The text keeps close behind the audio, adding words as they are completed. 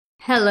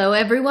Hello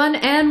everyone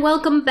and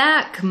welcome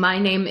back. My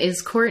name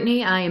is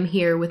Courtney. I am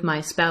here with my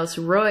spouse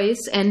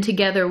Royce and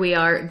together we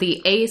are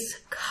the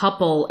Ace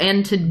couple.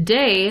 And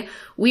today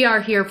we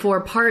are here for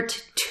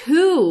part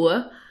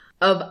 2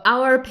 of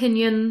our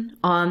opinion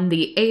on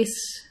the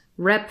Ace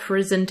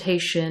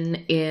representation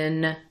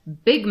in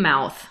Big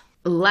Mouth.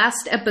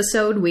 Last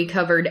episode we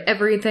covered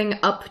everything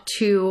up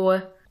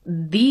to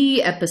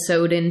the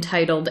episode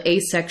entitled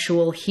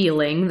Asexual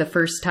Healing, the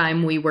first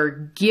time we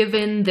were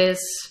given this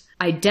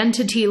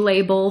identity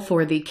label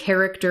for the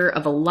character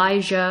of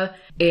Elijah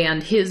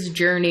and his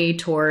journey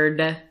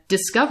toward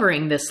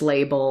discovering this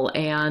label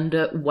and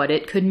what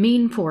it could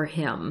mean for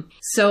him.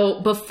 So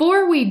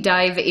before we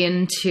dive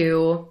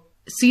into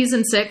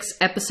Season 6,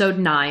 Episode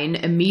 9,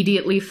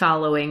 immediately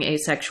following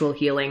Asexual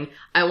Healing,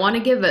 I want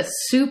to give a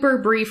super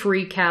brief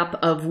recap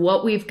of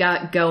what we've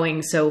got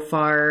going so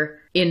far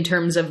in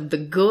terms of the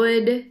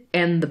good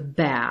and the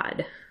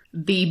bad.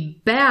 The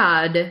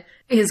bad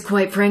is,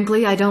 quite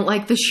frankly, I don't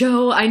like the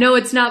show. I know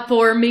it's not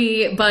for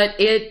me, but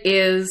it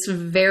is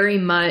very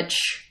much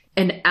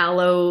an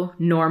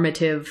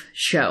allonormative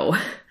show.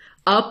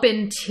 Up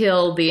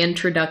until the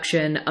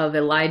introduction of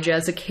Elijah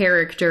as a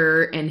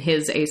character and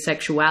his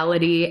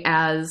asexuality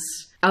as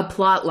a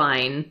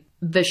plotline,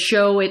 the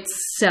show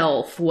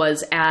itself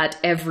was at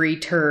every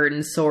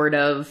turn sort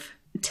of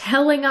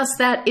telling us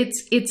that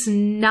it's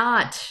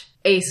not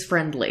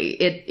ace-friendly.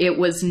 It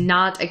was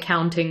not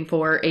accounting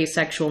for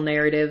asexual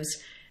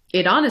narratives.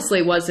 It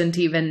honestly wasn't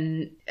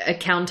even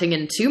accounting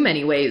in too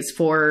many ways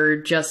for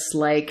just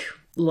like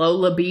low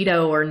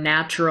libido or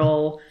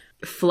natural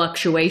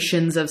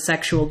fluctuations of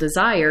sexual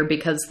desire,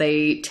 because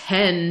they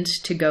tend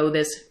to go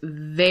this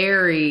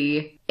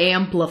very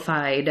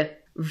amplified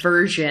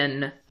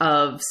version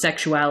of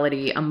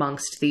sexuality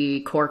amongst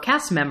the core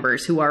cast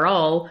members who are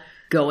all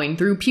going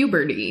through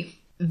puberty.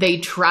 They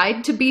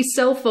tried to be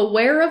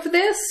self-aware of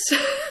this,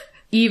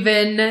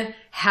 even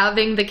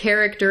having the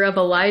character of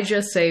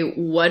Elijah say,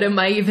 "What am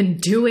I even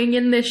doing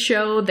in this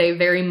show?" They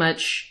very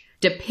much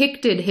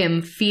depicted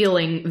him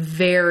feeling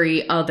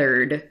very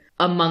othered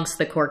amongst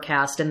the core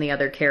cast and the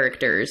other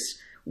characters,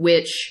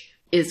 which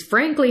is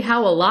frankly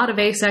how a lot of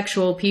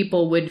asexual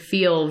people would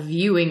feel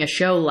viewing a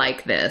show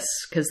like this,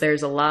 because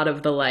there's a lot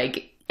of the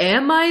like,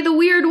 am I the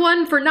weird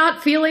one for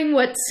not feeling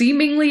what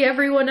seemingly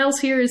everyone else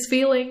here is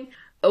feeling?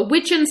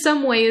 Which in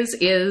some ways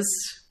is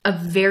a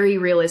very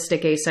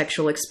realistic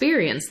asexual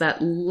experience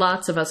that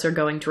lots of us are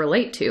going to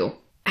relate to.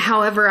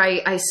 However,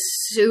 I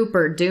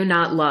super do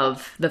not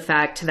love the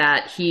fact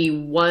that he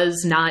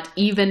was not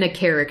even a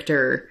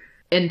character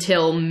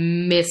until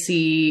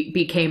Missy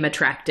became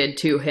attracted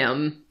to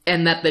him,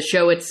 and that the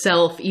show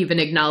itself even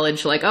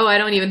acknowledged, like, oh, I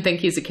don't even think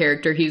he's a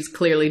character, he's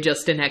clearly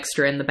just an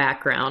extra in the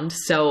background.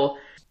 So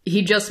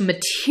he just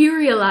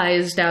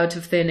materialized out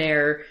of thin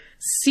air,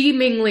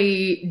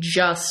 seemingly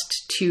just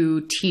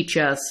to teach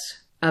us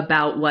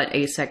about what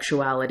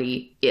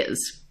asexuality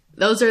is.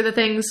 Those are the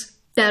things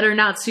that are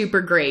not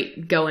super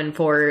great going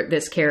for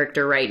this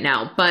character right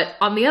now. But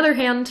on the other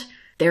hand,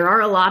 there are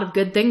a lot of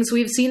good things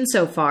we've seen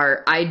so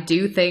far. I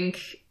do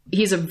think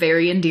he's a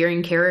very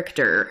endearing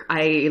character.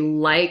 I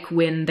like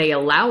when they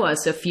allow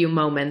us a few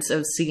moments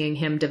of seeing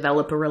him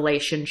develop a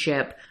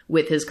relationship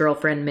with his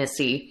girlfriend,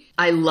 Missy.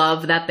 I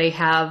love that they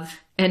have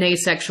an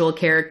asexual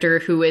character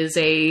who is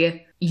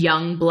a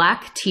young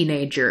black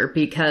teenager,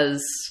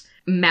 because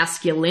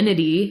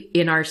masculinity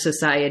in our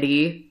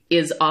society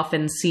is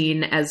often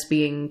seen as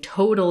being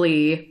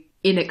totally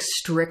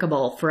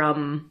inextricable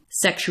from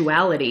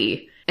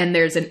sexuality. And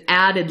there's an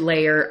added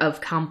layer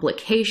of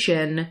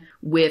complication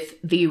with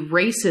the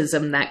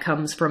racism that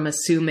comes from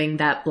assuming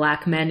that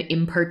black men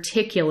in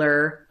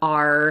particular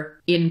are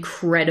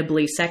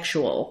incredibly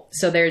sexual.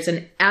 So there's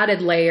an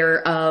added layer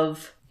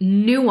of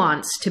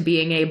nuance to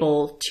being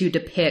able to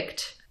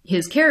depict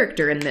his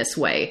character in this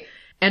way.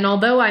 And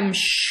although I'm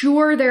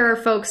sure there are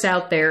folks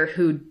out there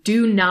who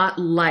do not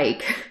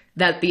like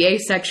that the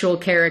asexual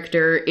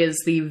character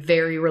is the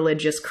very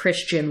religious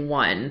Christian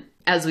one,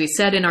 as we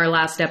said in our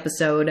last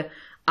episode,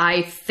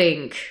 I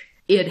think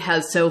it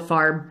has so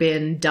far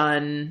been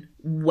done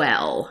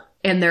well.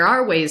 And there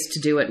are ways to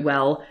do it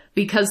well,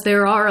 because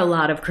there are a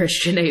lot of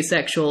Christian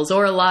asexuals,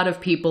 or a lot of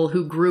people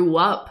who grew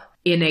up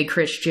in a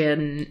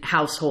Christian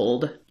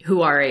household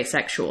who are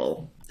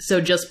asexual.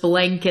 So just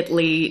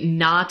blanketly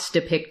not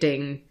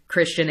depicting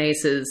Christian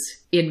aces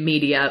in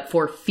media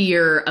for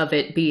fear of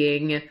it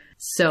being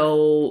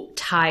so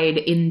tied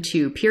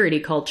into purity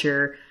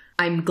culture,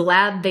 I'm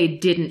glad they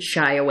didn't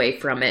shy away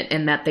from it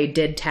and that they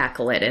did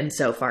tackle it, and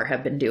so far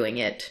have been doing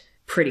it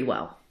pretty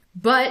well.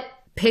 But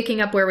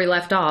picking up where we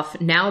left off,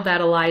 now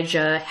that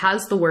Elijah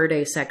has the word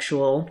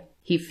asexual,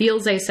 he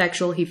feels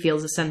asexual, he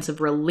feels a sense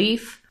of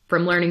relief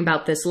from learning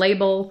about this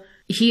label.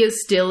 He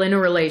is still in a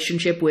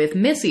relationship with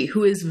Missy,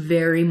 who is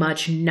very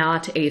much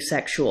not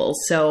asexual.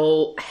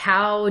 So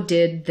how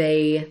did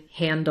they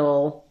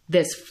handle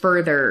this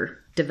further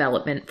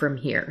development from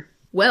here?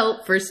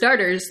 Well, for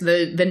starters,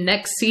 the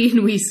next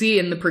scene we see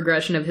in the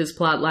progression of his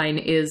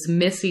plotline is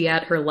Missy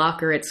at her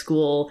locker at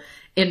school,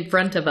 in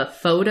front of a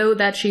photo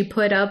that she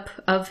put up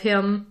of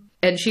him.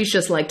 And she's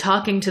just like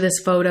talking to this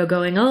photo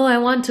going, oh, I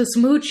want to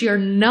smooch your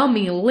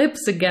nummy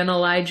lips again,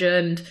 Elijah.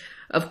 And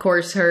of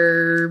course,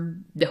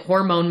 the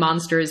hormone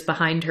monster is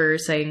behind her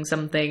saying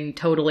something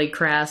totally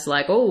crass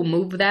like, oh,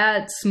 move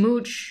that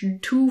smooch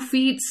 2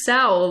 feet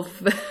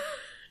south.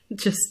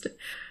 Just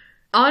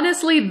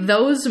honestly,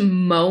 those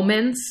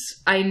moments,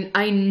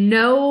 I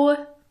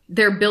know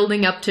they're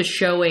building up to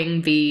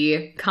showing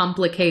the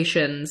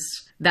complications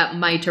that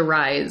might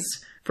arise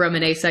from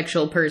an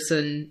asexual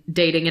person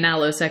dating an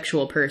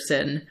allosexual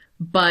person,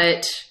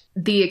 but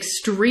the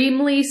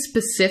extremely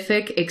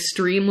specific,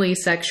 extremely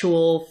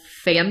sexual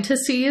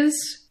fantasies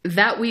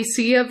that we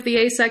see of the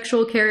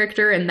asexual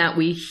character and that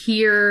we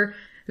hear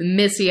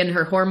Missy and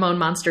her hormone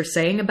monster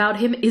saying about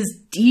him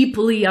is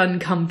deeply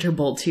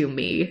uncomfortable to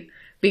me.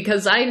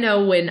 Because I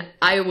know when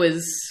I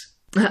was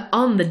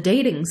on the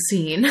dating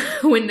scene,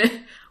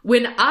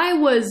 when I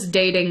was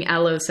dating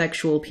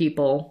allosexual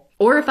people,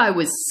 or if I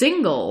was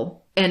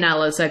single and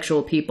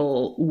allosexual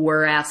people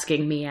were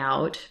asking me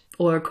out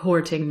or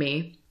courting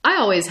me, I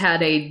always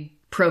had a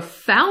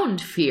profound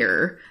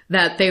fear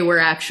that they were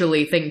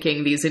actually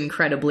thinking these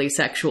incredibly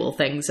sexual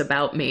things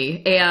about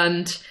me.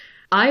 And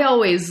I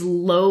always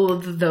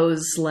loathe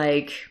those,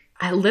 like,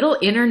 little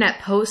internet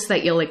posts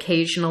that you'll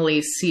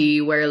occasionally see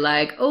where,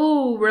 like,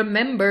 oh,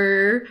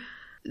 remember,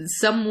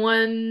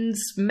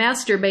 someone's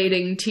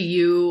masturbating to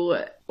you,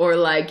 or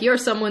like, you're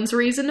someone's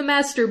reason to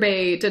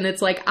masturbate. And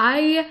it's like,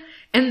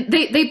 and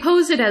they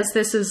pose it as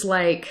this is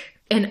like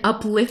an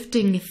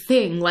uplifting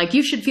thing. Like,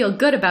 you should feel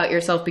good about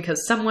yourself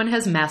because someone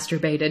has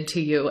masturbated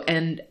to you.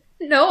 And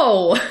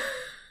no,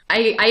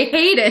 I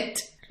hate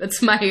it.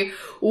 That's my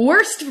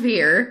worst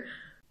fear.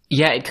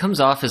 Yeah, it comes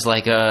off as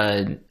like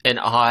an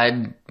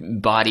odd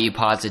body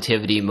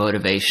positivity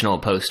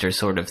motivational poster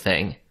sort of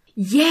thing.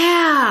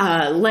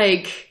 Yeah,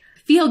 like,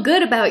 feel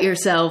good about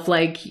yourself.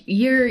 Like,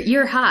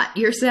 you're hot,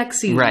 you're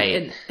sexy.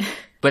 Right.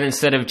 But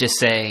instead of just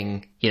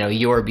saying,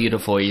 you're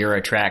beautiful, you're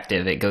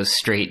attractive, it goes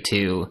straight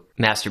to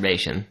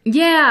masturbation.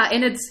 Yeah,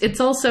 and it's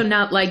also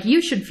not like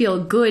you should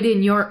feel good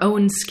in your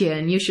own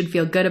skin. You should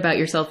feel good about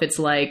yourself. It's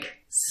like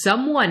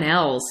someone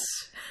else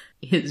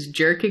is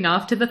jerking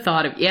off to the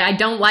thought of, I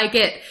don't like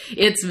it.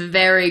 It's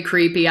very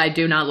creepy. I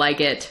do not like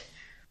it.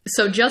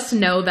 So just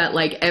know that,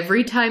 like,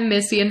 every time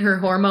Missy and her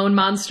hormone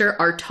monster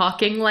are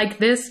talking like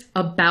this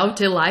about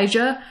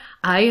Elijah,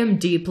 I am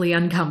deeply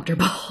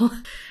uncomfortable.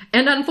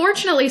 And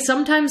unfortunately,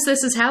 sometimes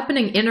this is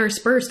happening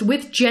interspersed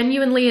with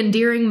genuinely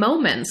endearing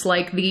moments,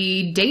 like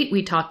the date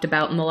we talked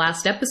about in the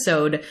last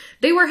episode.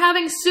 They were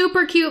having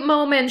super cute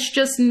moments,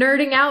 just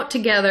nerding out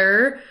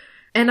together.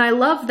 And I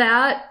love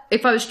that.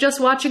 If I was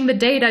just watching the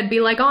date, I'd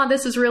be like, oh,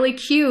 this is really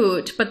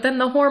cute. But then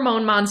the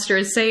hormone monster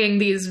is saying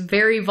these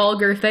very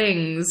vulgar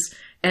things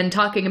and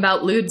talking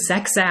about lewd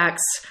sex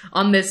acts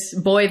on this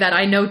boy that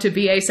I know to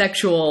be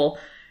asexual.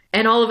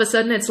 And all of a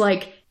sudden it's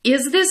like,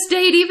 is this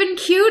date even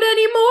cute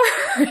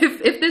anymore?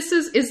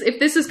 if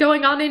this is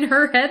going on in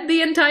her head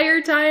the entire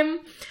time?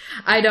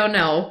 I don't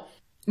know.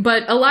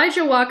 But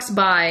Elijah walks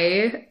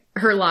by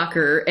her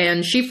locker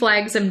and she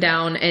flags him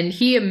down and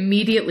he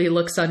immediately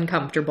looks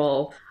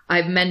uncomfortable.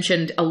 I've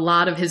mentioned a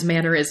lot of his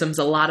mannerisms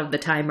a lot of the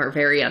time are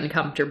very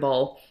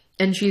uncomfortable.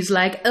 And she's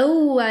like,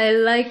 oh, I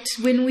liked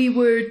when we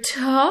were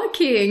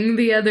talking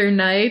the other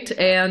night,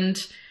 and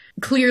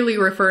clearly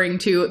referring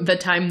to the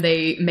time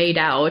they made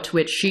out,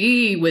 which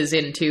she was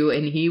into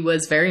and he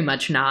was very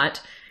much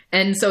not.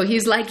 And so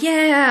he's like,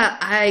 yeah,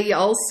 I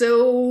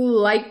also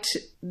liked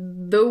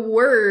the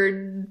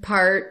word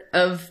part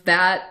of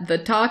that, the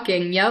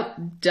talking.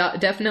 Yep,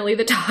 definitely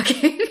the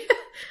talking.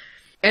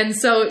 And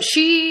so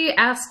she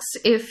asks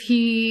if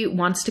he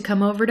wants to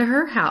come over to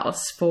her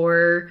house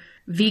for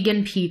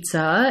vegan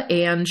pizza,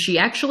 and she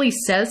actually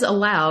says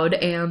aloud,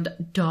 and ...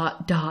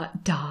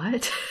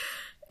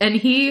 And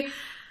he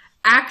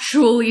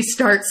actually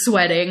starts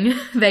sweating.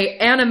 They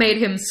animate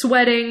him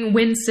sweating,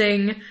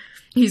 wincing.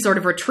 He sort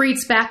of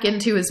retreats back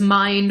into his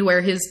mind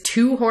where his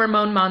two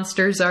hormone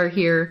monsters are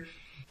here.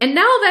 And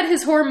now that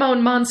his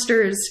hormone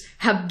monsters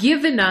have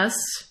given us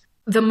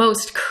the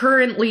most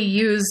currently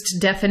used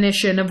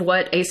definition of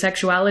what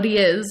asexuality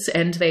is,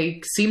 and they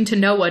seem to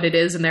know what it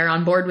is and they're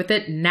on board with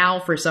it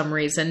now for some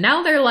reason.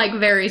 Now they're like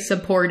very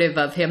supportive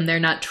of him. They're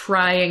not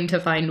trying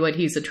to find what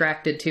he's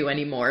attracted to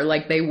anymore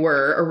like they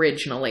were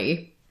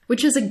originally.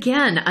 Which is,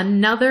 again,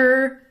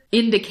 another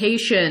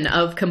indication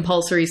of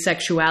compulsory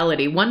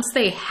sexuality. Once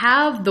they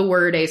have the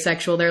word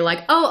asexual, they're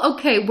like, oh,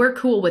 okay, we're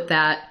cool with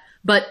that.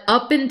 But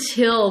up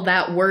until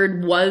that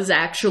word was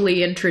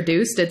actually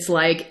introduced, it's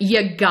like,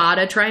 you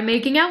gotta try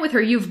making out with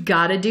her. You've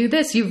gotta do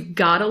this. You've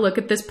gotta look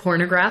at this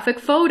pornographic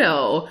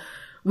photo.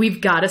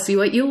 We've gotta see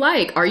what you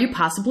like. Are you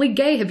possibly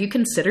gay? Have you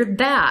considered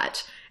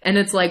that? And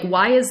it's like,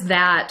 why is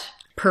that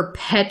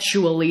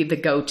perpetually the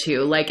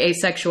go-to? Like,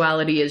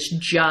 asexuality is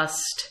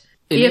just...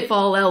 if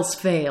all else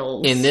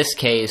fails. In this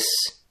case,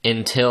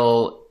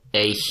 until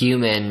a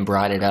human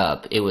brought it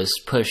up, it was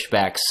pushed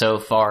back so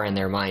far in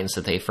their minds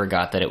that they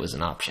forgot that it was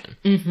an option.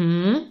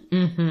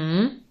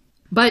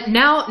 But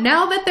now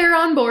that they're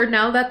on board,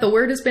 now that the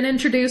word has been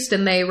introduced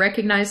and they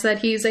recognize that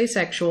he's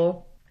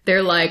asexual,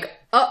 they're like,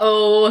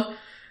 uh-oh,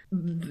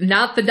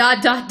 not the ...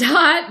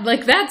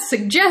 Like, that's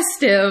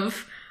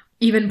suggestive.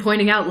 Even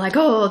pointing out, like,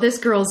 oh, this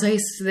girl's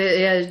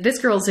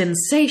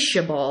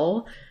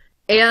insatiable.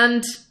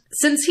 And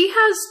since he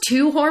has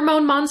 2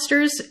 hormone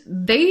monsters,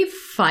 they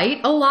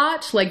fight a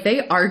lot. Like,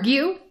 they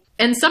argue.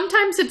 And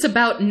sometimes it's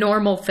about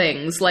normal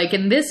things. Like,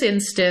 in this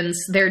instance,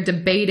 they're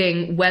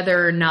debating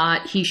whether or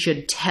not he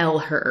should tell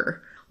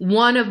her.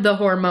 One of the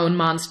hormone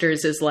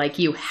monsters is like,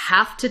 you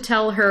have to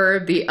tell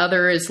her. The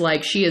other is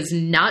like, she is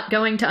not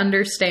going to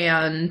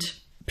understand.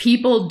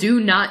 People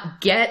do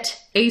not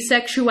get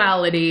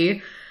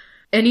asexuality.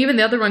 And even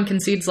the other one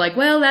concedes, like,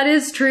 well, that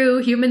is true.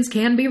 Humans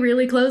can be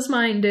really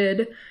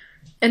close-minded.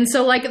 And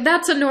so, like,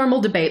 that's a normal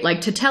debate,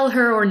 like, to tell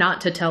her or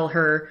not to tell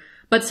her.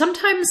 But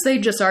sometimes they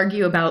just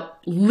argue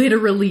about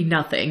literally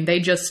nothing. They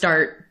just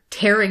start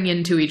tearing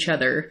into each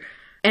other.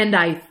 And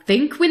I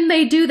think when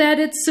they do that,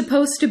 it's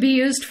supposed to be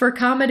used for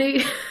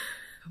comedy.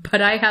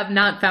 But I have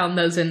not found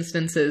those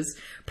instances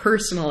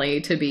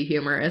personally to be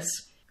humorous.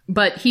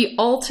 But he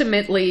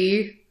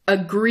ultimately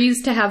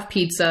agrees to have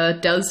pizza,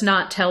 does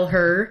not tell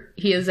her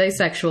he is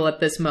asexual at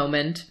this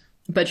moment.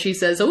 But she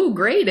says, oh,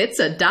 great, it's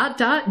a ...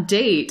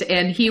 date.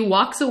 And he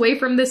walks away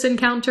from this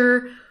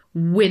encounter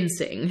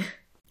wincing.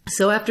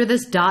 So after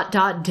this ...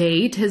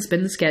 date has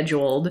been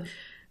scheduled,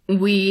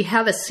 we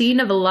have a scene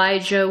of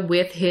Elijah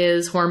with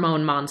his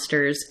hormone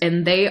monsters,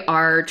 and they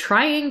are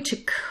trying to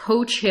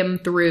coach him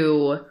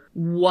through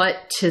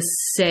what to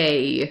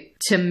say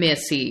to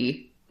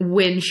Missy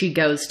when she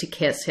goes to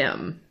kiss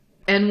him.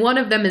 And one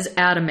of them is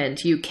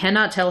adamant. You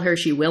cannot tell her.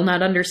 She will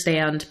not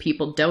understand.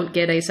 People don't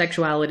get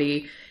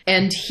asexuality.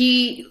 And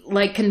he,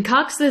 like,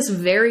 concocts this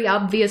very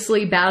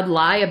obviously bad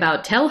lie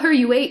about, tell her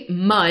you ate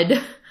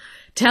mud.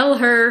 Tell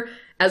her,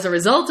 as a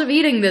result of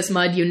eating this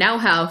mud, you now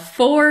have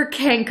 4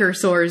 canker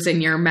sores in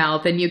your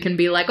mouth. And you can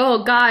be like,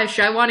 oh gosh,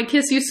 I want to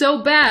kiss you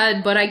so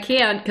bad, but I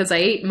can't because I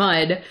ate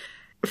mud.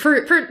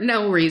 For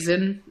no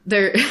reason.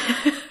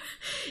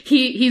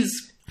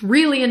 He's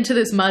really into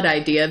this mud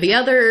idea. The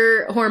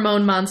other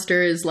hormone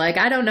monster is like,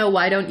 I don't know,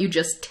 why don't you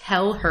just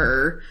tell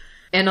her?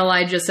 And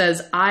Elijah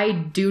says, I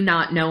do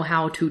not know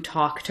how to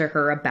talk to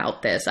her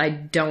about this. I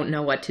don't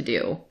know what to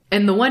do.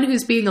 And the one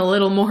who's being a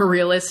little more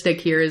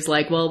realistic here is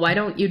like, well, why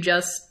don't you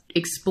just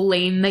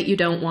explain that you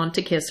don't want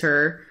to kiss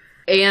her?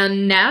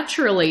 And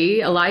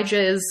naturally,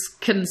 Elijah is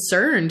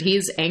concerned.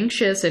 He's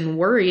anxious and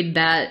worried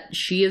that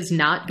she is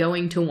not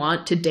going to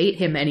want to date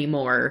him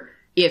anymore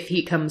if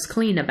he comes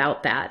clean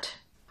about that.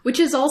 Which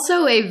is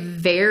also a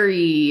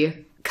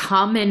very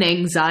common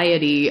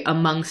anxiety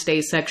amongst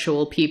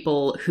asexual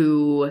people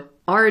who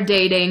are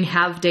dating,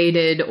 have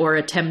dated, or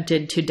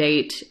attempted to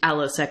date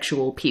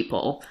allosexual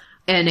people.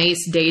 And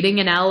ace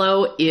dating an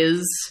allo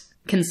is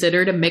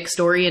considered a mixed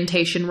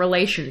orientation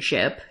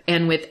relationship.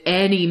 And with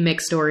any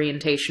mixed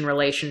orientation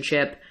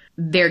relationship,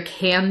 there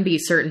can be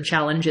certain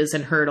challenges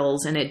and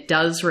hurdles, and it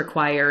does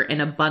require an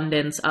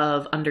abundance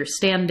of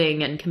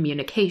understanding and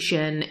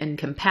communication and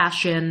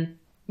compassion.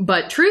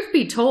 But truth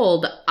be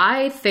told,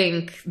 I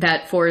think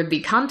that for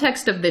the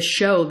context of this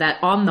show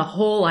that on the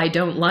whole I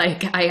don't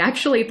like, I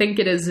actually think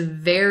it is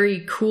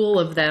very cool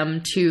of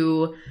them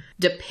to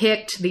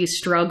depict these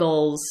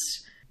struggles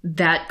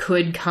that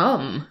could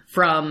come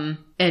from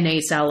an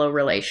ace-allo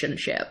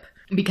relationship.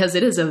 Because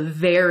it is a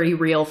very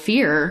real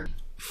fear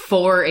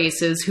for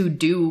aces who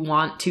do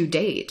want to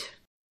date.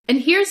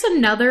 And here's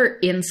another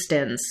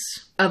instance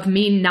of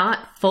me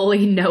not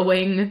fully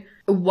knowing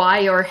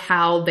why or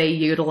how they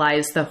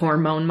utilize the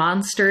hormone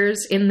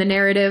monsters in the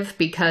narrative,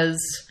 because,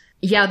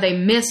 yeah, they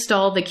missed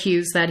all the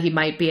cues that he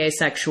might be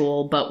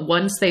asexual, but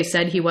once they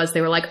said he was,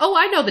 they were like, oh,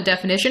 I know the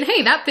definition.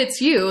 Hey, that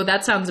fits you.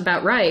 That sounds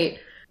about right.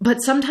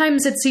 But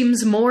sometimes it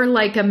seems more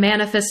like a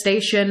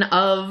manifestation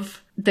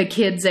of the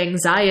kid's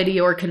anxiety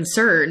or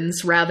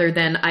concerns rather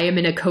than I am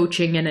in a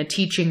coaching and a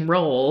teaching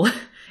role.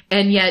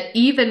 And yet,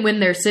 even when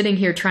they're sitting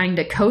here trying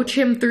to coach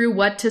him through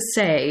what to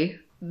say,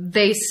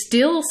 they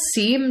still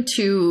seem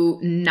to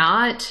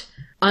not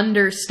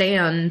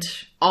understand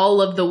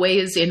all of the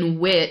ways in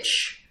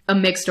which a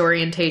mixed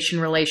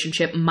orientation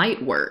relationship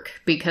might work.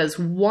 Because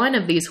one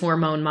of these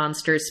hormone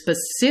monsters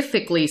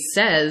specifically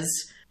says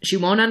she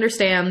won't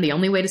understand. The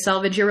only way to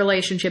salvage your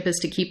relationship is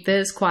to keep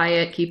this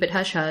quiet, keep it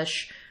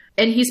hush-hush.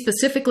 And he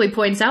specifically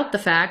points out the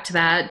fact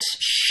that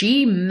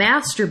she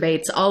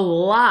masturbates a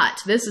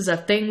lot. This is a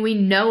thing we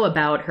know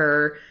about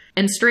her.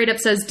 And straight up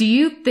says, do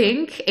you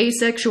think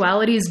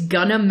asexuality is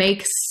gonna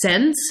make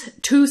sense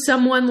to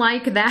someone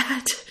like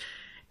that?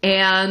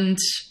 And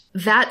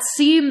that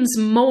seems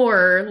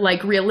more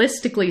like,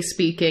 realistically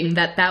speaking,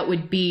 that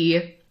would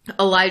be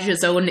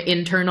Elijah's own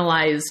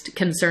internalized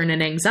concern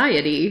and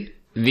anxiety.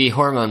 The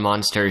hormone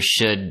monsters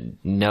should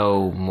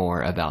know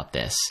more about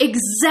this.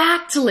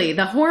 Exactly!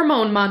 The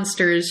hormone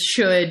monsters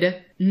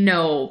should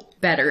know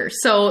better.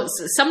 So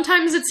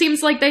sometimes it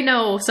seems like they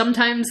know,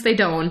 sometimes they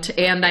don't,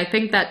 and I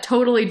think that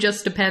totally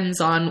just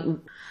depends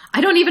on, I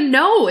don't even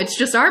know, it's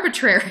just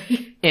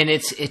arbitrary. And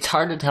it's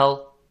hard to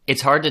tell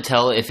It's hard to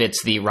tell if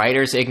it's the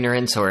writer's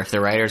ignorance or if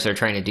the writers are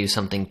trying to do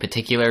something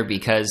particular,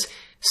 because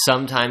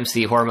sometimes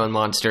the hormone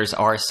monsters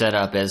are set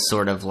up as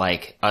sort of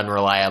like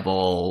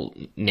unreliable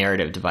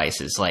narrative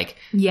devices. Like,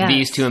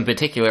 these two in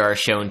particular are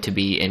shown to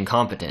be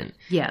incompetent.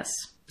 Yes.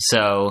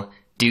 So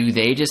do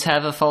they just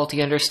have a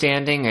faulty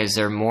understanding? Is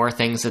there more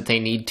things that they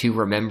need to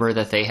remember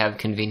that they have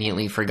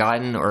conveniently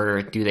forgotten,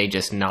 or do they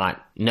just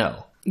not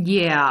know?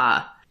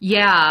 Yeah.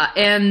 Yeah.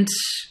 And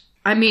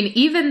I mean,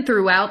 even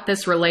throughout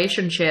this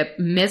relationship,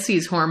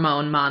 Missy's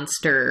hormone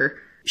monster,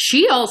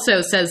 she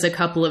also says a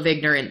couple of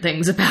ignorant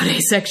things about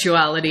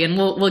asexuality, and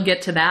we'll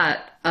get to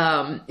that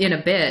in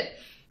a bit.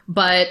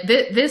 But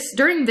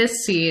during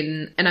this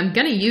scene, and I'm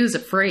going to use a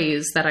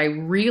phrase that I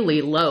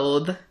really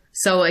loathe.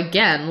 So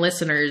again,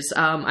 listeners,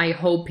 I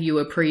hope you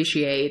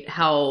appreciate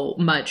how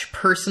much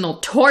personal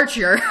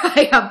torture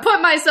I have put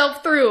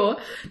myself through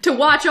to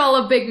watch all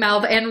of Big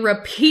Mouth and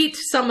repeat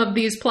some of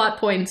these plot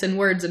points and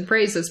words and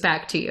phrases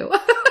back to you.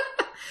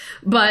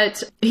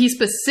 But he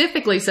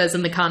specifically says,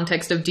 in the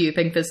context of, do you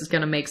think this is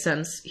going to make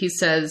sense? He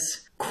says,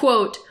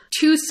 quote,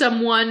 to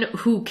someone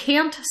who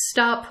can't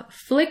stop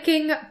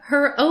flicking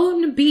her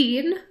own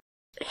bean.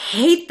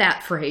 Hate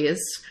that phrase.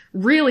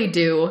 Really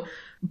do.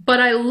 But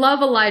I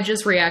love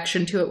Elijah's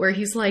reaction to it, where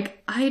he's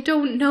like, I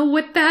don't know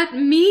what that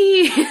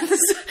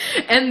means.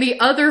 And the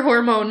other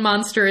hormone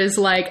monster is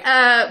like,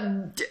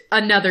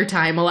 another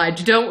time,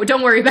 Elijah.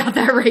 Don't worry about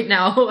that right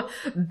now.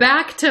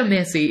 Back to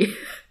Missy.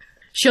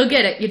 She'll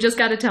get it. You just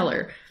gotta tell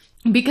her.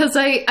 Because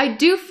I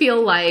do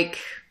feel like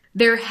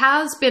there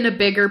has been a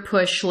bigger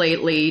push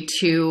lately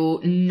to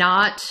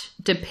not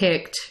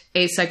depict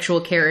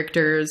asexual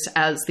characters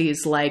as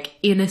these, like,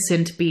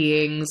 innocent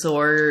beings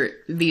or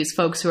these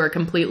folks who are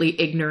completely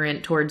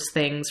ignorant towards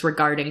things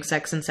regarding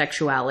sex and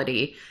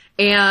sexuality.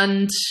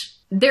 And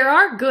there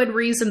are good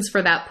reasons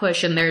for that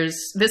push, and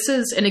this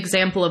is an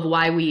example of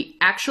why we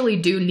actually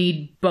do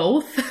need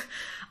both.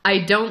 I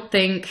don't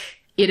think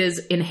it is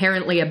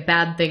inherently a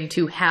bad thing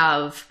to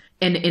have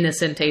an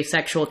innocent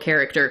asexual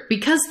character,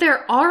 because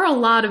there are a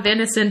lot of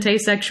innocent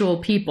asexual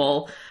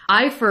people.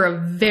 I, for a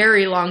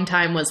very long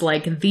time, was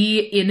like the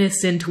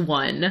innocent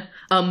one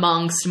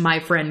amongst my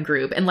friend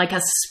group. And like,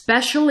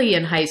 especially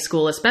in high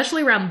school,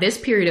 especially around this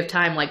period of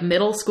time, like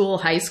middle school,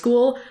 high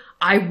school,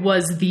 I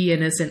was the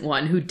innocent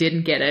one who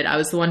didn't get it. I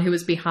was the one who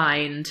was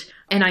behind.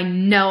 And I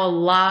know a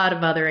lot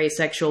of other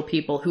asexual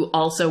people who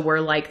also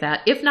were like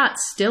that, if not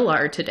still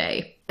are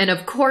today. And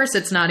of course,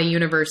 it's not a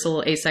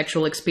universal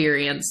asexual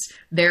experience.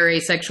 There are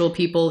asexual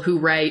people who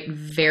write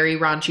very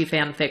raunchy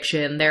fan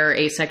fiction. There are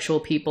asexual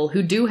people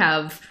who do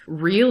have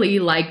really,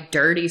 like,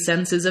 dirty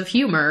senses of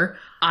humor.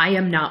 I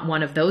am not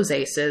one of those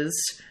aces.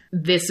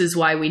 This is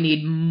why we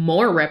need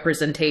more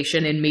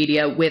representation in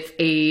media with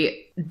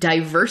a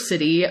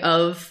diversity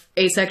of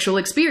asexual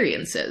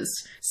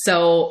experiences.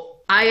 So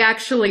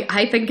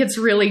I think it's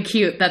really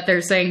cute that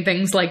they're saying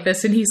things like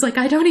this, and he's like,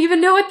 I don't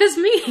even know what this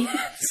means.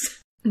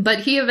 But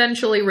he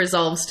eventually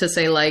resolves to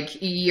say, like,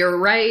 you're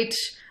right,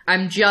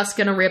 I'm just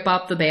gonna rip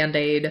off the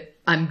Band-Aid,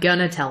 I'm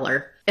gonna tell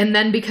her. And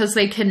then, because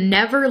they can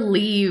never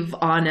leave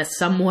on a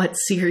somewhat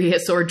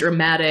serious or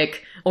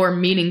dramatic or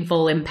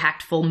meaningful,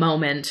 impactful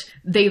moment,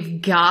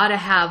 they've gotta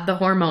have the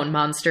hormone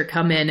monster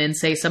come in and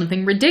say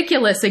something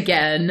ridiculous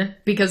again,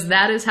 because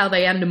that is how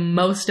they end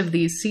most of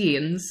these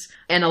scenes.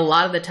 And a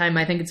lot of the time,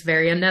 I think it's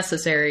very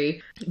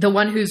unnecessary. The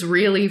one who's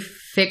really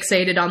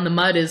fixated on the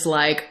mud is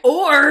like,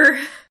 or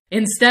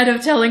instead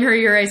of telling her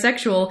you're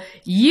asexual,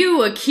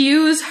 you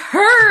accuse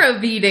her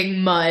of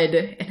eating mud.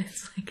 And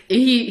it's like,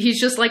 he's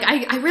just like,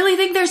 I really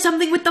think there's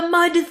something with the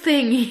mud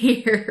thing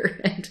here.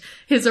 And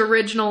his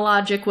original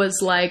logic was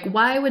like,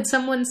 why would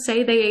someone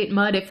say they ate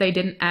mud if they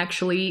didn't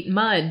actually eat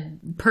mud?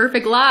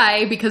 Perfect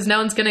lie, because no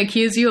one's going to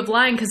accuse you of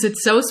lying because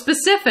it's so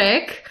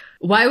specific.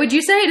 Why would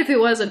you say it if it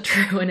wasn't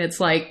true? And it's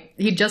like,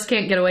 he just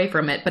can't get away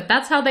from it. But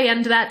that's how they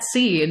end that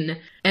scene.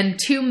 And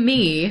to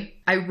me,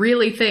 I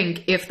really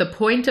think if the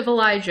point of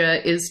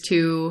Elijah is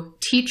to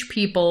teach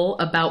people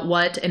about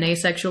what an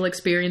asexual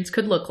experience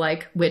could look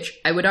like, which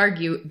I would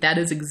argue that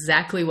is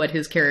exactly what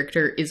his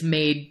character is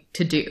made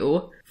to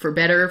do, for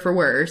better or for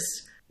worse,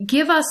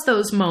 give us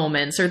those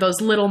moments, or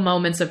those little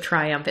moments of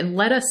triumph, and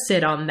let us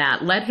sit on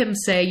that. Let him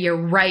say, you're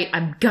right,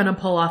 I'm gonna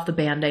pull off the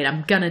Band-Aid,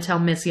 I'm gonna tell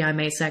Missy I'm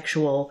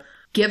asexual.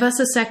 Give us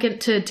a second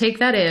to take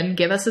that in,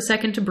 give us a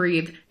second to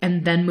breathe,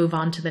 and then move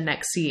on to the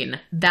next scene.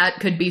 That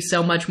could be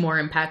so much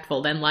more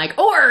impactful than like,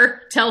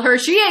 or tell her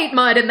she ate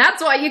mud and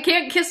that's why you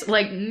can't kiss.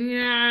 Like,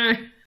 nah.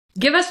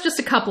 Give us just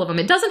a couple of them.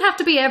 It doesn't have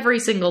to be every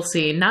single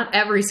scene. Not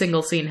every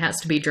single scene has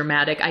to be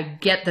dramatic. I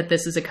get that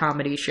this is a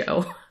comedy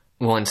show.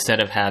 Well,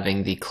 instead of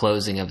having the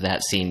closing of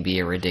that scene be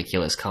a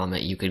ridiculous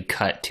comment, you could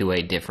cut to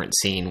a different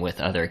scene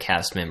with other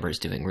cast members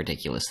doing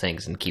ridiculous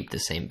things and keep the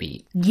same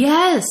beat.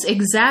 Yes,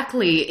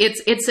 exactly.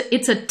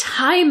 It's a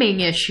timing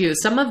issue.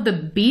 Some of the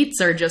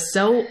beats are just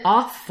so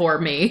off for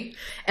me.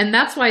 And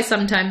that's why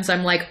sometimes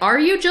I'm like, are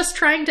you just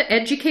trying to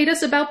educate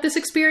us about this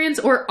experience,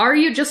 or are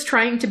you just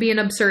trying to be an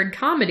absurd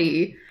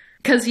comedy?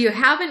 Because you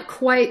haven't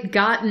quite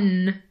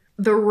gotten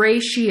the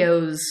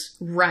ratios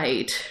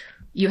right.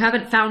 You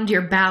haven't found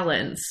your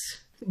balance.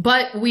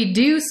 But we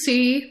do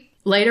see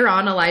later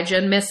on Elijah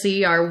and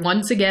Missy are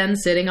once again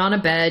sitting on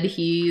a bed.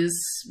 He's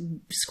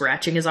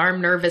scratching his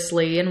arm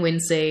nervously and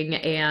wincing,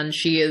 and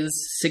she is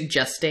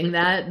suggesting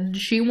that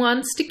she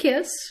wants to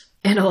kiss.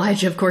 And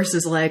Elijah, of course,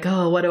 is like,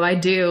 oh, what do I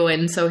do?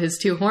 And so his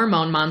two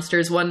hormone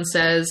monsters, one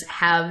says,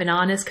 have an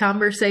honest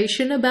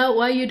conversation about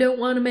why you don't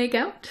want to make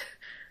out.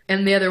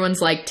 And the other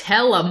one's like,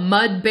 tell a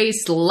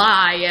mud-based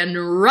lie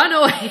and run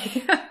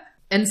away.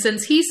 And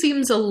since he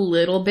seems a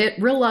little bit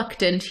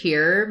reluctant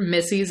here,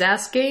 Missy's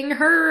asking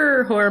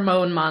her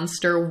hormone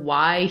monster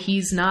why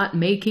he's not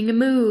making a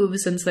move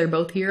since they're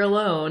both here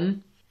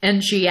alone.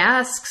 And she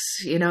asks,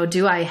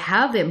 do I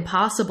have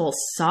impossible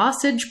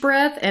sausage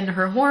breath? And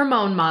her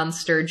hormone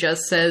monster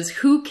just says,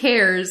 who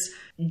cares?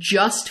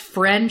 Just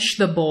French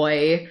the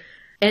boy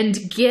and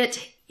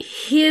get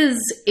his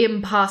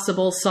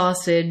impossible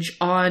sausage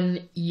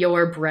on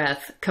your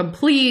breath,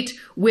 complete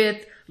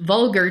with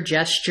vulgar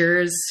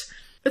gestures.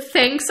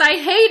 Thanks, I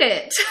hate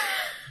it.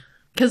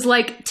 Because,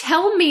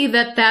 tell me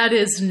that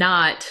is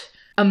not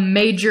a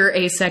major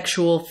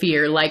asexual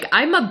fear.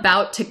 I'm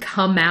about to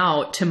come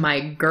out to my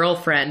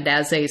girlfriend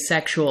as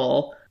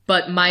asexual,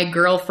 but my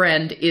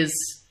girlfriend is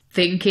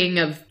thinking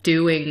of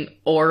doing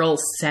oral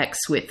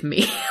sex with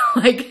me.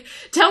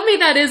 Tell me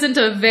that isn't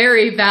a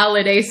very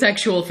valid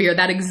asexual fear,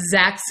 that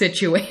exact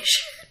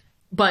situation.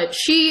 But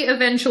she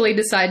eventually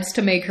decides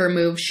to make her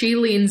move. She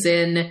leans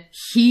in,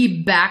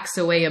 he backs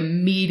away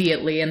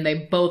immediately, and they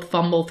both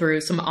fumble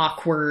through some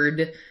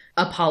awkward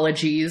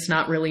apologies,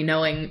 not really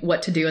knowing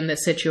what to do in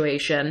this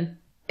situation.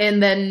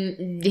 And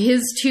then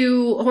his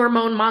two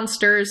hormone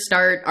monsters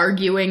start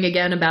arguing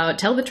again about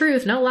tell the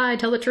truth, no lie,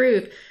 tell the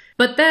truth.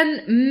 But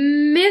then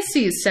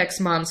Missy's sex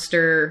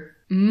monster,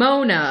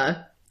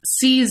 Mona,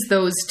 sees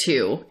those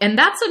two. And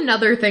that's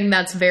another thing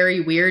that's very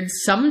weird.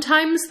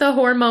 Sometimes the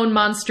hormone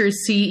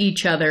monsters see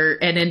each other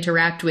and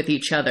interact with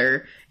each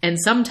other, and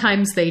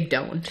sometimes they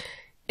don't.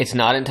 It's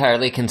not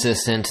entirely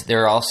consistent.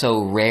 There are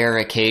also rare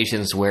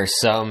occasions where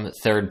some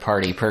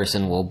third-party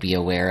person will be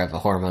aware of a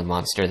hormone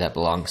monster that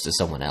belongs to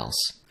someone else.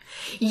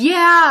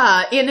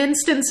 Yeah, in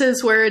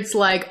instances where it's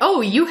like, oh,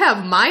 you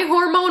have my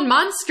hormone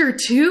monster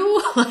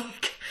too?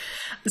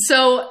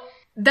 So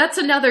that's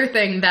another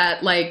thing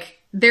that,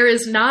 there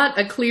is not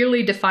a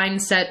clearly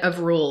defined set of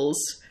rules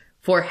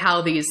for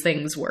how these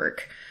things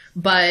work.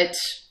 But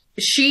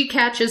she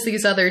catches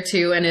these other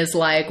two and is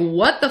like,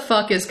 what the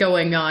fuck is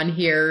going on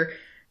here?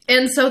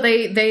 And so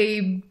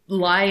they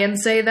lie and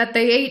say that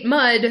they ate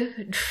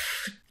mud.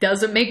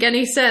 Doesn't make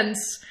any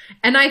sense.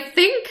 And I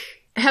think,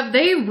 have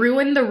they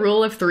ruined the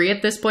rule of three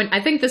at this point? I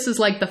think this is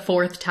the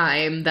fourth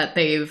time that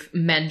they've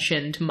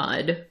mentioned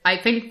mud. I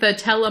think the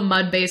tell a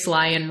mud-based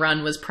lie and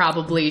run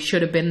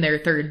should have been their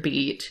third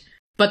beat.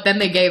 But then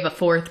they gave a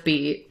fourth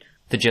beat.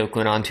 The joke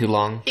went on too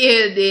long?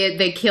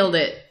 They killed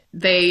it.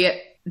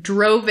 They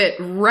drove it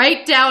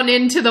right down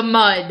into the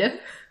mud.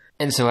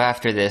 And so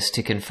after this,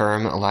 to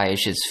confirm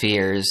Elijah's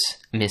fears,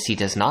 Missy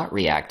does not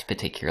react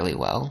particularly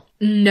well.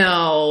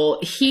 No,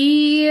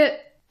 he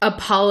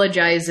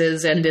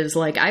apologizes and is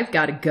like, I've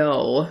got to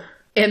go.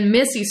 And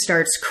Missy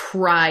starts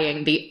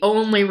crying. The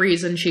only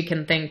reason she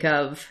can think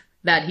of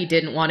that he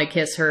didn't want to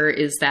kiss her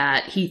is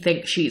that he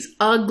thinks she's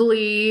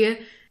ugly.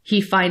 He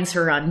finds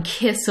her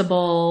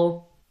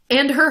unkissable.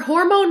 And her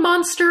hormone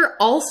monster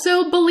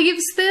also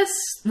believes this,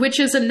 which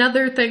is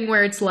another thing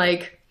where it's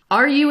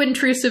are you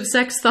intrusive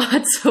sex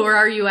thoughts, or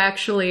are you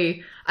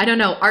actually, I don't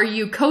know, are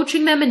you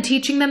coaching them and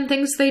teaching them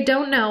things they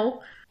don't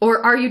know?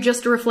 Or are you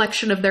just a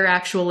reflection of their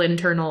actual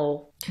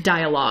internal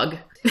dialogue?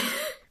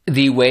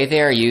 The way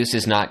they are used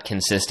is not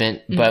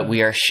consistent, but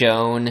we are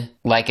shown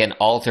an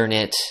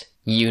alternate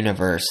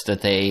universe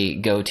that they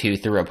go to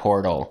through a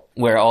portal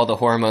where all the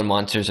hormone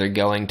monsters are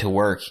going to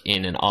work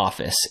in an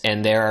office,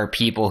 and there are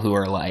people who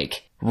are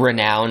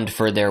renowned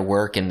for their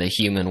work in the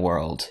human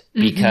world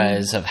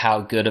because of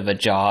how good of a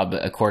job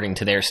according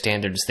to their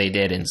standards they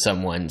did in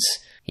someone's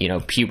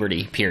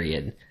puberty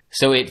period.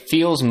 So it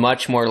feels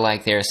much more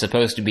like they're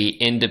supposed to be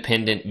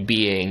independent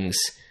beings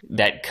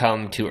that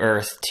come to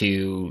Earth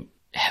to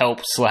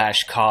help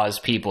 / cause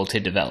people to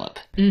develop.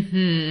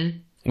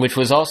 Which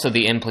was also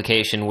the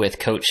implication with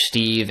Coach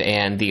Steve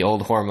and the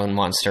old hormone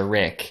monster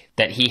Rick,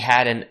 that he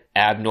had an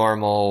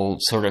abnormal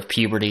sort of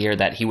puberty, or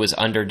that he was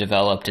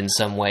underdeveloped in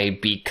some way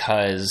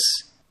because,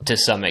 to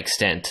some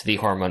extent, the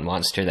hormone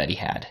monster that he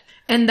had.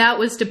 And that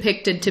was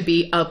depicted to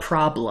be a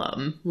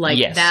problem.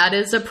 Yes. That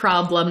is a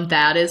problem,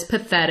 that is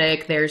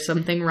pathetic, there's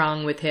something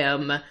wrong with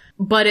him.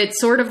 But it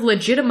sort of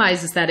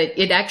legitimizes that.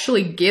 It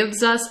actually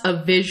gives us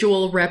a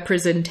visual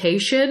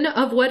representation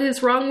of what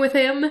is wrong with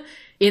him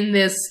in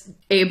this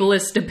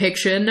ableist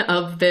depiction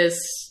of this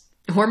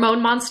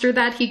hormone monster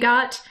that he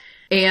got.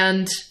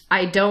 And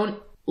I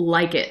don't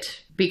like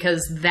it,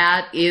 because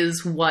that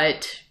is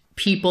what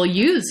people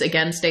use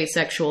against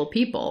asexual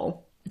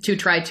people to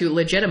try to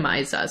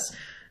legitimize us.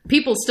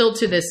 People still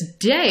to this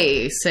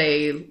day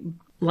say,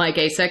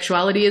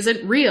 asexuality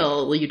isn't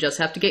real, you just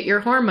have to get your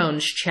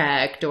hormones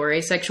checked, or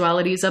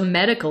asexuality is a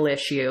medical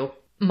issue.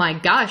 My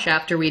gosh,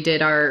 after we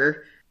did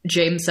our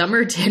James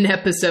Somerton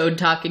episode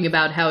talking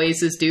about how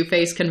aces do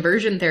face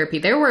conversion therapy.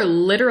 There were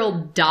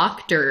literal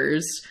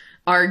doctors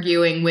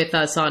arguing with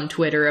us on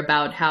Twitter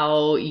about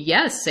how,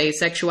 yes,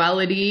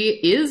 asexuality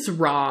is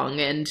wrong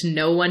and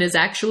no one is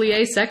actually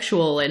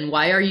asexual, and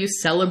why are you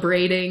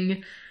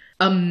celebrating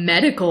a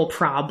medical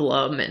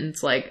problem? And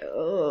it's like,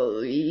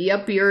 oh,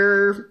 yep,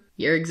 you're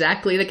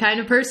exactly the kind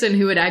of person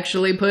who would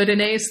actually put an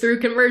ace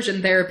through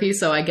conversion therapy,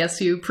 so I guess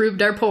you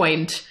proved our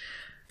point.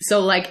 So,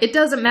 like, it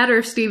doesn't matter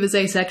if Steve is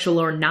asexual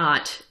or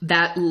not.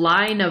 That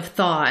line of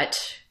thought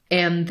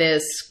and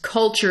this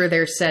culture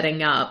they're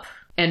setting up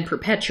and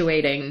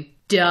perpetuating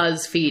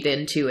does feed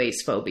into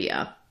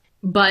acephobia.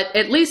 But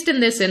at least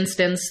in this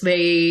instance,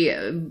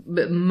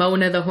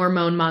 Mona, the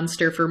hormone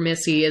monster for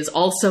Missy, is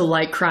also,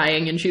 like,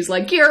 crying, and she's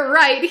like, you're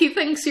right, he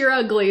thinks you're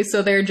ugly.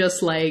 So they're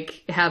just,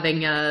 like,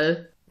 having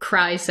a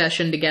cry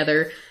session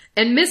together.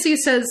 And Missy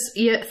says,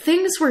 yeah,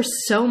 things were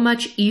so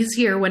much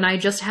easier when I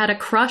just had a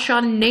crush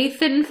on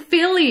Nathan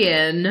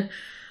Fillion.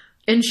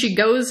 And she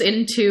goes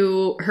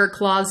into her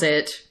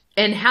closet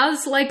and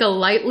has, like, a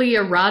lightly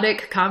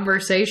erotic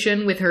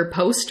conversation with her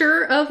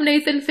poster of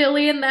Nathan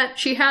Fillion that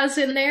she has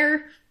in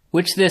there.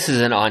 Which this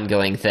is an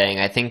ongoing thing.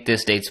 I think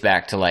this dates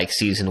back to, like,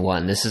 season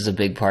 1. This is a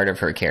big part of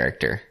her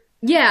character.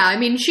 Yeah, I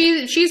mean,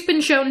 she's been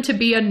shown to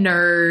be a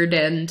nerd,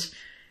 and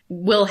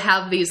will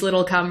have these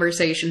little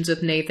conversations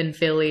with Nathan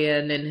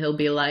Fillion, and he'll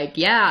be like,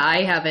 yeah,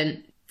 I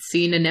haven't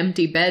seen an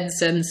empty bed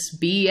since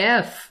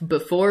BF,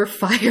 before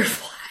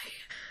Firefly.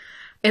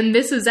 And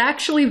this is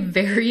actually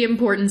very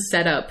important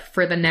setup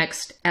for the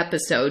next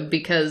episode,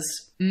 because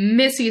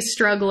Missy's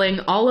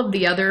struggling, all of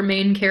the other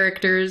main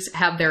characters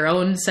have their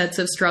own sets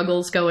of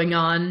struggles going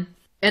on,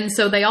 and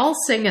so they all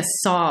sing a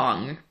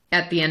song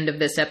at the end of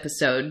this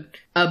episode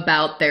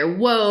about their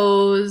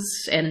woes,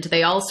 and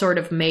they all sort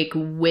of make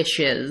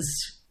wishes.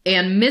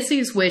 And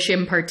Missy's wish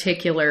in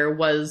particular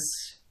was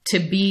to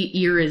be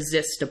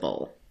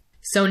irresistible.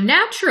 So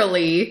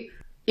naturally,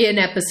 in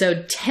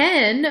episode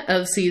 10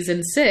 of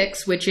season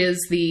 6, which is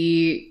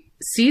the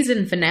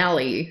season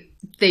finale,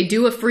 they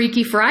do a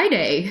Freaky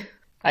Friday.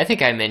 I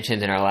think I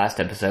mentioned in our last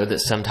episode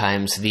that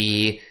sometimes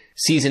the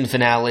season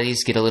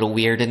finales get a little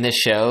weird in this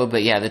show,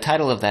 but yeah, the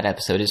title of that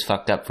episode is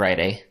Fucked Up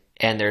Friday,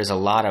 and there's a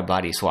lot of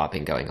body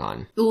swapping going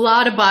on. A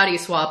lot of body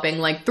swapping,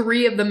 like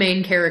 3 of the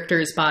main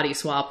characters body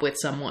swap with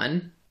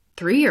someone.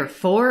 3 or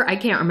 4? I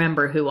can't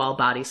remember who all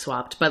body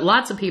swapped, but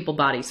lots of people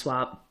body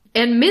swap.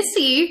 And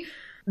Missy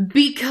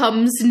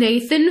becomes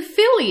Nathan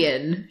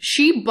Fillion.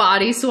 She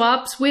body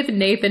swaps with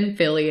Nathan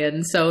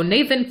Fillion. So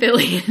Nathan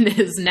Fillion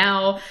is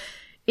now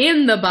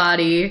in the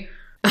body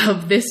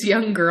of this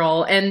young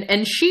girl,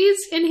 and she's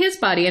in his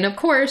body. And of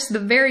course, the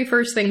very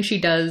first thing she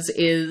does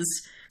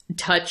is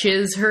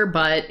touches her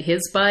butt,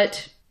 his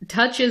butt,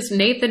 touches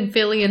Nathan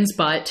Fillion's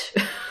butt.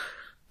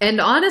 And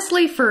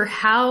honestly, for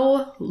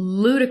how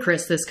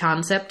ludicrous this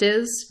concept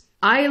is,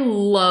 I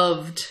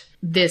loved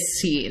this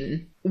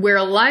scene where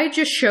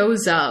Elijah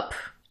shows up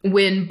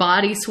when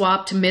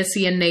body-swapped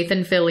Missy and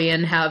Nathan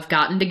Fillion have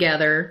gotten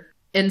together.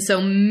 And so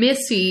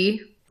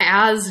Missy,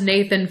 as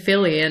Nathan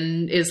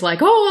Fillion, is like,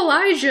 oh,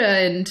 Elijah,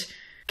 and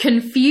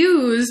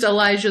confused,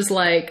 Elijah's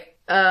like,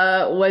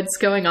 what's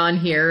going on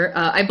here?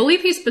 I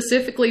believe he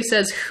specifically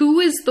says, who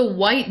is the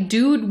white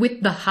dude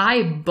with the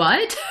high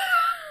butt?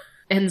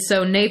 And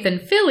so Nathan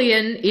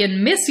Fillion,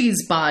 in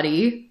Missy's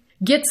body,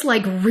 gets,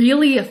 like,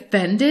 really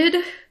offended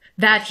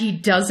that he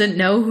doesn't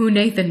know who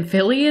Nathan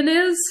Fillion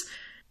is.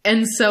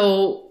 And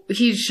so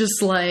he's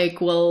just like,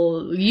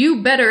 well,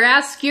 you better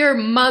ask your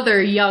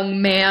mother,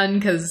 young man,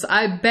 because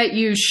I bet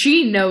you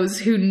she knows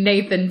who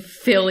Nathan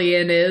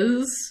Fillion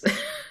is.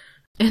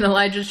 And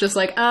Elijah's just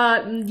like,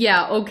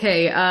 yeah,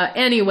 okay.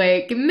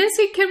 Anyway,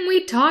 Missy, can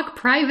we talk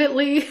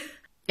privately?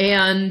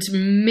 And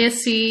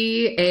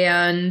Missy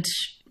and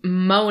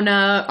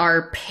Mona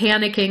are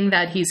panicking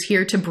that he's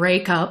here to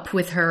break up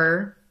with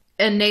her.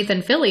 And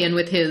Nathan Fillion,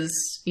 with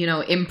his,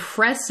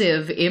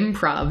 impressive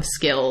improv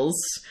skills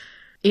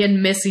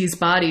in Missy's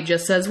body,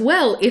 just says,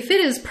 well, if it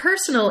is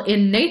personal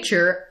in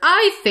nature,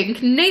 I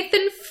think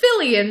Nathan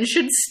Fillion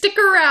should stick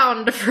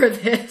around for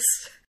this.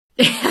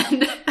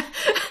 And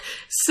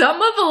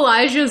some of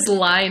Elijah's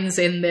lines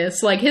in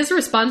this, like, his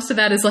response to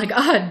that is like,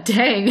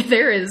 dang,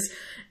 there is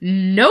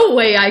no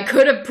way I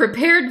could have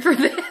prepared for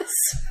this.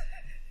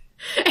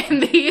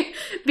 And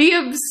the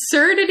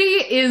absurdity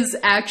is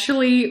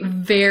actually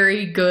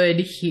very good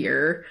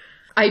here.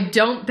 I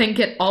don't think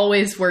it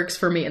always works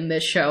for me in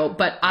this show,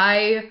 but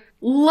I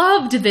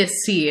loved this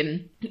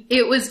scene.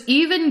 It was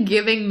even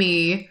giving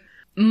me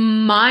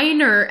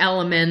minor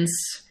elements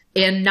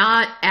and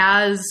not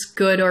as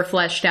good or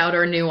fleshed out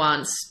or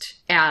nuanced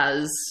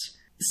as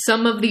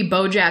some of the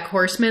BoJack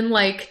Horseman,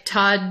 like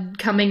Todd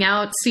coming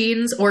out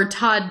scenes, or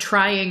Todd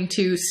trying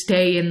to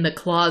stay in the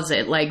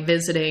closet, like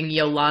visiting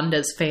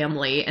Yolanda's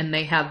family, and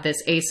they have this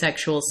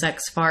asexual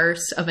sex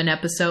farce of an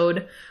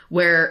episode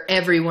where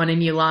everyone in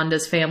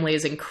Yolanda's family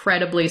is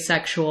incredibly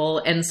sexual,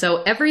 and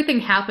so everything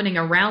happening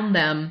around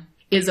them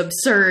is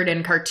absurd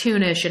and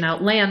cartoonish and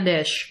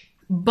outlandish.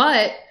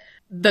 But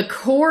the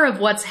core of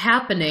what's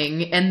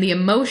happening and the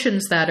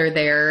emotions that are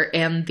there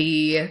and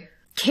the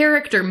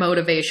character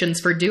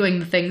motivations for doing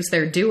the things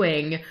they're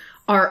doing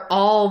are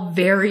all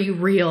very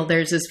real.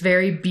 There's this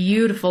very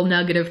beautiful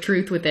nugget of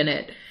truth within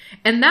it.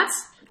 And that's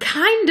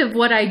kind of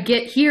what I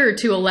get here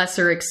to a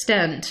lesser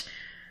extent,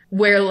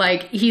 where,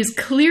 like, he's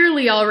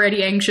clearly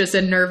already anxious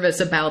and nervous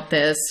about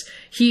this.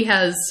 He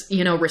has,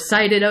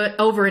 recited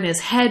over in his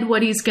head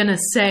what he's gonna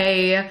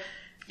say.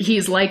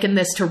 He's likened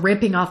this to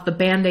ripping off the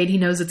Band-Aid. He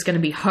knows it's gonna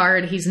be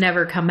hard. He's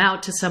never come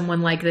out to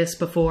someone like this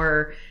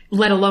before,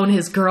 let alone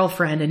his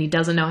girlfriend, and he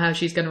doesn't know how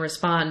she's gonna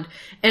respond.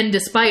 And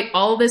despite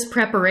all this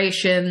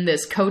preparation,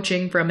 this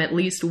coaching from at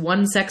least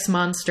one sex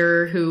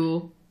monster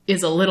who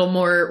is a little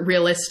more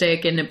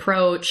realistic in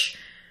approach,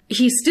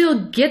 he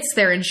still gets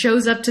there and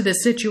shows up to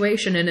this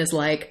situation and is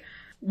like,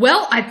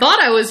 well, I thought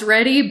I was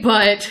ready,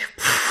 but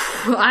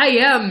I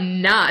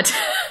am not.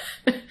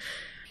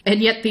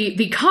 And yet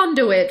the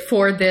conduit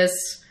for this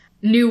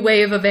new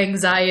wave of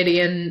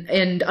anxiety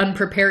and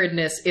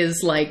unpreparedness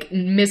is, like,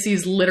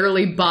 Missy's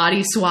literally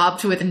body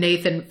swapped with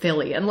Nathan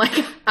Fillion.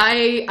 Like,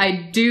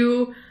 I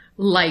do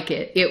like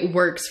it. It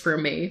works for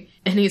me.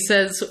 And he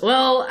says,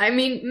 well, I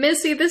mean,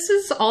 Missy, this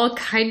is all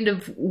kind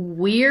of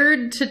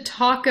weird to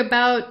talk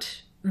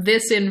about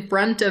this in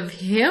front of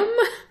him.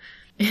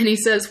 And he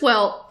says,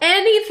 well,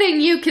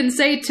 anything you can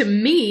say to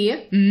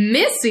me,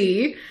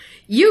 Missy,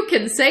 you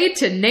can say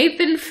to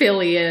Nathan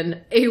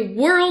Fillion, a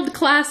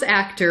world-class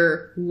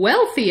actor,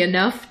 wealthy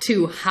enough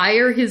to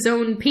hire his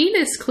own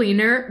penis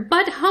cleaner,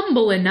 but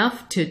humble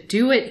enough to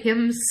do it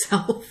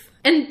himself.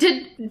 And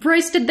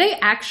Royce, did they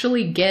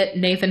actually get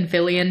Nathan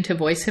Fillion to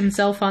voice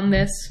himself on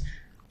this?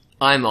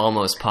 I'm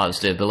almost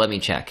positive, but let me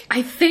check.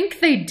 I think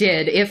they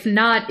did. If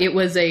not, it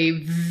was a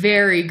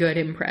very good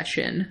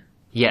impression.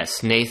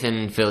 Yes,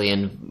 Nathan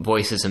Fillion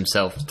voices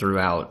himself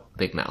throughout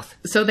Big Mouth.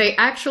 So they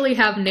actually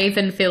have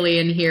Nathan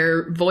Fillion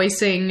here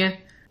voicing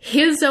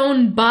his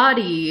own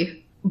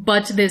body,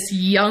 but this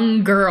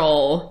young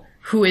girl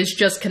who is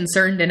just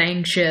concerned and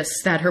anxious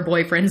that her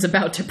boyfriend's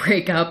about to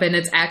break up, and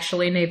it's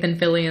actually Nathan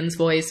Fillion's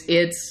voice.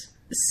 It's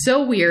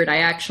so weird. I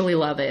actually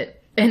love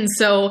it. And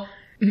so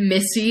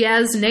Missy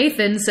as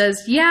Nathan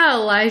says, yeah,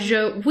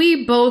 Elijah,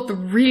 we both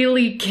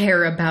really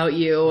care about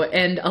you.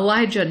 And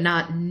Elijah,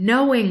 not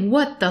knowing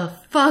what the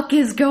fuck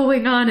is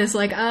going on, is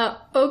like,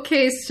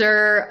 okay,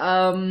 sir,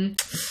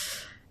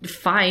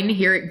 fine,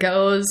 here it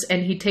goes.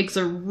 And he takes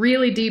a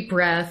really deep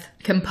breath,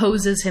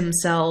 composes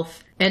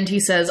himself, and he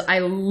says, I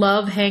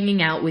love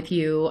hanging out with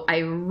you. I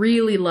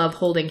really love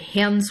holding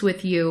hands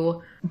with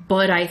you,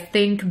 but I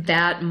think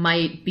that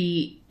might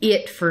be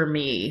it for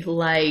me,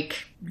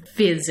 like,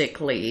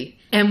 physically.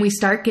 And we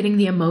start getting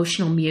the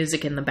emotional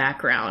music in the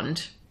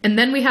background. And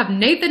then we have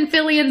Nathan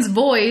Fillion's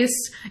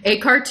voice, a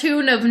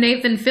cartoon of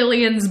Nathan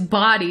Fillion's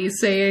body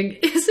saying,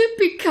 is it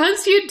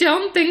because you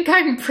don't think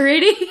I'm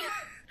pretty?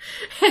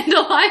 And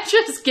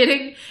Elijah's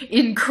getting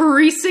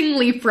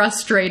increasingly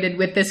frustrated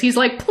with this. He's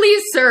like,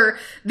 please, sir,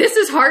 this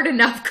is hard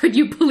enough. Could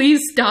you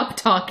please stop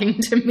talking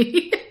to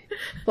me?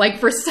 Like,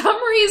 for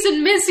some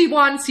reason, Missy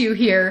wants you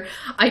here.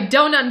 I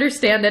don't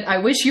understand it. I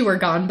wish you were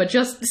gone, but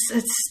just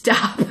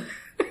stop.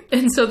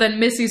 And so then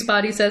Missy's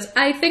body says,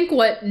 I think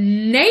what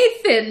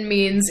Nathan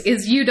means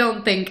is you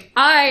don't think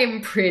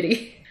I'm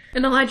pretty.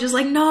 And Elijah's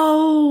like,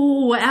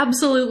 no,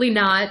 absolutely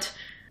not.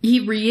 He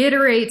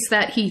reiterates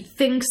that he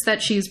thinks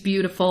that she's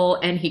beautiful,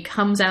 and he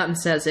comes out and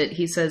says it.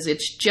 He says,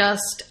 it's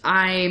just,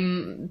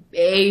 I'm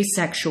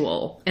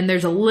asexual. And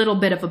there's a little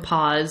bit of a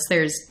pause.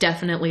 There's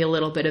definitely a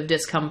little bit of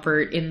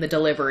discomfort in the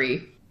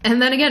delivery.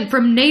 And then again,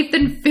 from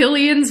Nathan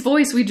Fillion's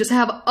voice, we just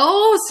have,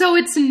 oh, so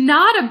it's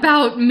not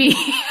about me.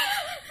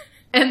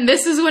 And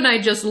this is when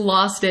I just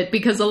lost it,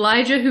 because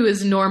Elijah, who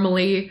is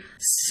normally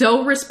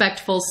so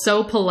respectful,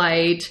 so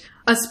polite,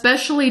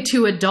 especially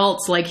to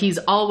adults, like he's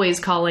always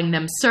calling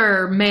them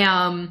sir,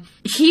 ma'am,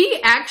 he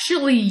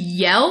actually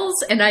yells,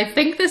 and I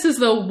think this is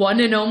the one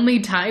and only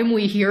time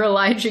we hear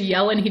Elijah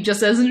yell, and he just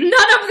says,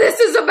 none of this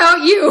is about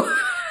you!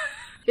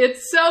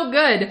 It's so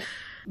good.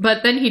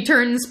 But then he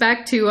turns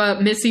back to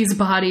Missy's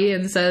body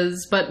and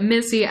says, but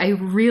Missy, I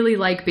really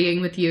like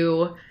being with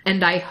you,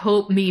 and I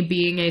hope me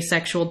being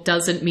asexual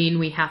doesn't mean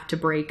we have to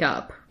break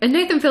up. And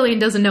Nathan Fillion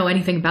doesn't know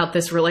anything about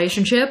this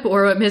relationship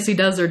or what Missy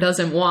does or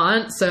doesn't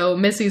want, so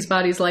Missy's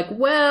body's like,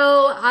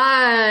 well,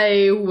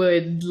 I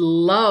would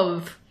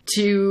love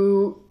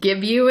to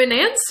give you an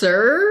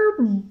answer,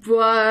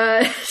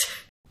 but...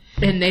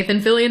 And Nathan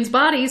Fillion's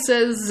body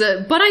says,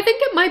 but I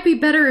think it might be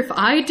better if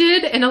I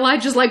did. And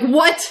Elijah's like,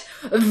 what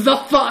the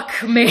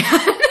fuck, man?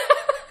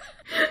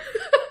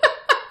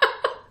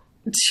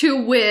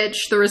 To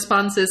which the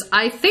response is,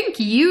 I think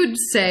you'd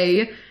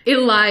say,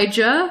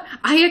 Elijah,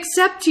 I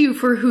accept you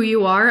for who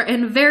you are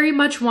and very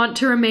much want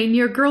to remain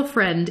your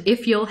girlfriend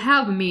if you'll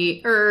have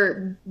me,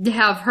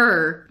 have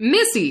her,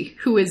 Missy,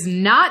 who is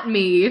not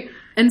me.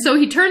 And so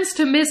he turns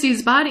to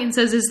Missy's body and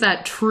says, is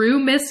that true,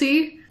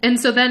 Missy? And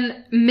so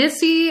then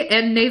Missy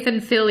and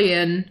Nathan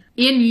Fillion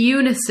in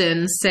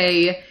unison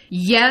say,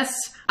 yes,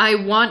 I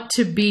want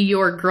to be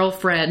your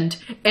girlfriend.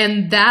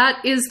 And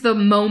that is the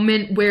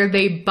moment where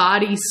they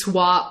body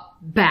swap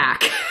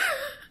back.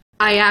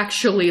 I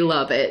actually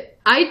love it.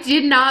 I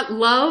did not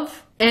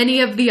love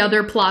any of the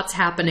other plots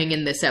happening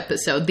in this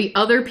episode. The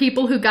other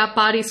people who got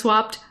body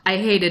swapped, I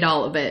hated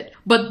all of it.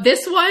 But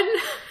this one,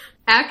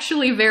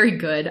 actually very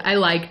good. I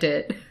liked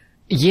it.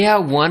 Yeah,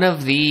 one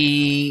of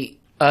the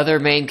other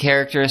main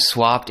characters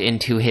swapped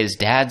into his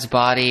dad's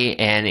body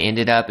and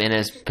ended up in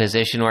a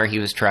position where he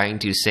was trying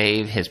to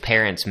save his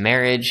parents'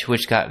 marriage,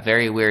 which got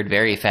very weird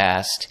very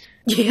fast.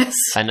 Yes.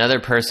 Another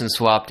person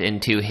swapped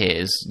into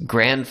his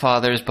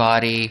grandfather's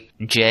body.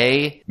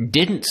 Jay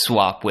didn't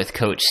swap with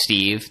Coach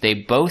Steve. They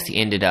both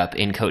ended up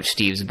in Coach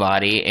Steve's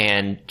body,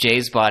 and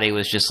Jay's body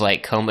was just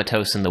like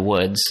comatose in the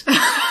woods.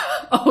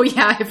 Oh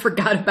yeah, I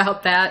forgot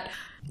about that.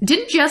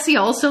 Didn't Jesse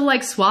also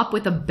like swap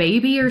with a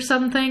baby or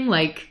something?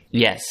 Like,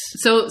 yes.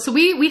 So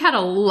we had a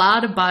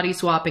lot of body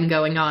swapping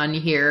going on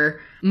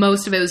here.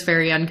 Most of it was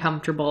very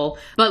uncomfortable.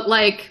 But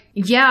like,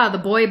 yeah, the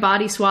boy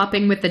body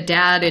swapping with the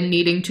dad and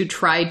needing to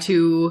try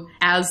to,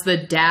 as the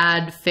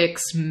dad,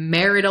 fix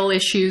marital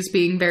issues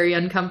being very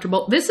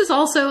uncomfortable. This is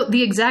also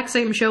the exact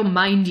same show,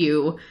 mind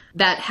you,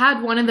 that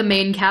had one of the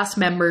main cast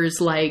members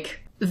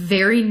like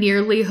very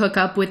nearly hook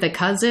up with a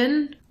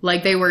cousin.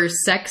 Like they were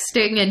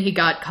sexting and he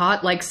got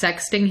caught like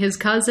sexting his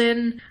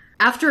cousin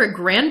after a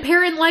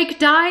grandparent like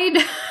died.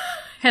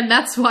 And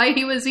that's why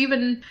he was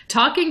even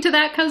talking to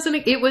that cousin.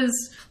 It was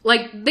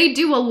like, they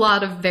do a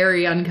lot of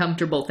very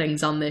uncomfortable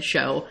things on this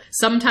show.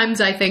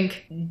 Sometimes I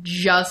think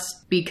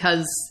just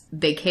because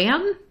they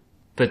can.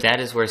 But that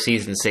is where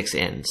season 6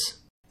 ends.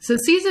 So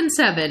season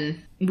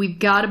 7, we've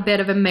got a bit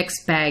of a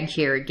mixed bag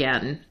here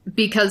again.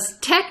 Because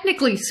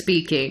technically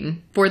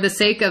speaking, for the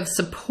sake of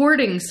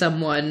supporting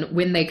someone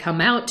when they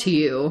come out to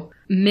you,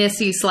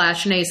 Missy /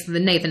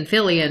 Nathan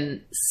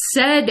Fillion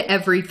said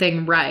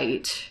everything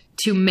right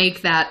to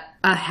make that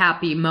a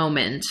happy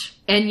moment.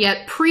 And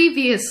yet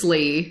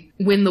previously,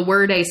 when the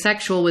word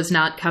asexual was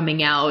not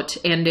coming out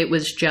and it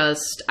was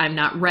just, I'm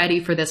not ready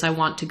for this, I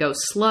want to go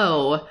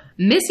slow,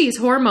 Missy's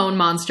hormone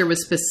monster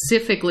was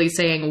specifically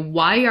saying,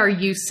 why are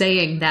you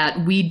saying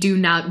that? We do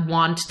not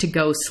want to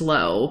go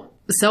slow.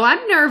 So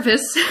I'm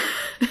nervous.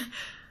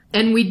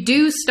 And we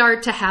do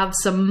start to have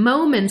some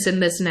moments in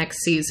this next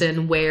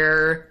season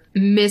where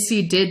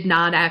Missy did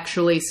not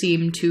actually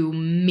seem to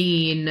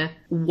mean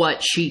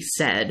what she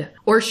said.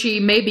 Or she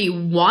maybe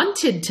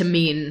wanted to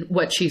mean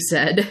what she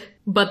said,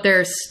 but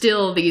there's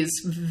still these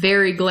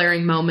very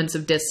glaring moments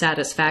of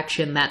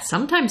dissatisfaction that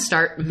sometimes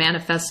start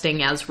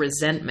manifesting as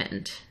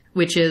resentment,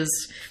 which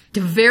is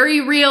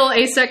very real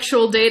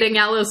asexual dating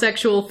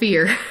allosexual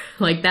fear.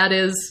 Like that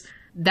is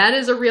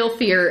a real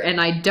fear, and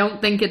I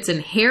don't think it's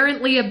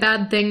inherently a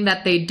bad thing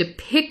that they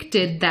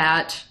depicted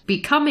that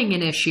becoming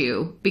an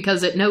issue,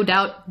 because it no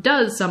doubt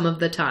does some of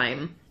the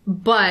time.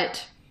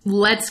 But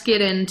let's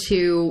get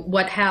into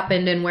what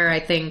happened and where I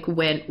think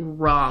went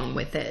wrong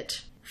with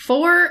it.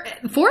 For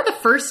the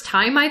first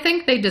time, I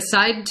think they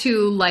decide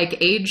to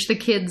like age the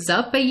kids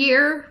up a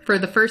year. For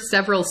the first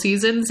several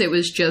seasons, it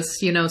was just,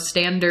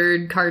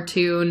 standard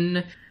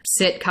cartoon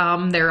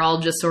sitcom. They're all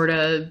just sort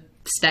of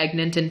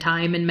stagnant in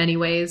time in many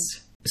ways.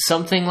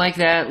 Something like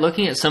that.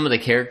 Looking at some of the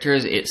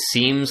characters, it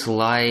seems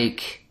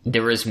like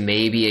there was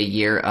maybe a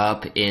year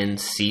up in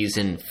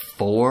season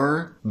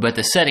 4, but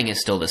the setting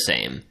is still the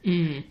same.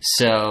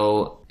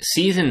 So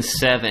season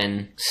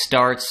 7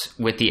 starts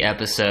with the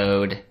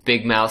episode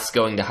Big Mouth's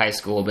going to high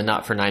school, but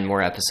not for 9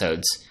 more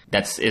episodes.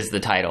 Is the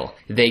title.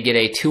 They get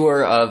a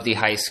tour of the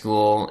high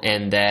school,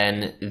 and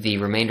then the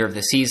remainder of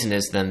the season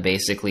is them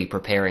basically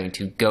preparing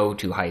to go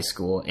to high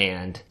school,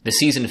 and the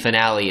season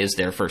finale is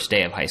their first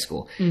day of high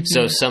school. Mm-hmm.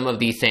 So some of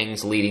the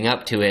things leading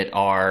up to it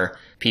are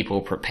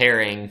people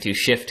preparing to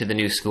shift to the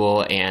new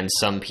school, and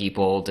some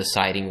people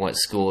deciding what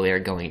school they're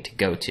going to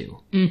go to.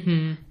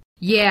 Mm-hmm.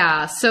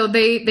 Yeah, so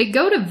they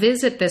go to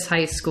visit this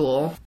high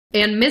school.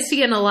 And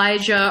Missy and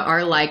Elijah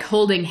are like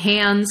holding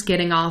hands,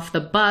 getting off the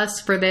bus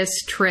for this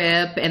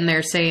trip. And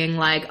they're saying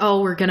like, oh,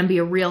 we're going to be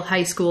a real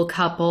high school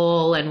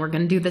couple and we're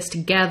going to do this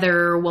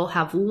together. We'll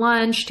have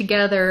lunch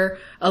together.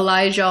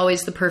 Elijah,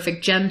 always the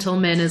perfect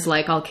gentleman, is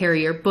like, I'll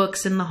carry your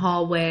books in the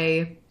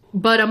hallway.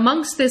 But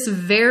amongst this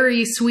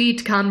very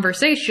sweet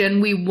conversation,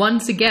 we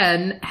once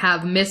again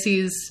have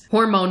Missy's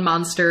hormone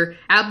monster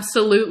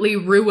absolutely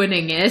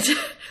ruining it.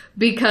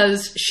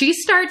 Because she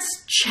starts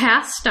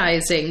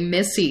chastising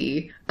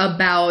Missy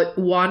about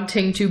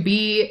wanting to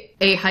be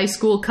a high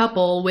school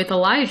couple with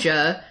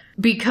Elijah,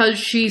 because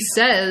she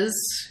says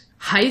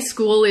high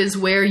school is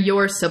where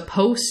you're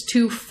supposed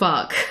to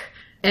fuck.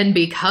 And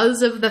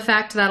because of the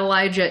fact that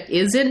Elijah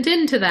isn't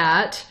into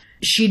that,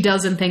 she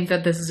doesn't think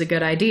that this is a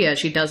good idea.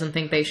 She doesn't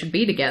think they should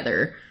be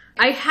together.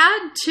 I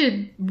had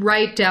to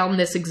write down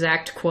this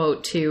exact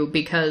quote too,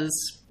 because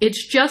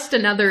it's just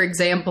another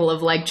example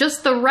of like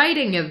just the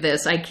writing of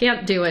this. I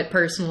can't do it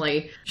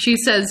personally. She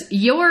says,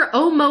 "You're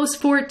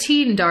almost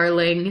 14,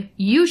 darling.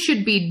 You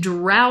should be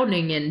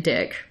drowning in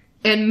dick."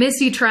 And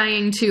Missy,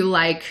 trying to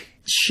like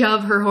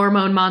shove her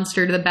hormone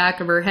monster to the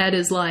back of her head,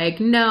 is like,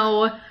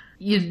 no,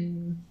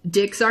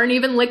 Dicks aren't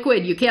even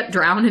liquid. You can't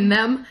drown in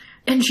them.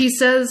 And she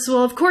says,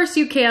 well, of course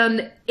you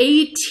can.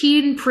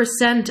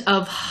 18%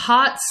 of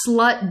hot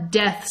slut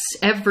deaths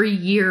every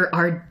year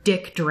are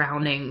dick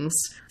drownings.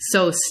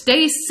 So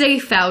stay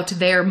safe out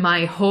there,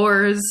 my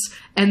whores.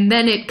 And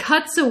then it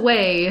cuts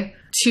away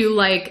to,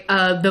 like,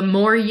 the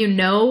more you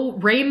know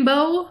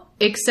rainbow,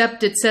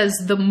 except it says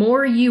the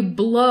more you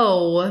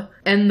blow,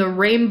 and the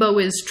rainbow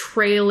is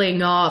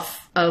trailing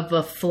off of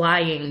a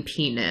flying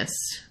penis.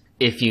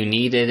 If you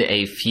needed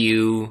a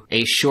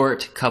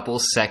short couple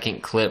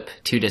second clip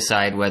to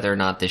decide whether or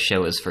not this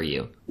show is for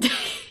you.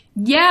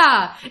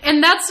 Yeah,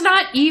 and that's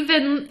not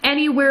even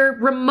anywhere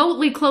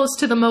remotely close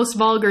to the most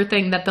vulgar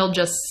thing that they'll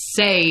just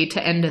say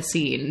to end a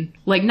scene.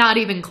 Like, not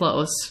even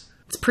close.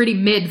 It's pretty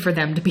mid for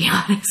them, to be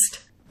honest.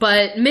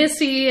 But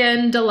Missy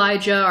and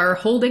Elijah are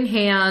holding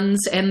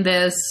hands, and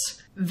this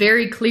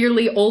very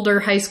clearly older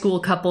high school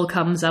couple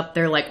comes up.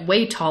 They're, like,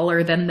 way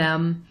taller than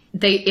them.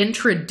 They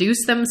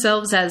introduce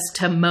themselves as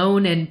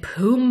Timon and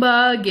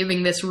Pumbaa,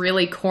 giving this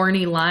really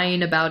corny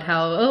line about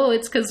how, oh,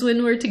 it's because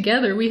when we're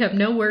together, we have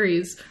no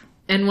worries.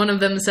 And one of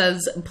them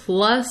says,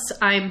 plus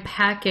I'm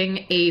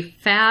packing a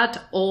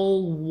fat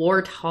old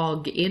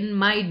warthog in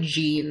my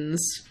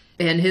jeans.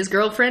 And his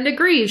girlfriend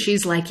agrees.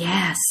 She's like,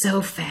 yeah,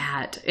 so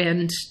fat.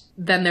 And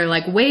then they're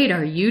like, wait,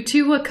 are you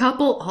two a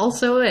couple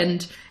also?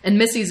 And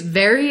Missy's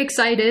very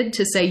excited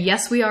to say,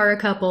 yes, we are a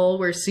couple.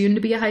 We're soon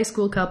to be a high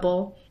school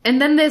couple. And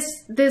then this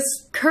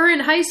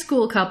current high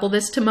school couple,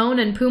 this Timon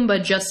and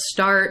Pumbaa, just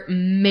start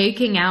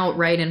making out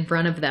right in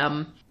front of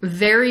them.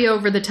 Very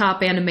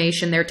over-the-top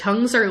animation. Their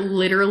tongues are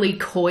literally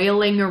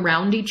coiling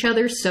around each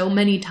other so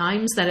many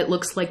times that it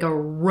looks like a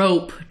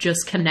rope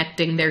just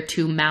connecting their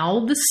two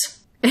mouths.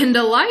 And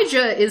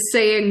Elijah is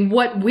saying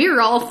what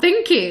we're all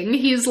thinking.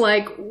 He's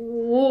like,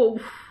 whoa,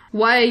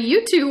 why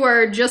you two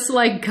are just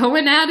like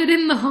going at it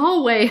in the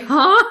hallway,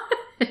 huh?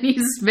 And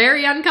he's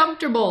very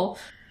uncomfortable.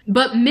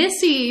 But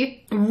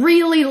Missy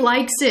really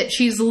likes it.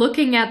 She's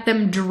looking at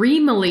them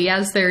dreamily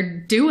as they're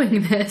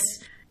doing this.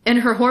 And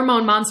her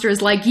hormone monster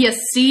is like, you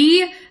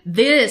see?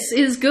 This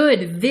is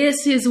good.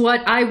 This is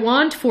what I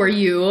want for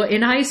you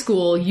in high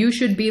school. You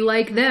should be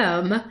like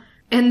them.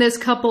 And this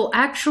couple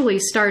actually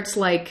starts,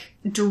 like,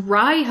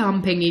 dry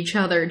humping each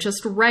other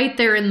just right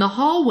there in the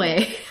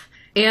hallway.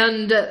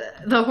 And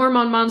the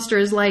hormone monster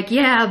is like,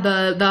 yeah,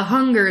 the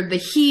hunger, the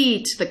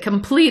heat, the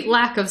complete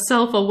lack of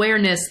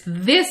self-awareness.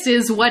 This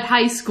is what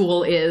high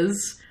school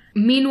is.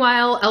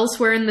 Meanwhile,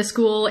 elsewhere in the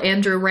school,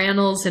 Andrew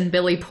Rannells and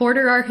Billy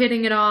Porter are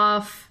hitting it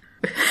off.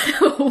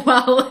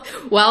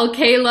 while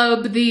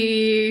Caleb,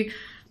 the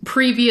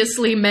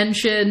previously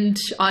mentioned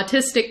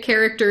autistic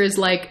character, is,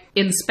 like,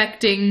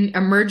 inspecting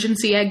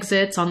emergency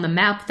exits on the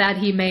map that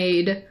he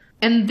made.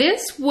 And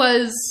this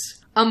was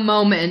a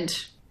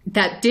moment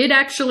that did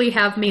actually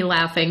have me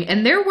laughing.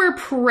 And there were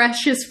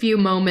precious few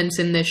moments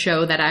in this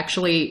show that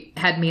actually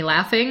had me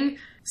laughing.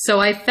 So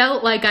I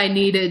felt like I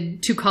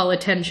needed to call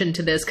attention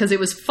to this because it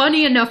was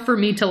funny enough for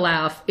me to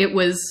laugh. It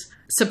was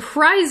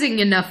surprising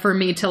enough for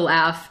me to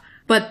laugh.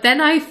 But then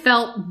I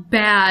felt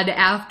bad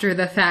after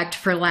the fact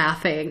for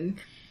laughing.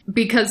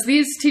 Because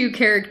these two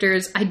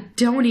characters, I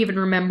don't even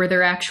remember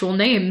their actual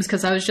names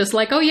because I was just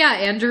like, oh yeah,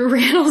 Andrew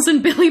Rannells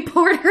and Billy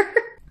Porter.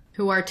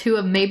 Who are two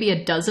of maybe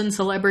a dozen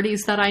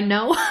celebrities that I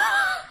know.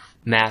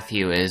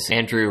 Matthew is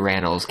Andrew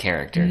Rannells'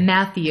 character.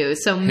 Matthew.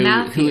 So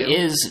Matthew. Who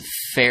is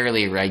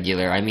fairly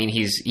regular. I mean,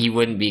 he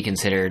wouldn't be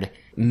considered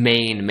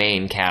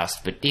main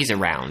cast, but he's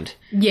around.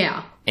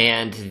 Yeah.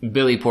 And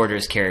Billy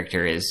Porter's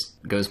character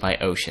goes by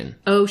Ocean.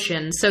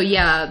 Ocean. So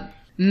yeah,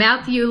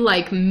 Matthew,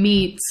 like,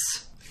 meets...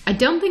 I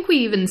don't think we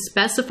even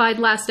specified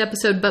last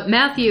episode, but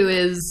Matthew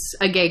is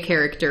a gay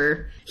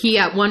character. He,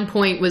 at one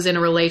point, was in a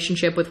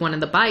relationship with one of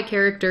the bi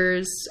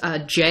characters,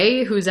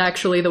 Jay, who's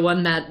actually the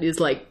one that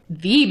is, like,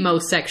 the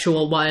most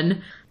sexual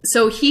one.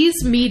 So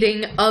he's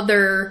meeting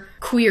other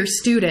queer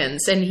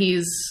students, and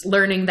he's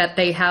learning that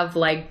they have,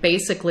 like,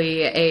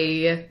 basically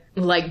a,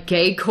 like,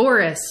 gay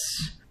chorus.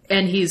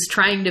 And he's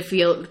trying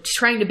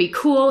to be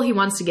cool. He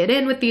wants to get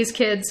in with these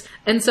kids.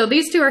 And so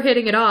these two are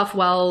hitting it off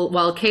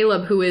while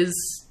Caleb, who is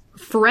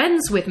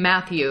friends with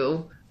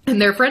Matthew,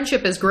 and their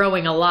friendship is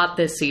growing a lot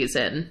this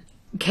season.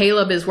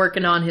 Caleb is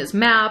working on his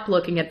map,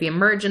 looking at the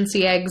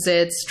emergency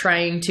exits,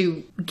 trying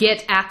to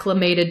get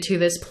acclimated to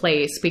this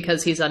place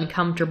because he's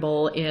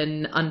uncomfortable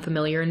in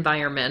unfamiliar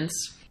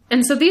environments.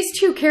 And so these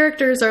two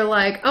characters are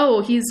like,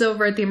 oh, he's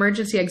over at the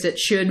emergency exit.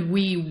 Should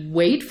we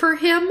wait for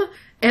him?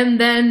 And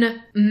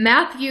then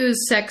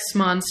Matthew's sex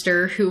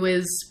monster, who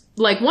is,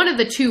 like, one of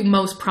the two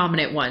most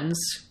prominent ones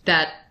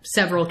that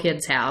several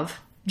kids have,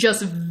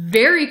 just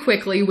very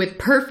quickly, with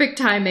perfect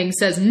timing,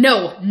 says,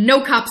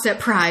 no cops at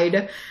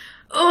Pride.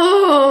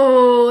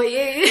 Oh,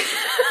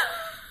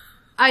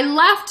 I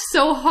laughed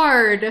so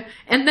hard,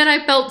 and then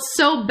I felt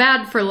so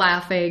bad for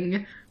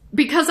laughing,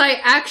 because I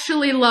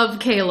actually love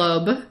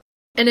Caleb.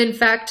 And in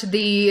fact,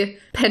 the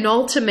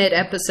penultimate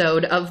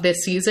episode of this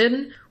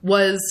season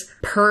was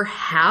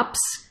perhaps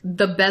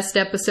the best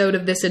episode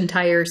of this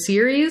entire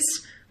series.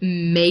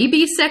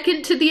 Maybe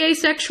second to the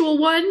asexual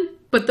one.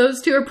 but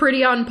those two are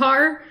pretty on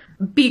par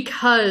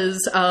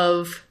because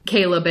of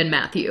Caleb and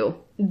Matthew.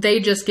 They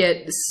just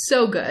get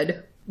so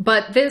good.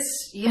 But this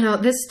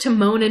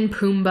Timon and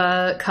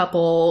Pumbaa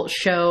couple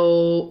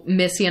show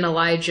Missy and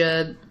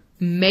Elijah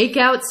make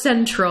out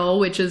central,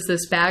 which is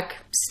this back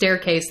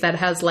staircase that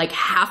has like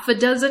half a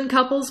dozen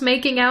couples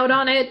making out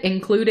on it,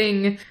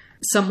 including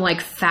some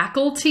like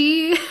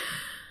faculty,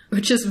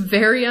 which is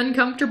very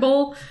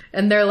uncomfortable.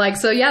 And they're like,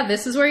 so yeah,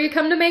 this is where you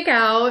come to make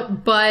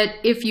out. But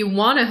if you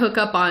want to hook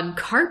up on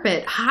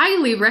carpet,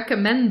 highly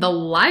recommend the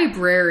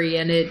library.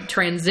 And it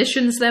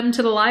transitions them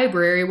to the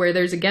library where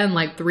there's again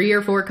like 3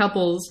 or 4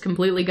 couples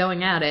completely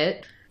going at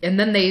it. And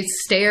then they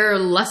stare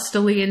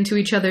lustily into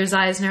each other's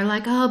eyes and are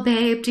like, oh,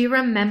 babe, do you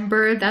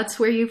remember? That's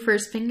where you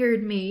first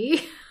fingered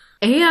me.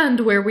 And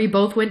where we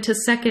both went to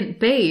second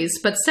base.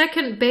 But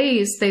second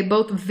base, they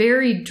both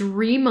very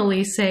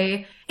dreamily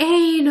say,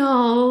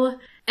 anal.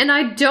 And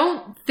I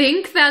don't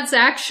think that's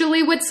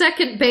actually what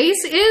second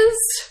base is.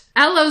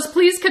 Allos,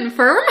 please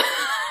confirm.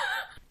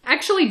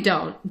 Actually,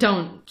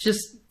 don't.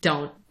 Just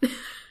don't.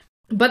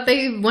 But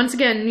they, once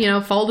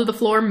again, fall to the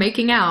floor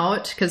making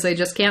out because they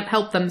just can't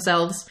help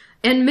themselves.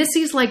 And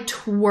Missy's like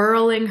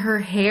twirling her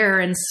hair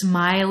and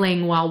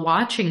smiling while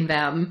watching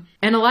them.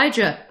 And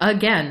Elijah,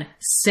 again,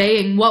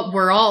 saying what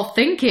we're all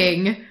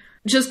thinking,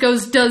 just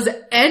goes, does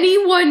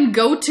anyone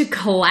go to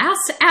class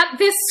at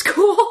this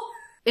school?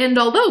 And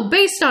although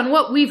based on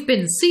what we've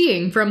been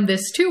seeing from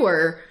this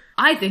tour,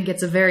 I think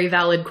it's a very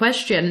valid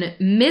question,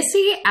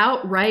 Missy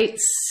outright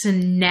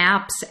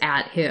snaps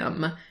at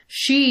him.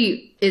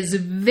 She is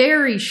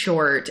very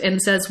short and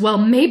says, well,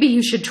 maybe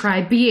you should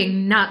try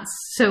being not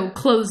so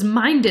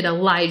close-minded,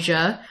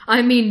 Elijah.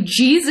 I mean,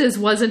 Jesus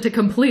wasn't a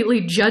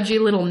completely judgy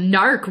little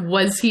narc,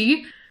 was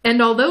he?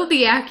 And although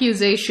the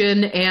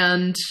accusation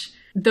and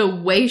the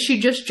way she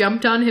just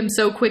jumped on him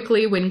so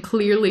quickly when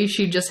clearly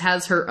she just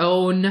has her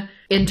own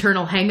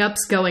internal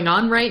hang-ups going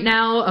on right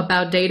now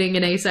about dating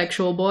an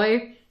asexual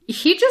boy,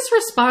 he just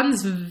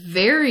responds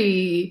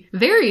very,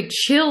 very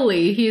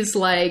chilly. He's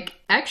like,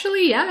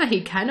 actually, yeah,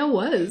 he kind of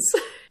was.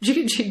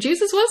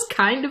 Jesus was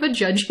kind of a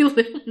judgy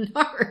little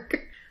narc.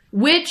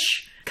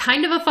 Which,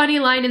 kind of a funny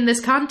line in this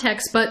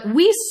context, but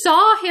we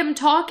saw him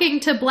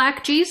talking to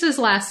Black Jesus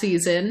last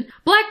season.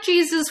 Black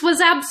Jesus was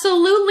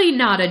absolutely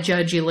not a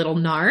judgy little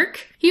narc.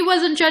 He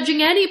wasn't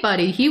judging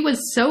anybody. He was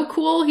so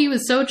cool. He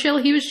was so chill.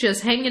 He was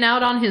just hanging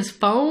out on his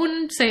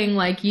phone saying,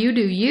 like, you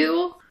do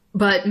you.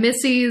 But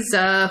Missy's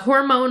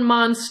hormone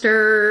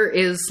monster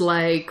is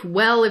like,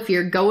 well, if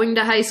you're going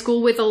to high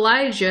school with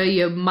Elijah,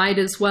 you might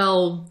as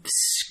well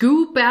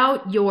scoop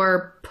out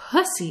your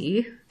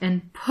pussy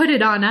and put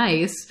it on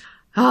ice.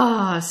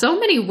 So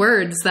many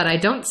words that I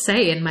don't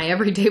say in my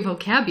everyday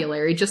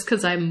vocabulary just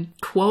because I'm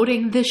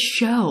quoting this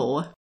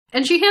show.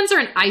 And she hands her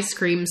an ice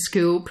cream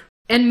scoop.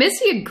 And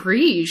Missy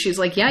agrees. She's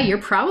like, yeah,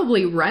 you're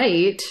probably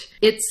right.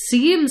 It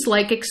seems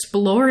like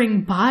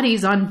exploring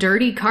bodies on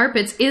dirty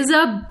carpets is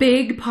a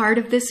big part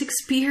of this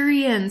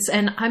experience.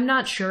 And I'm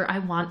not sure I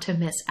want to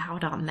miss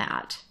out on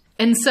that.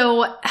 And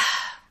so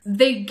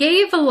they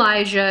gave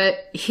Elijah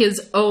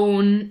his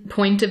own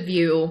point of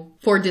view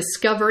for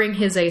discovering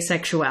his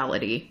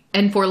asexuality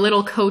and for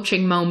little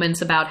coaching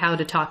moments about how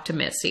to talk to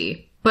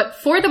Missy. But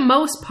for the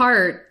most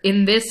part,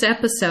 in this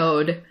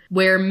episode,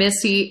 where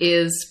Missy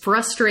is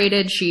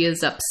frustrated, she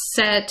is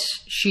upset,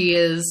 she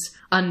is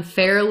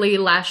unfairly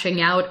lashing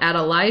out at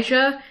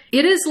Elijah,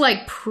 it is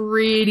like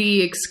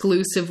pretty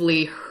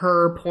exclusively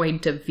her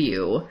point of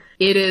view.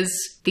 It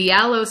is the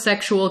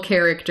allosexual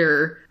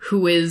character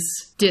who is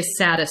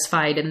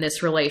dissatisfied in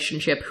this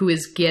relationship, who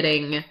is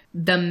getting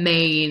the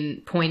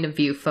main point of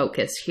view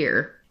focus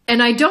here.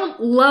 And I don't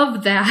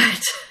love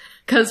that.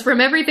 Because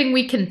from everything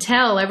we can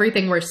tell,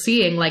 everything we're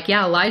seeing, like,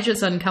 yeah,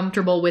 Elijah's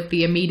uncomfortable with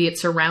the immediate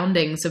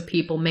surroundings of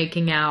people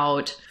making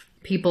out,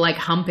 people, like,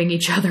 humping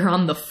each other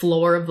on the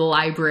floor of the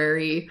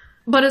library.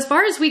 But as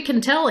far as we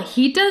can tell,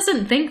 he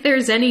doesn't think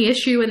there's any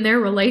issue in their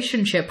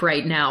relationship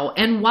right now.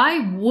 And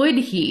why would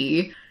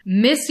he?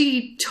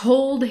 Missy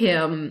told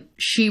him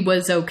she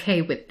was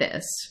okay with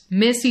this.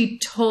 Missy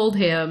told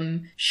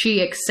him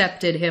she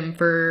accepted him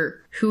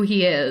for who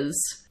he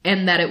is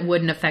and that it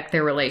wouldn't affect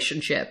their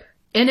relationship.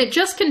 And it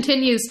just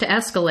continues to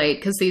escalate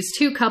because these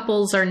two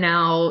couples are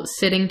now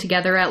sitting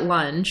together at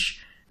lunch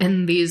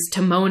and these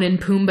Timon and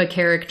Pumbaa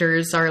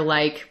characters are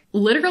like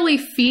literally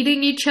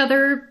feeding each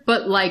other,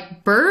 but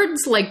like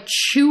birds, like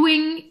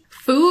chewing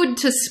food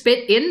to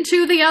spit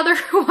into the other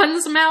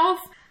one's mouth.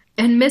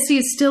 And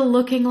Missy's still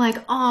looking like,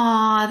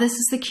 aw, this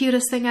is the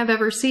cutest thing I've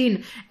ever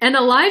seen. And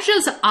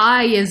Elijah's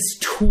eye is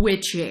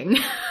twitching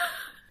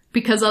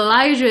because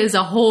Elijah is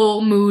a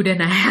whole mood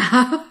and a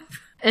half.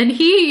 And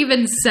he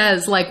even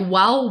says, like,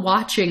 while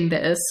watching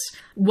this,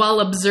 while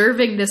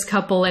observing this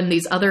couple and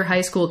these other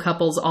high school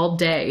couples all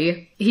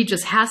day, he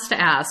just has to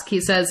ask. He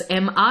says,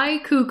 am I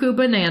cuckoo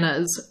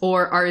bananas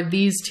or are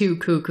these two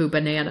cuckoo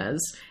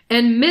bananas?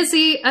 And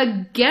Missy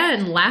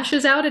again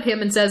lashes out at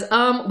him and says,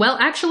 well,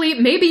 actually,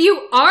 maybe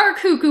you are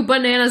cuckoo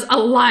bananas,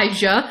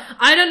 Elijah.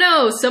 I don't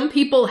know. Some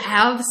people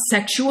have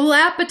sexual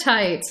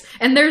appetites,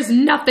 and there's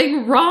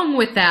nothing wrong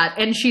with that.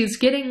 And she's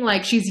getting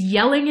she's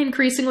yelling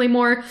increasingly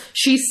more.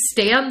 She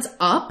stands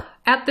up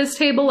at this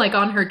table,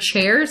 on her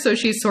chair. So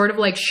she's sort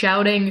of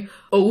shouting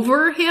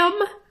over him.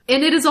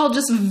 And it is all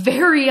just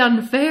very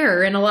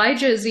unfair. And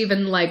Elijah is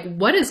even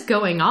what is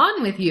going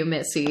on with you,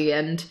 Missy?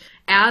 And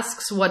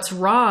asks what's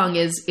wrong.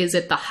 Is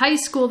it the high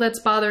school that's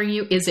bothering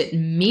you? Is it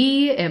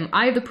me? Am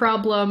I the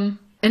problem?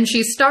 And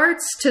she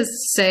starts to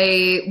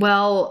say,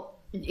 well,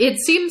 it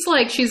seems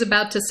like she's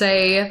about to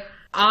say,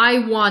 I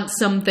want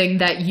something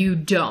that you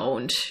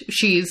don't.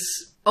 She's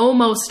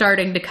almost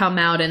starting to come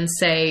out and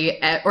say,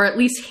 or at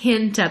least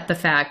hint at the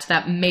fact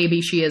that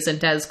maybe she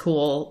isn't as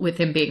cool with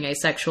him being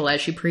asexual as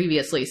she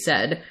previously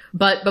said.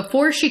 But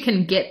before she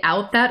can get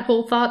out that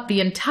whole thought, the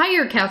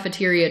entire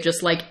cafeteria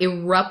just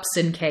erupts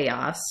in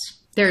chaos.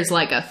 There's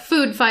a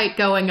food fight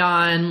going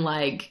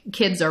on,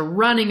 kids are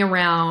running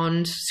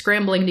around,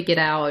 scrambling to get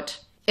out.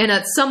 And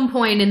at some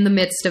point in the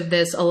midst of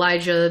this,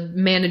 Elijah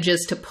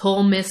manages to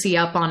pull Missy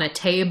up on a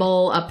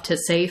table up to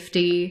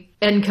safety,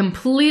 and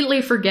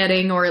completely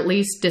forgetting, or at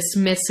least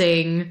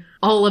dismissing,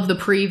 all of the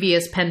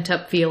previous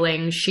pent-up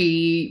feelings,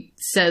 she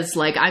says,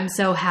 I'm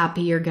so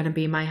happy you're gonna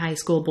be my high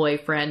school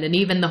boyfriend. And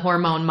even the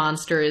hormone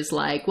monster is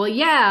well,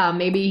 yeah,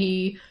 maybe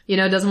he,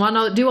 doesn't want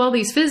to do all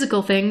these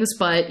physical things,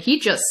 but he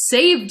just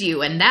saved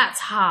you, and that's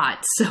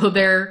hot. So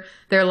they're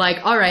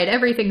all right,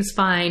 everything's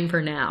fine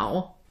for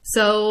now.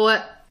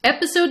 So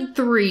episode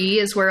 3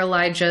 is where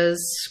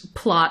Elijah's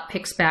plot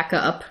picks back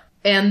up.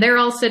 And they're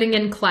all sitting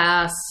in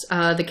class.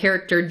 The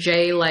character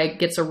Jay,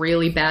 gets a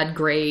really bad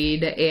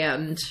grade,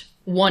 and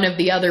one of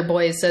the other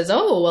boys says,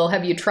 oh, well,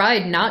 have you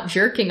tried not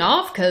jerking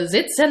off? 'Cause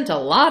it sent a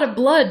lot of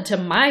blood to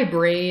my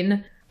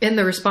brain. And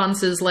the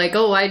response is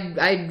oh,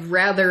 I'd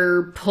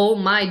rather pull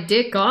my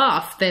dick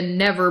off than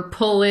never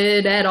pull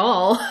it at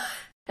all.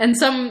 And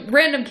some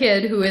random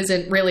kid who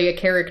isn't really a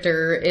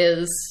character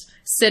is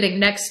sitting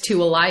next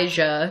to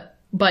Elijah,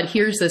 but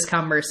hears this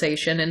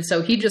conversation. And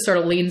so he just sort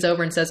of leans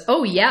over and says,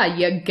 oh yeah,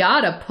 you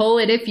gotta pull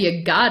it if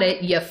you got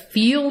it. You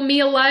feel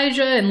me,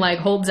 Elijah? And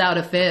holds out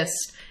a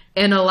fist.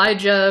 And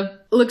Elijah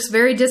looks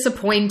very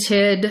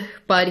disappointed,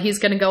 but he's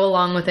gonna go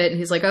along with it. And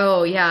he's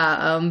oh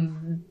yeah,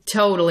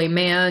 totally,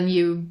 man,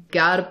 you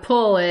gotta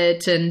pull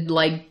it. And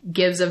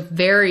gives a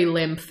very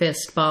limp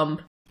fist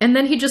bump. And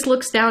then he just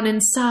looks down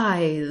and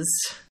sighs.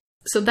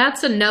 So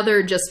that's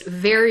another just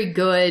very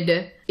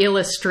good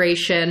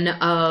illustration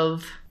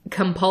of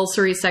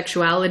compulsory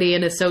sexuality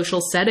in a social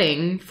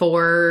setting,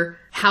 for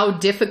how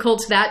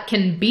difficult that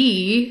can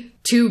be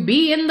to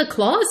be in the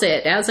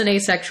closet as an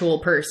asexual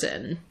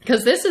person.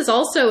 Because this is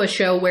also a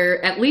show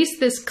where at least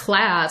this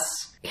class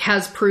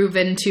has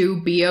proven to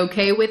be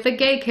okay with a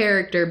gay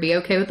character, be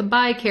okay with a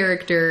bi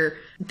character.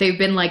 They've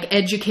been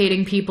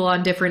educating people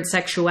on different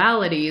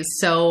sexualities.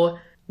 So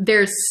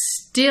there's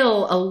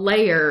still a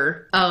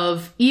layer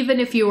of, even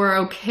if you are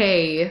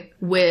okay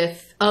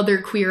with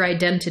other queer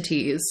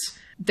identities,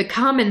 the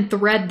common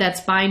thread that's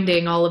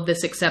binding all of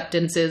this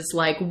acceptance is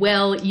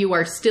well, you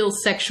are still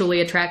sexually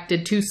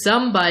attracted to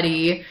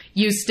somebody.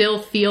 You still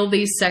feel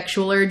these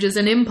sexual urges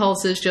and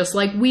impulses just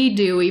like we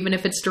do, even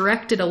if it's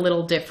directed a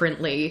little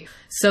differently.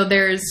 So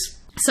there's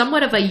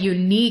somewhat of a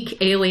unique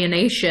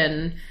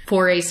alienation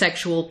for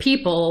asexual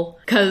people,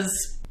 because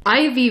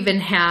I've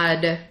even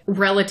had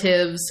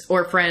relatives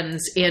or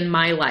friends in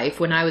my life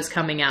when I was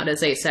coming out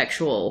as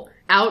asexual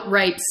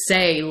outright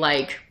say,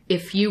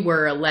 if you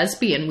were a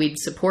lesbian, we'd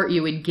support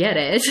you, we'd get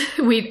it.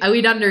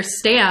 We'd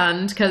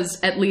understand, because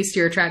at least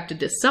you're attracted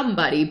to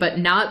somebody, but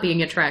not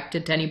being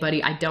attracted to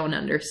anybody, I don't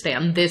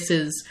understand. This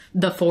is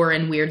the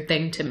foreign weird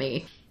thing to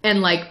me.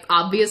 And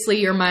obviously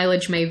your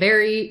mileage may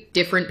vary.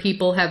 Different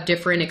people have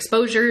different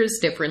exposures,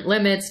 different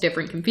limits,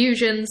 different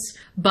confusions,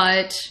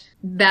 but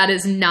that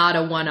is not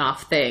a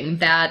one-off thing.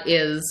 That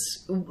is,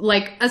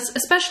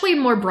 especially in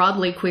more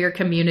broadly queer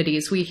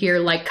communities, we hear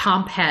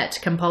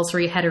comphet,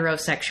 compulsory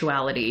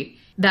heterosexuality,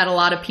 that a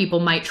lot of people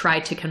might try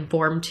to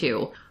conform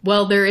to.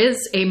 Well, there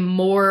is a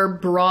more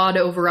broad,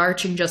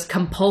 overarching, just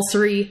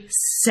compulsory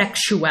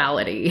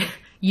sexuality.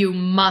 You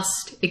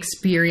must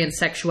experience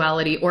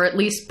sexuality, or at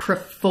least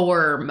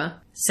perform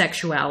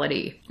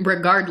sexuality,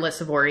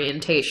 regardless of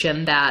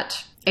orientation,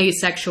 that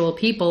asexual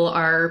people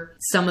are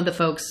some of the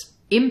folks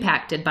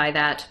impacted by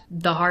that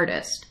the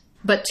hardest.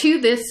 But to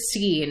this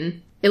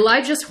scene,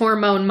 Elijah's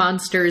hormone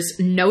monsters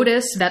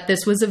notice that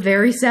this was a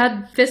very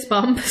sad fist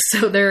bump,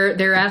 so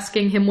they're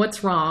asking him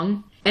what's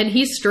wrong. And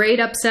he straight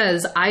up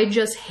says, I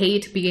just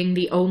hate being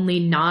the only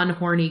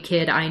non-horny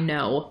kid I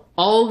know.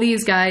 All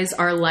these guys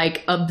are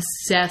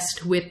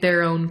obsessed with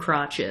their own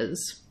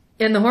crotches.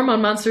 And the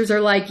hormone monsters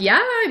are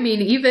yeah, I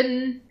mean,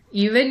 even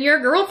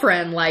your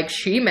girlfriend,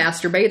 she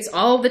masturbates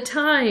all the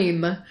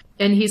time.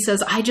 And he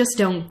says, I just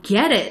don't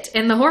get it.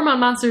 And the hormone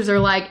monsters are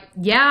like,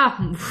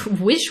 yeah,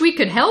 wish we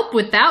could help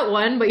with that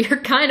one, but you're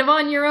kind of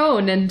on your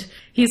own. And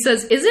he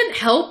says, isn't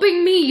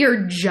helping me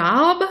your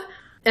job?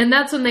 And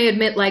that's when they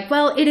admit, like,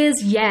 well, it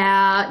is,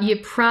 yeah, you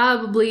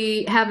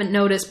probably haven't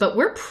noticed, but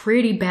we're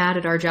pretty bad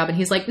at our job. And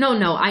he's like, no,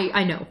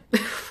 I know.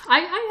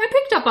 I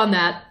picked up on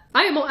that.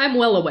 I'm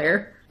well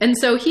aware. And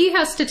so he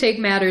has to take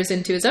matters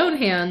into his own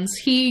hands.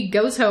 He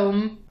goes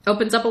home,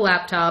 opens up a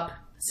laptop,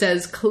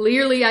 says,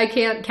 clearly I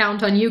can't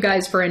count on you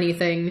guys for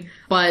anything,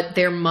 but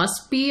there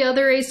must be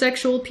other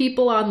asexual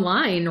people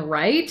online,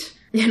 right?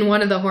 And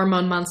one of the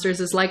hormone monsters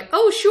is like,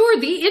 oh, sure,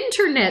 the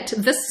internet,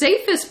 the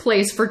safest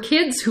place for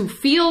kids who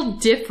feel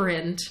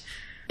different.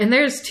 And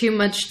there's too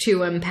much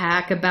to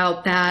unpack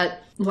about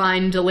that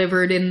line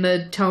delivered in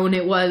the tone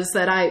it was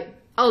that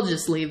I'll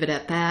just leave it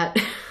at that.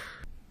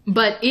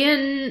 But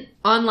in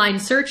online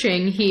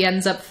searching, he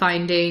ends up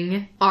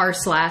finding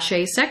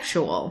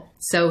r/asexual.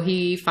 So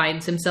he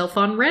finds himself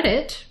on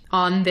Reddit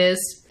on this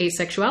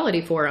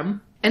asexuality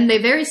forum. And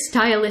they very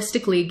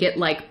stylistically get,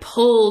 like,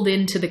 pulled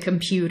into the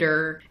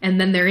computer,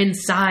 and then they're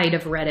inside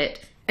of Reddit.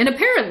 And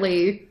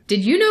apparently,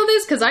 did you know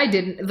this? Because I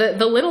didn't.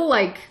 The little,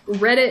 like,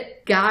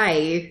 Reddit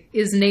guy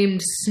is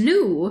named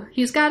Snoo.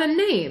 He's got a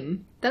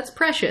name. That's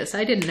precious.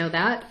 I didn't know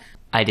that.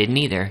 I didn't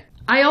either.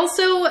 I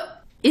also...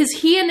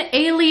 Is he an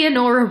alien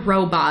or a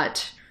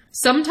robot?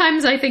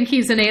 Sometimes I think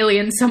he's an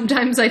alien,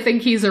 sometimes I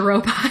think he's a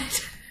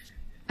robot.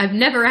 I've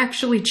never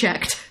actually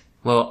checked.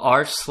 Well,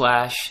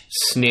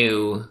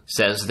 r/snoo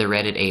says the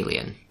Reddit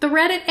alien. The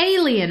Reddit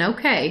alien,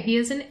 okay. He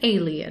is an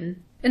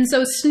alien. And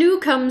so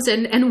Snoo comes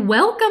in and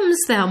welcomes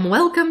them.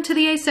 Welcome to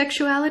the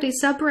asexuality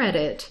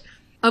subreddit.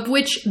 Of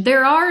which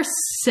there are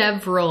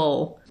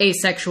several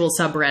asexual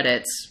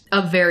subreddits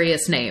of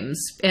various names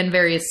and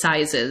various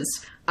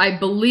sizes. I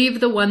believe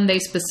the one they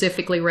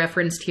specifically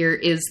referenced here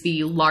is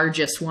the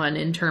largest one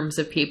in terms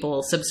of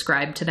people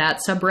subscribed to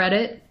that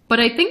subreddit. But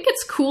I think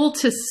it's cool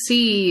to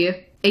see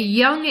a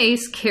young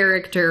ace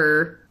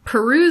character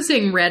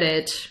perusing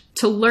Reddit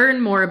to learn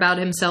more about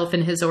himself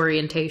and his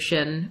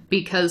orientation,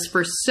 because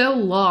for so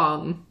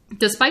long,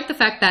 despite the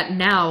fact that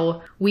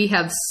now we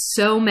have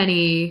so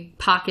many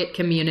pocket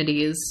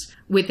communities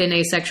within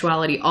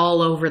asexuality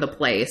all over the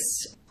place,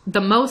 the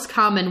most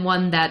common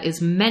one that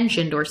is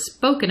mentioned or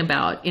spoken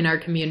about in our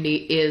community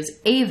is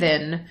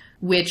AVEN,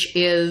 which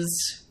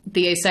is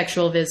the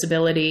Asexual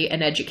Visibility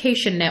and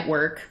Education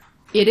Network.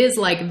 It is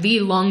like the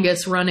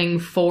longest running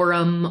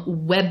forum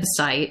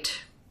website.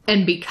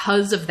 And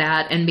because of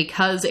that, and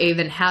because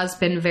AVEN has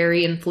been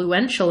very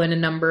influential in a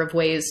number of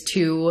ways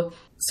to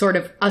sort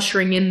of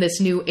ushering in this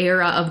new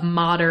era of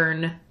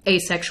modern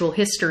asexual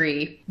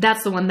history,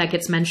 that's the one that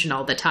gets mentioned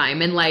all the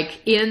time. And like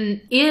in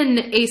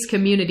ace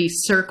community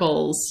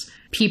circles,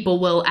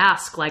 people will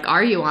ask, like,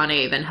 are you on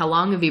AVEN? How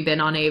long have you been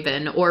on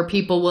AVEN? Or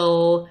people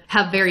will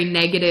have very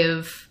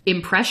negative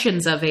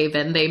impressions of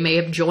AVEN. They may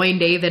have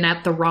joined AVEN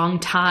at the wrong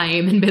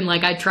time and been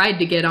like, I tried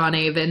to get on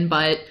AVEN,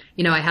 but,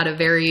 you know, I had a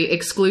very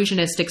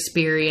exclusionist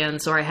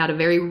experience, or I had a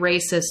very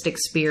racist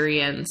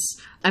experience.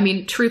 I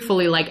mean,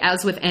 truthfully, like,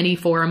 as with any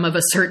forum of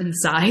a certain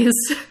size,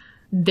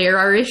 there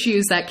are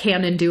issues that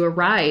can and do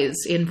arise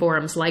in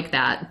forums like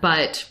that.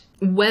 But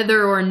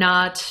whether or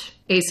not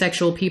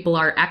asexual people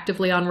are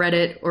actively on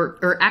Reddit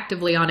or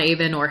actively on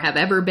AVEN or have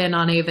ever been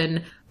on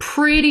AVEN,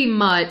 pretty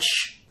much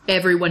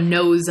everyone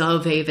knows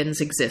of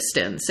AVEN's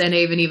existence. And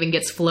AVEN even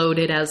gets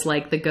floated as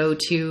like the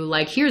go-to,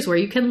 like, here's where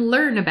you can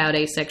learn about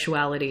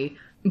asexuality.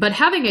 But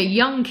having a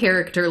young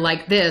character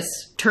like this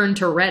turn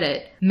to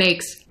Reddit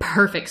makes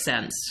perfect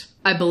sense.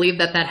 I believe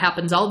that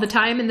happens all the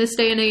time in this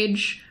day and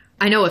age.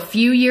 I know a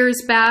few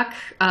years back,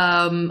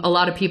 a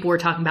lot of people were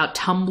talking about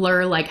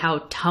Tumblr, like how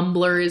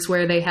Tumblr is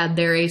where they had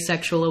their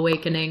asexual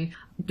awakening.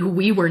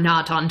 We were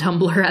not on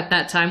Tumblr at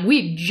that time.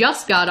 We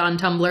just got on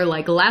Tumblr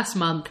like last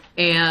month,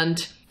 and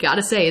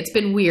gotta say, it's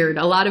been weird.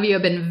 A lot of you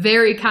have been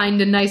very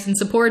kind and nice and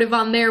supportive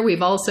on there.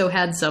 We've also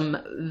had some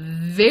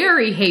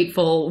very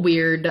hateful,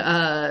 weird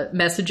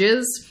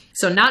messages.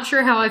 So not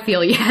sure how I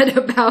feel yet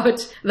about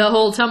the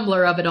whole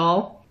Tumblr of it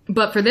all.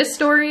 But for this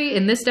story,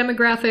 in this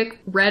demographic,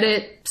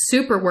 Reddit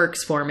super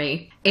works for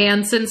me.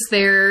 And since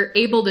they're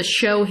able to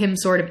show him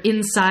sort of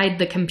inside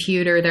the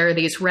computer, there are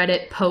these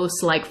Reddit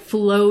posts like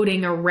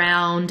floating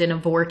around in a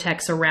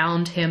vortex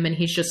around him, and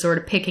he's just sort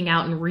of picking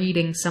out and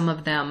reading some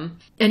of them.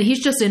 And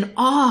he's just in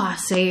awe,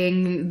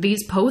 saying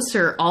these posts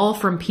are all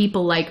from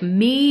people like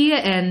me,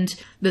 and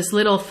this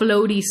little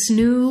floaty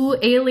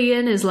snoo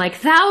alien is like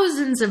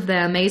thousands of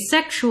them,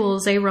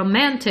 asexuals,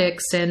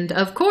 aromantics, and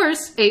of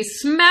course, a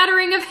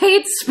smattering of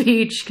hate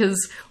speech,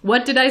 because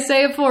what did I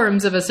say of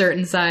forums of a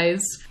certain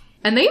size?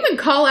 And they even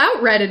call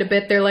out Reddit a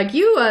bit. They're like,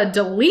 you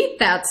delete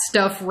that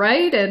stuff,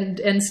 right? And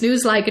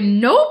Snoo's like,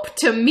 nope,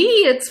 to me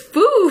it's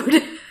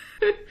food.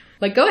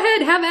 Like, go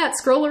ahead, have at,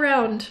 scroll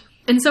around.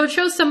 And so it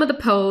shows some of the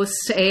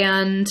posts,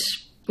 and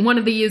one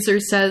of the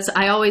users says,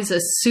 I always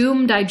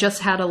assumed I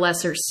just had a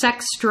lesser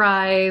sex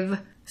drive.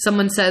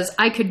 Someone says,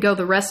 I could go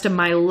the rest of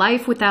my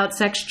life without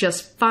sex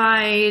just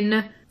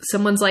fine.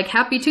 Someone's like,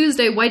 happy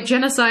Tuesday, white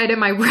genocide,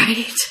 am I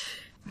right?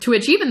 To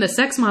which even the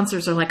sex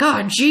monsters are like,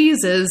 oh,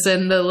 Jesus.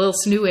 And the little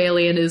snoo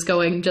alien is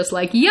going just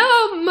like,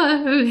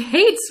 yum,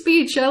 hate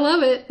speech. I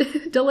love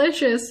it.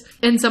 Delicious.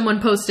 And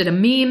someone posted a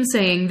meme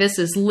saying, this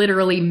is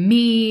literally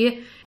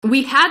me.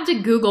 We had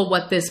to Google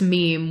what this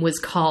meme was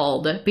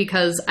called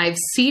because I've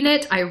seen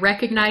it. I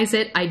recognize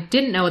it. I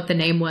didn't know what the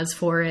name was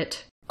for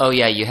it. Oh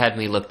yeah, you had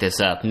me look this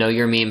up. No,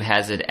 your meme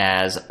has it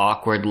as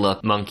awkward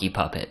look monkey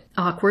puppet.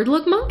 Awkward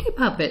look monkey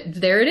puppet.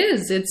 There it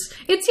is.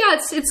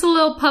 It's a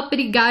little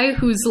puppety guy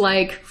who's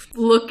like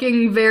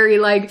looking very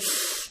like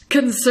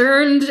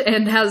concerned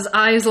and has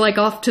eyes like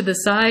off to the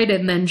side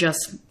and then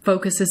just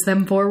focuses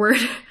them forward.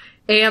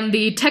 And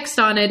the text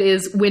on it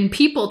is, when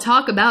people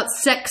talk about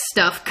sex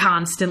stuff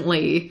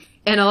constantly.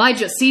 And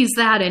Elijah sees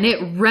that and it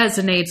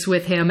resonates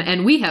with him.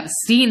 And we have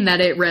seen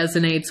that it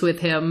resonates with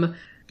him.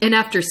 And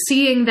after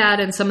seeing that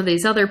and some of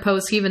these other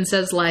posts, he even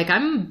says, like,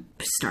 I'm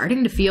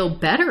starting to feel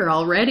better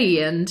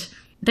already. And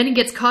then he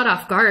gets caught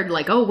off guard,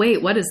 like, oh,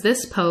 wait, what is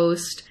this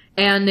post?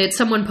 And it's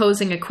someone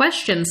posing a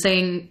question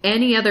saying,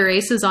 any other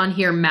aces on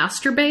here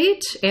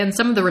masturbate? And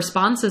some of the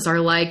responses are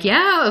like,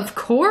 yeah, of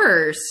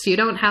course. You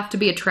don't have to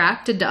be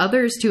attracted to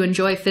others to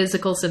enjoy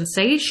physical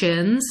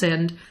sensations.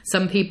 And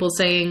some people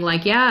saying,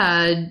 like,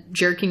 yeah,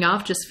 jerking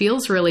off just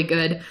feels really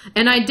good.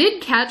 And I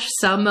did catch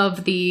some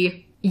of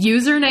the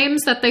usernames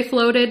that they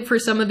floated for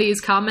some of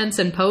these comments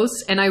and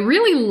posts, and I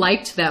really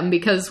liked them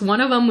because one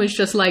of them was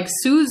just like,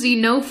 Susie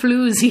no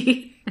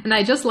floozy. And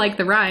I just like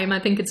the rhyme. I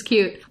think it's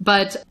cute.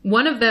 But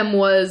one of them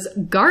was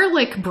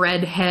garlic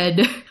bread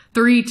head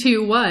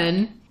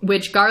 321,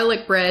 which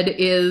garlic bread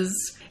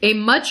is a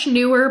much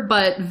newer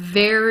but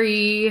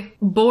very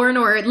born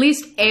or at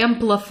least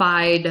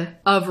amplified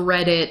of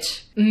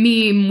Reddit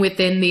meme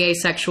within the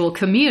asexual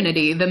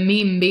community. The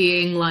meme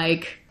being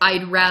like,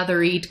 I'd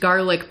rather eat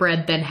garlic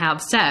bread than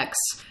have sex.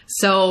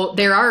 So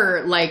there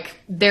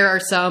are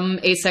some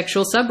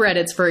asexual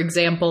subreddits, for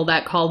example,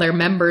 that call their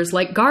members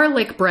like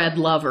garlic bread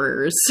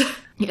lovers.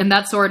 And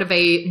that's sort of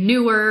a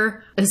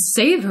newer, a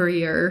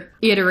savorier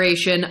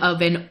iteration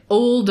of an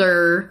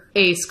older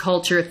ace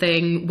culture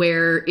thing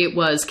where it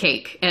was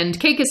cake. And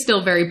cake is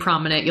still very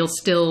prominent. You'll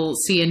still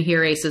see and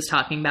hear aces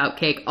talking about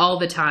cake all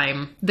the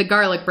time. The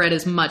garlic bread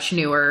is much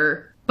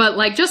newer. But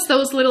like just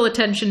those little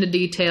attention to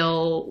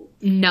detail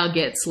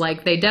nuggets,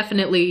 like they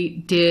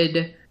definitely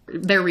did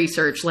their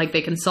research, like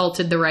they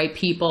consulted the right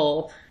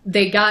people.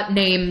 They got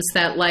names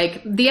that,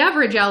 like, the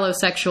average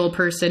allosexual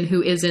person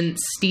who isn't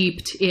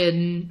steeped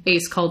in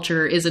ace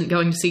culture isn't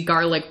going to see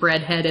garlic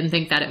bread head and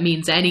think that it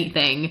means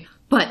anything.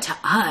 But to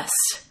us,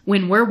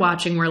 when we're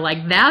watching, we're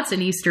like, that's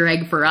an Easter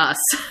egg for us.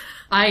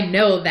 I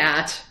know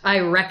that. I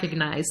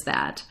recognize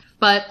that.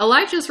 But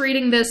Elijah's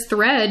reading this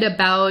thread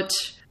about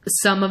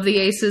some of the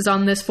aces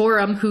on this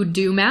forum who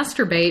do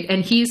masturbate,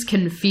 and he's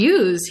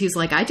confused. He's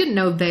like, I didn't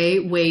know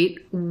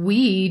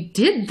we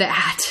did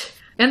that.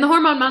 And the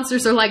hormone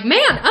monsters are like,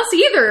 man, us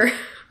either.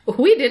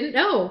 We didn't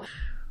know.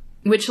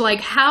 Which,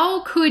 like,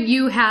 how could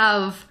you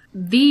have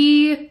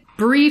the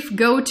brief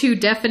go-to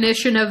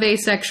definition of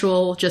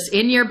asexual just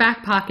in your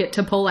back pocket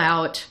to pull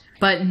out,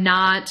 but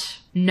not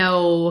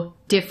know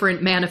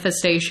different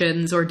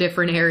manifestations or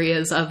different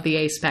areas of the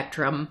ace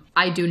spectrum?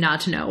 I do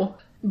not know.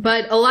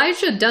 But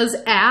Elijah does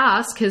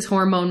ask his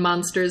hormone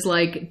monsters,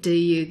 like, do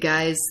you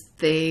guys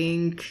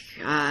think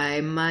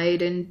I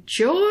might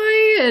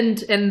enjoy?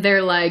 And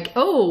they're like,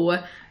 oh,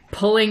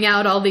 pulling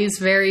out all these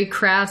very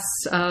crass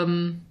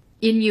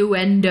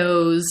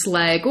innuendos,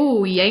 like,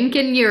 oh,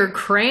 yanking your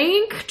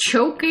crank,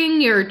 choking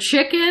your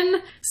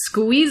chicken,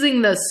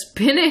 squeezing the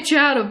spinach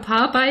out of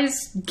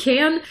Popeye's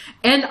can.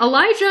 And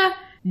Elijah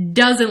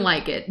doesn't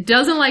like it,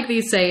 doesn't like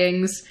these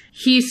sayings.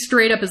 He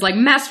straight up is like,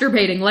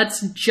 masturbating,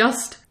 let's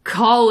just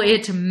call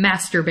it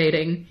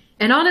masturbating.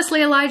 And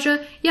honestly,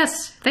 Elijah,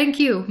 yes, thank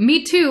you.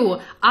 Me too.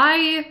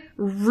 I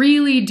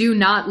really do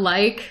not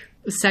like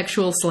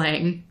sexual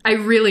slang. I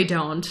really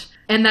don't.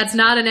 And that's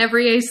not an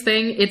every ace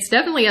thing. It's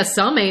definitely a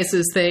some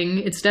aces thing.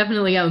 It's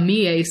definitely a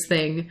me ace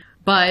thing.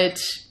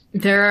 But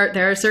there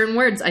are certain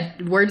words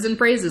and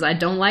phrases. I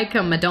don't like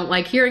them. I don't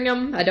like hearing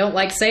them. I don't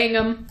like saying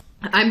them.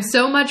 I'm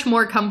so much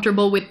more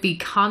comfortable with the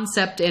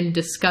concept and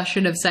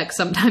discussion of sex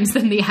sometimes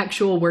than the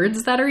actual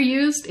words that are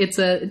used. It's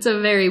a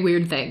very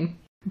weird thing.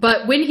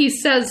 But when he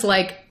says,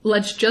 like,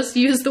 let's just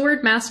use the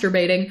word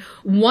masturbating,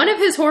 one of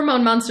his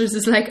hormone monsters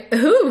is like,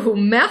 ooh,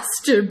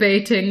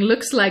 masturbating,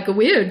 looks like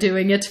we're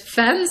doing it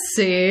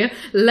fancy.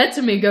 Let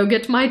me go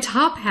get my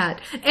top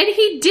hat. And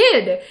he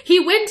did. He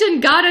went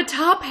and got a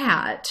top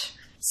hat.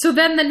 So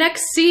then the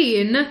next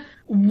scene,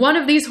 one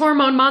of these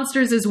hormone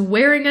monsters is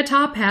wearing a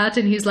top hat,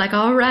 and he's like,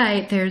 all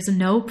right, there's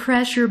no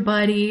pressure,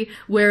 buddy.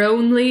 We're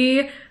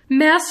only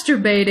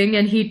masturbating.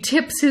 And he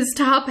tips his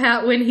top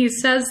hat when he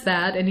says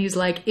that, and he's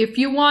like, if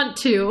you want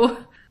to.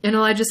 And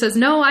Elijah says,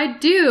 no, I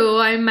do.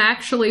 I'm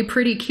actually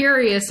pretty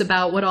curious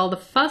about what all the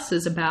fuss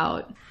is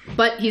about.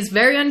 But he's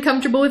very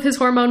uncomfortable with his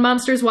hormone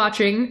monsters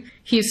watching.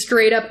 He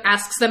straight up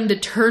asks them to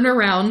turn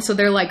around, so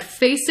they're like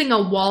facing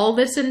a wall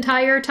this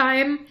entire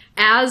time.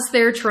 as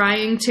they're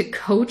trying to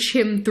coach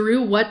him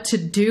through what to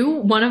do,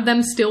 one of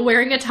them's still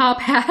wearing a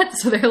top hat.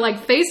 So they're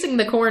like facing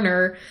the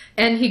corner,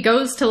 and he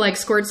goes to like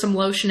squirt some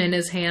lotion in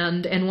his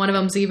hand. And one of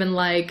them's even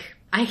like,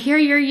 I hear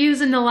you're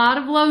using a lot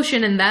of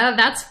lotion, and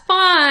that's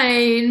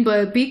fine,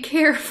 but be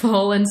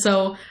careful. And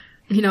so,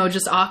 you know,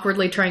 just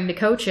awkwardly trying to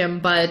coach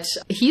him. But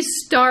he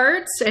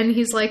starts and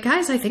he's like,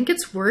 guys, I think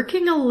it's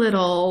working a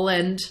little.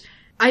 And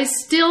I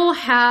still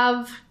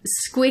have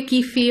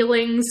squicky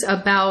feelings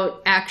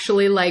about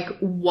actually like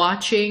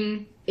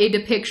watching a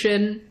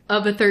depiction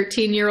of a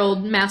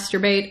 13-year-old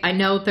masturbate. I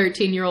know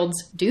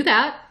 13-year-olds do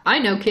that. I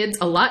know kids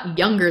a lot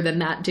younger than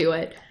that do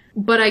it.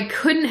 But I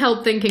couldn't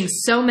help thinking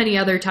so many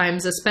other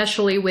times,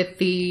 especially with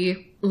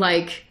the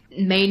like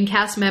main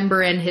cast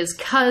member and his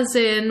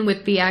cousin,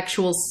 with the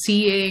actual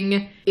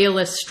seeing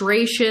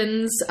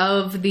illustrations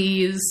of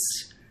these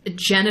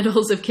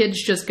genitals of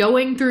kids just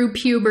going through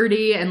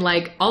puberty and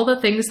like all the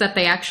things that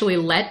they actually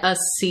let us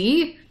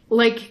see.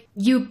 Like,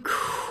 you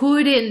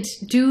couldn't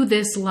do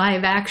this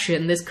live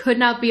action. This could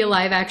not be a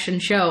live action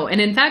show. And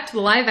in fact,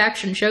 the live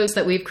action shows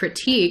that we've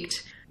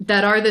critiqued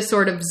that are this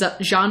sort of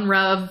genre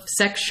of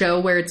sex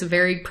show where it's a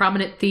very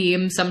prominent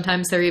theme.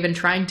 Sometimes they're even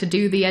trying to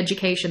do the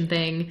education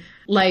thing.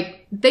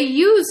 Like, they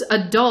use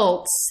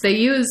adults, they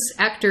use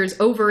actors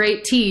over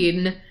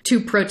 18 to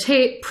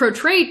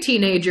portray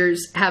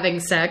teenagers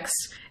having sex.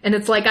 And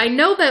it's like, I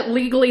know that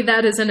legally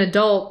that is an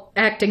adult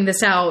acting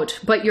this out,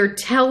 but you're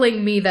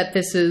telling me that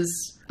this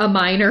is a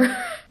minor.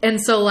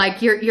 And so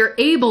like, you're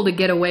able to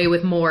get away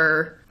with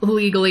more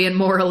legally and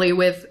morally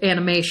with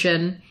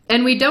animation.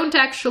 And we don't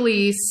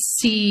actually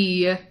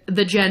see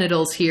the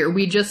genitals here.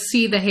 We just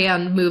see the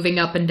hand moving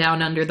up and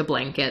down under the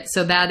blanket.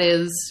 So that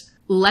is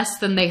less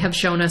than they have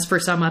shown us for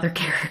some other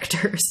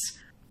characters.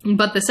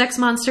 But the sex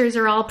monsters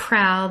are all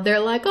proud. They're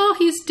like, oh,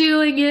 he's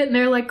doing it. And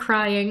they're like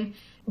crying.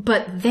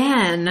 But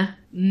then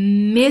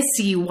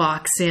Missy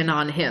walks in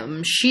on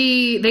him.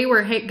 They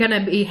were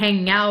gonna be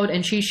hanging out,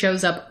 and she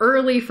shows up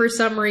early for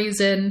some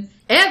reason.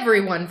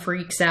 Everyone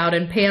freaks out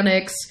and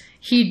panics.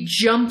 He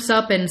jumps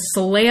up and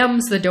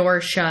slams the door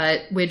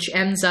shut, which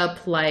ends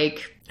up,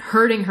 like,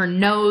 hurting her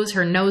nose.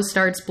 Her nose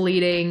starts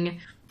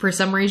bleeding. For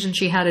some reason,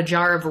 she had a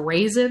jar of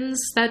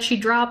raisins that she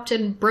dropped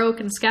and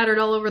broke and scattered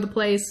all over the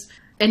place.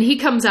 And he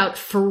comes out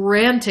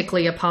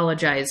frantically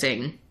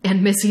apologizing.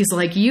 And Missy's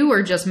like, you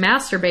are just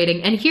masturbating.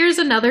 And here's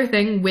another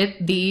thing with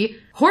the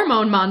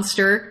hormone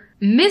monster.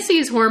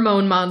 Missy's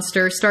hormone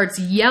monster starts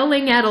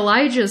yelling at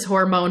Elijah's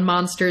hormone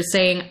monster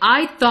saying,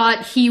 I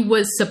thought he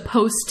was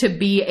supposed to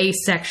be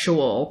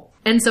asexual.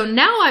 And so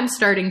now I'm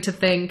starting to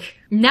think,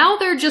 now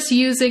they're just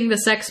using the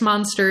sex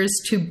monsters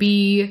to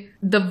be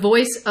the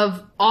voice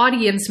of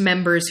audience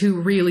members who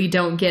really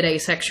don't get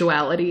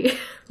asexuality.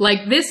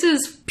 Like, this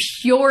is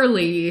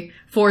purely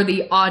for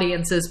the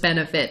audience's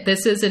benefit.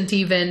 This isn't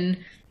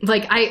even...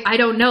 Like, I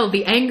don't know,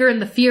 the anger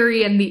and the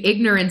fury and the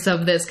ignorance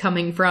of this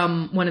coming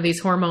from one of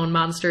these hormone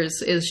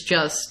monsters is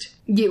just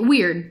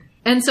weird.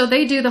 And so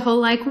they do the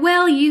whole like,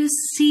 well, you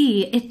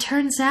see, it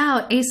turns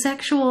out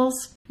asexuals,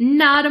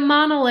 not a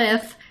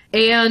monolith.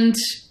 And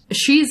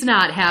she's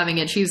not having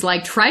it. She's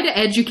like, try to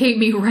educate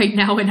me right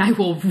now and I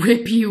will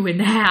rip you in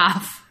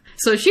half.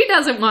 So she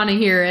doesn't want to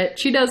hear it.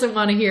 She doesn't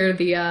want to hear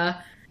the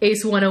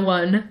Ace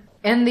 101.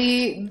 And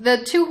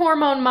the two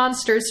hormone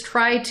monsters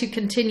try to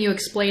continue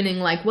explaining,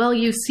 like, well,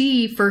 you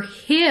see, for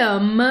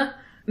him,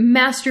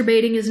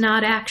 masturbating is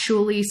not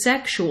actually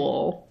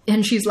sexual.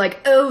 And she's like,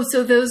 oh,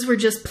 so those were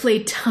just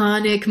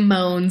platonic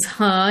moans,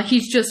 huh?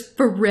 He's just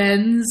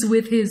friends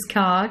with his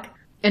cock.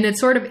 And it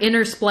sort of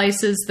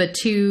intersplices the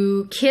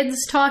two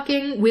kids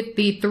talking with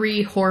the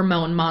three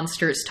hormone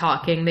monsters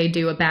talking. They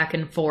do a back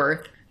and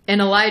forth. And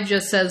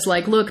Elijah says,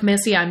 like, look,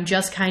 Missy, I'm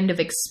just kind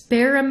of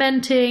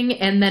experimenting.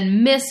 And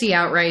then Missy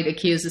outright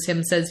accuses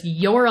him, says,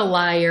 you're a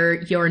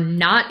liar. You're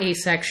not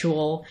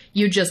asexual.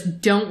 You just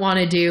don't want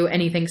to do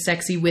anything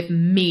sexy with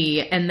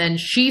me. And then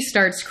she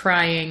starts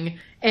crying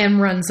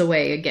and runs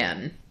away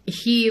again.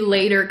 He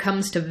later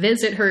comes to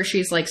visit her.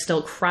 She's, like,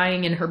 still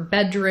crying in her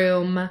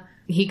bedroom.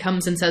 He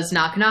comes and says,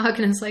 knock, knock.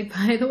 And it's like,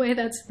 by the way,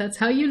 that's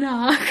how you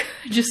knock.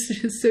 just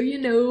so you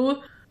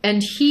know.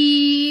 And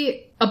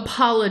he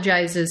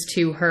apologizes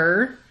to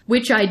her,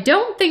 which I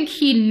don't think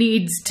he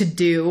needs to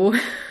do.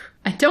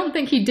 I don't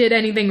think he did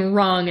anything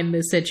wrong in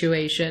this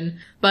situation,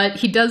 but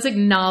he does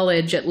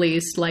acknowledge at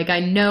least, like, I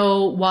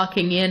know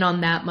walking in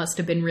on that must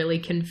have been really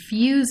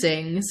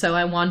confusing, so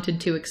I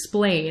wanted to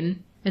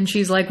explain. And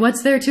she's like,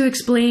 what's there to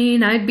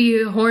explain? I'd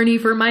be horny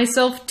for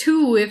myself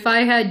too if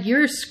I had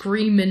your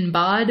screamin'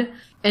 bod.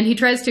 And he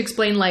tries to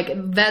explain, like,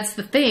 that's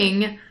the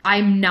thing.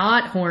 I'm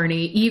not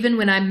horny. Even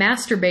when I'm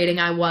masturbating,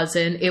 I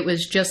wasn't. It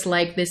was just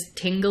like this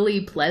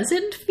tingly,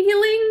 pleasant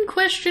feeling, ?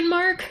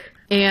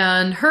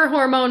 And her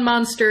hormone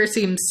monster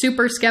seems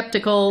super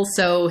skeptical,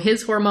 so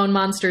his hormone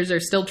monsters are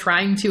still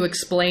trying to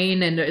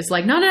explain, and it's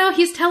like, no,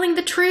 he's telling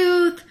the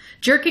truth.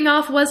 Jerking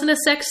off wasn't a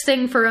sex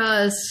thing for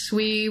us.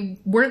 We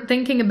weren't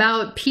thinking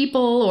about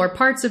people or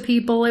parts of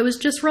people. It was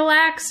just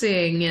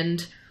relaxing.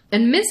 And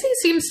And Missy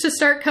seems to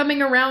start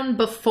coming around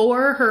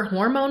before her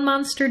hormone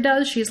monster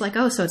does. She's like,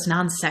 oh, so it's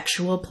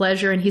non-sexual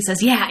pleasure. And he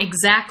says, yeah,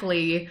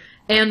 exactly.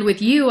 And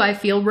with you, I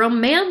feel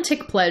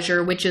romantic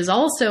pleasure, which is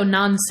also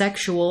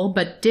non-sexual,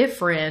 but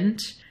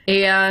different.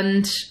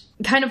 And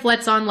kind of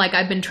lets on like,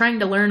 I've been trying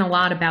to learn a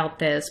lot about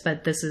this,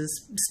 but this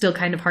is still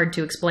kind of hard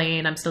to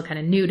explain. I'm still kind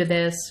of new to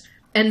this.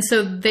 And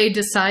so they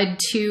decide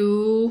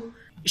to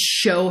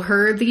show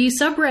her the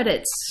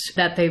subreddits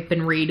that they've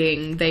been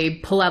reading. They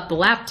pull out the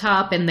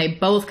laptop and they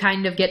both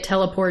kind of get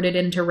teleported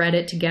into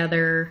Reddit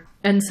together.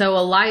 And so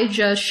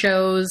Elijah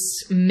shows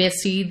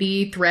Missy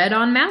the thread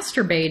on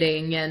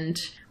masturbating, and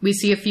we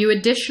see a few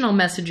additional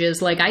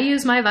messages like, I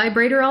use my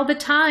vibrator all the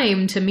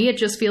time. To me, it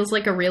just feels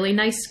like a really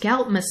nice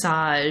scalp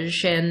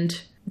massage. And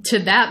to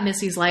that,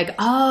 Missy's like,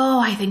 oh,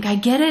 I think I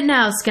get it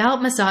now.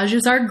 Scalp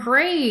massages are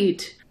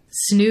great.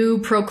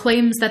 Snoo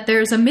proclaims that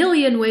there's a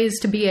million ways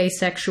to be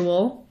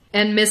asexual.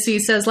 And Missy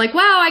says like,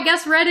 wow, I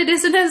guess Reddit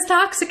isn't as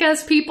toxic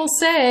as people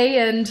say.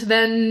 And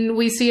then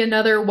we see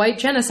another white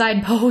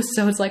genocide post.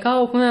 So it's like,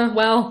 oh,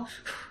 well,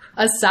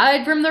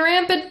 aside from the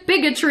rampant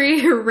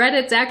bigotry,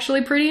 Reddit's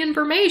actually pretty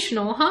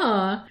informational,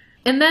 huh?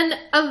 And then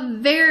a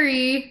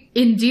very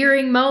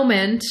endearing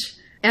moment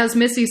as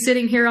Missy's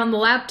sitting here on the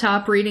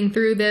laptop reading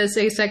through this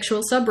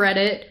asexual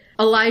subreddit.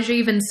 Elijah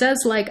even says,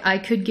 like, I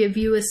could give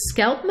you a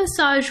scalp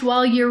massage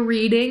while you're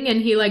reading.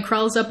 And he, like,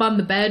 crawls up on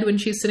the bed when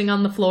she's sitting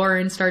on the floor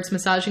and starts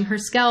massaging her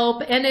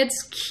scalp. And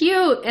it's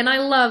cute, and I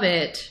love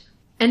it.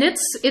 And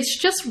it's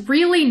just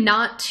really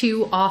not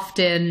too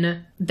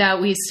often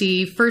that we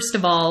see, first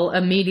of all, a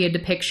media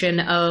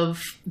depiction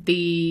of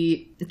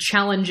the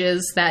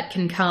challenges that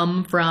can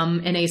come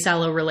from an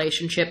asexual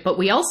relationship. But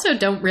we also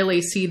don't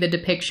really see the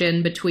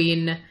depiction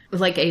between,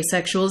 like,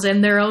 asexuals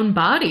and their own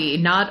body.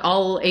 Not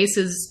all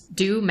aces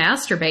do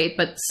masturbate,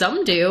 but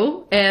some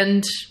do.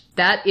 And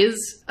that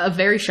is a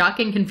very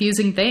shocking,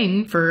 confusing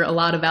thing for a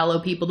lot of allo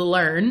people to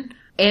learn.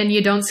 And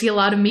you don't see a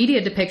lot of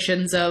media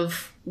depictions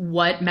of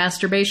what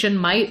masturbation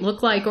might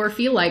look like or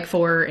feel like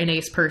for an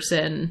ace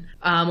person,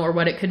 or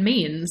what it could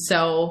mean.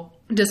 So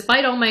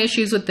despite all my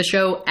issues with the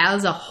show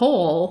as a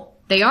whole,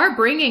 they are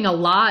bringing a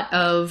lot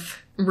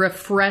of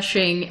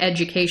refreshing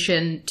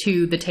education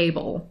to the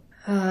table.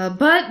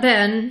 But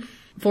then,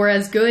 for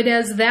as good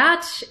as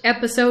that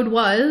episode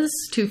was,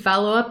 to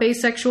follow up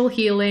Asexual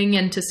Healing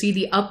and to see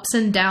the ups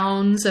and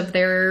downs of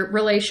their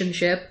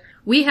relationship,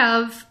 we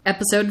have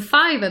episode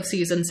 5 of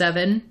season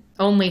 7,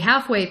 only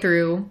halfway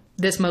through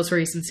this most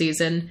recent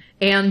season,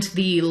 and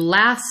the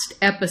last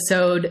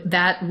episode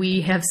that we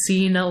have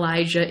seen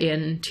Elijah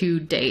in to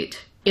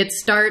date. It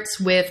starts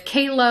with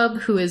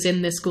Caleb, who is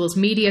in this school's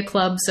media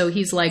club, so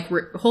he's like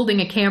holding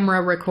a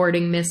camera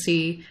recording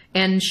Missy,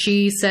 and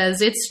she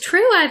says, it's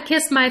true I've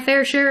kissed my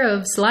fair share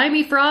of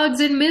slimy frogs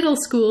in middle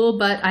school,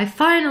 but I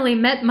finally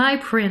met my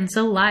prince,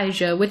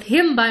 Elijah. With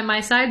him by my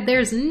side,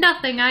 there's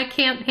nothing I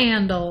can't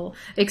handle.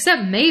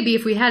 Except maybe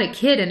if we had a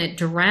kid and it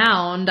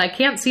drowned. I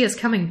can't see us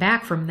coming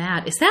back from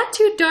that. Is that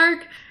too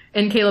dark?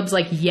 And Caleb's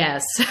like,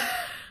 yes.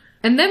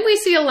 And then we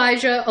see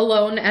Elijah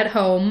alone at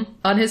home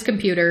on his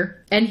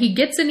computer, and he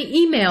gets an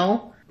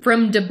email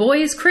from Du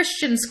Bois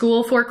Christian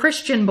School for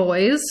Christian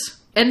Boys.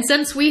 And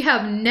since we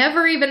have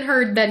never even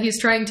heard that he's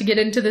trying to get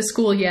into the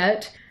school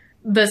yet,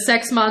 the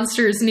sex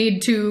monsters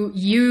need to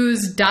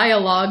use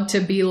dialogue to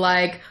be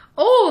like,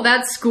 oh,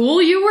 that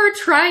school you were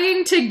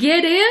trying to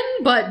get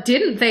in, but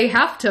didn't they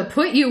have to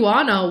put you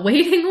on a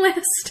waiting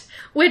list?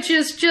 Which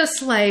is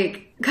just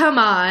like, come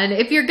on,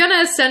 if you're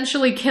gonna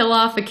essentially kill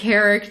off a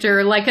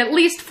character, like at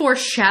least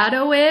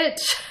foreshadow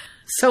it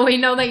so we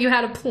know that you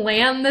had a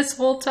plan this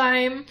whole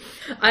time.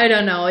 I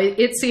don't know,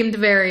 it seemed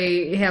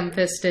very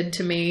ham-fisted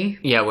to me.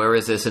 Yeah, where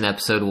was this in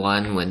episode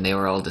 1 when they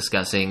were all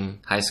discussing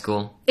high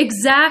school?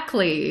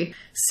 Exactly.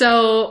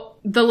 So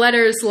the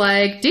letter's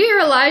like,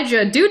 Dear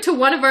Elijah, due to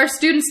one of our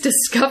students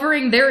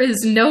discovering there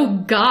is no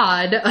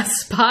God, a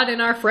spot in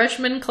our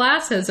freshman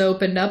class has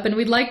opened up and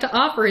we'd like to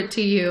offer it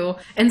to you.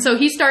 And so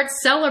he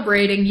starts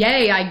celebrating,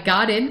 yay, I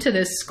got into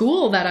this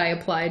school that I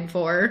applied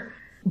for.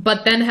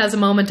 But then has a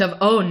moment of,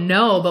 oh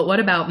no, but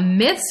what about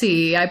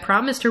Missy? I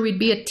promised her we'd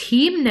be a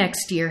team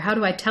next year. How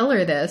do I tell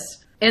her this?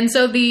 And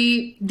so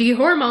the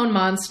hormone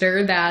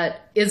monster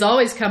that is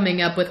always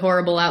coming up with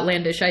horrible,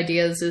 outlandish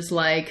ideas is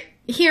like,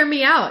 hear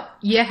me out.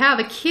 You have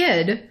a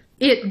kid,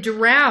 it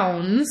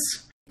drowns,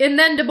 and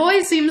then Du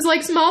Bois seems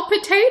like small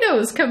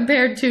potatoes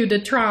compared to the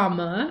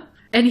trauma.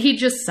 And he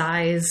just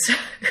sighs.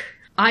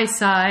 I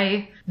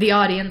sigh, the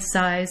audience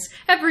sighs,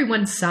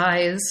 everyone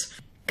sighs.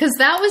 Because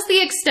that was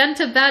the extent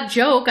of that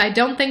joke. I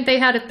don't think they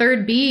had a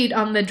third beat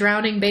on the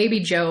drowning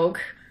baby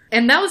joke.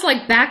 And that was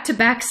like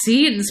back-to-back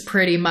scenes,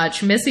 pretty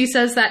much. Missy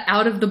says that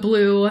out of the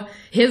blue.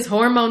 His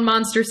hormone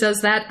monster says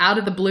that out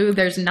of the blue.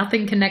 There's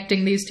nothing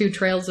connecting these two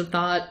trails of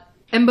thought.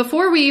 And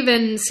before we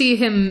even see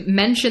him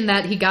mention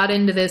that he got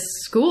into this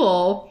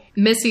school,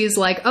 Missy's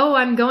like, oh,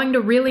 I'm going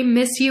to really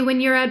miss you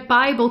when you're at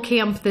Bible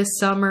camp this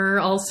summer.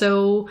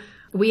 Also,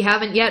 we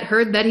haven't yet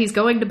heard that he's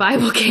going to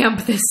Bible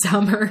camp this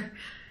summer.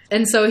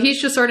 And so he's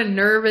just sort of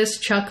nervous,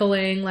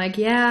 chuckling, like,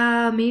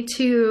 yeah, me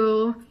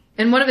too.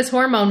 And one of his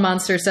hormone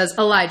monsters says,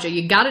 Elijah,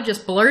 you gotta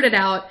just blurt it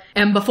out.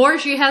 And before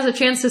she has a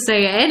chance to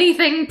say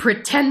anything,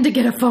 pretend to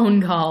get a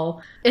phone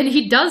call. And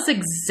he does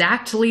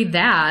exactly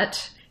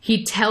that.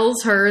 He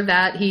tells her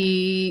that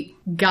he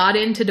got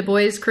into Du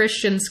Bois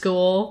Christian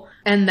School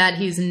and that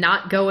he's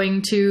not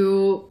going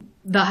to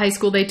the high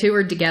school they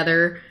toured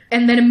together.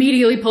 And then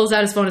immediately pulls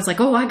out his phone. It's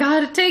like, oh, I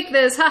gotta take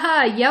this.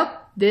 Haha,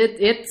 yep,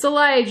 it's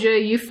Elijah.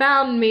 You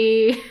found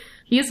me.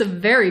 He is a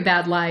very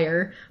bad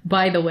liar,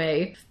 by the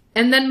way.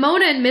 And then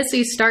Mona and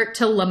Missy start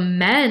to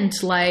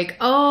lament, like,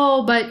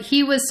 oh, but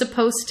he was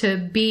supposed to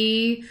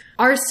be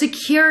our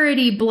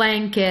security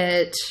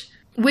blanket,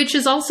 which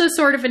is also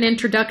sort of an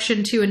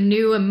introduction to a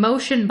new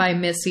emotion by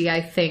Missy,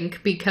 I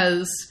think,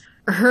 because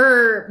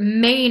her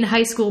main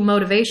high school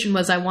motivation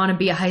was, I want to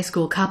be a high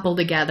school couple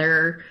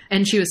together,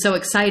 and she was so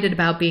excited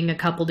about being a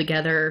couple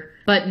together.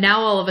 But now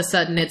all of a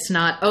sudden it's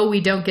not, oh,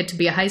 we don't get to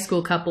be a high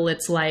school couple.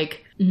 It's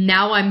like,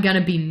 now I'm going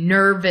to be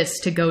nervous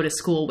to go to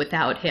school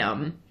without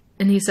him.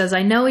 And he says,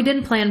 I know we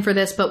didn't plan for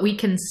this, but we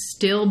can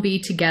still be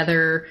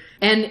together.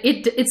 And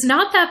it's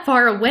not that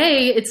far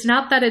away. It's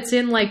not that it's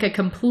in like a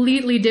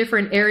completely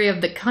different area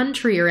of the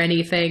country or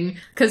anything.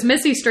 Because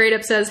Missy straight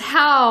up says,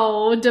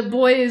 how? Du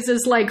Bois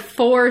is like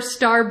 4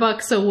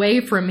 Starbucks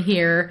away from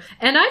here.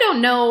 And I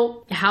don't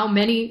know how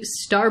many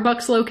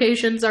Starbucks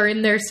locations are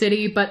in their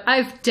city, but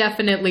I've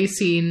definitely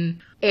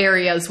seen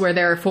areas where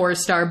there are 4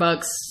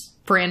 Starbucks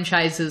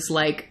franchises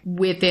like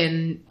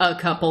within a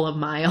couple of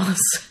miles.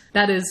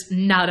 That is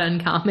not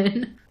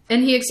uncommon.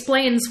 And he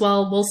explains,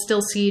 well, we'll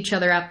still see each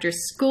other after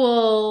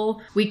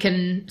school. We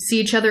can see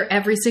each other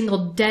every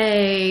single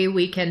day.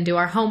 We can do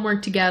our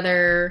homework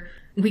together.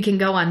 We can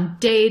go on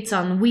dates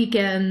on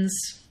weekends.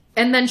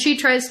 And then she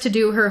tries to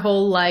do her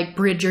whole, like,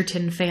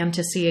 Bridgerton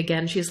fantasy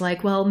again. She's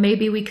like, well,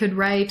 maybe we could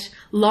write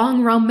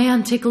long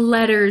romantic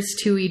letters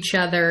to each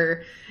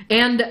other.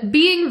 And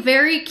being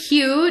very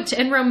cute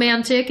and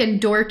romantic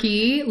and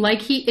dorky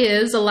like he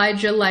is,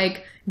 Elijah,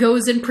 like,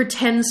 goes and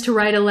pretends to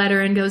write a letter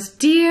and goes,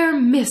 Dear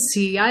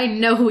Missy, I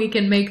know we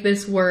can make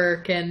this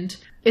work. And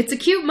it's a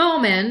cute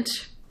moment.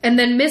 And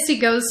then Missy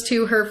goes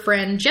to her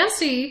friend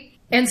Jessie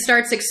and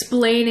starts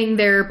explaining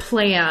their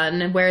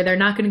plan, where they're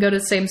not going to go to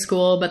the same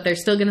school, but they're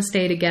still going to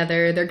stay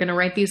together. They're going to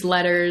write these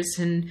letters.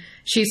 And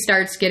she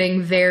starts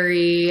getting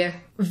very,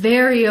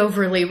 very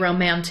overly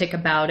romantic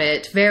about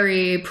it.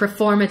 Very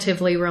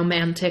performatively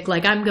romantic.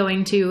 Like, I'm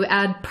going to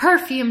add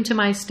perfume to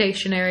my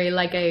stationery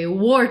like a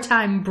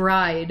wartime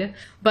bride.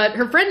 But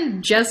her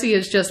friend Jessie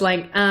is just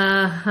like,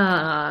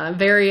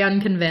 very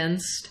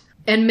unconvinced.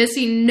 And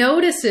Missy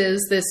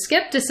notices this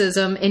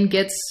skepticism and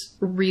gets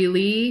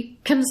really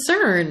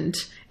concerned.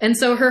 And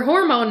so her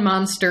hormone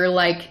monster,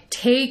 like,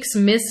 takes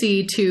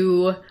Missy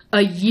to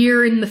a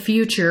year in the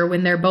future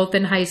when they're both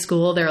in high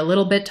school. They're a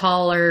little bit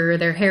taller,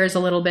 their hair's a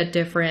little bit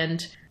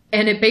different.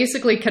 And it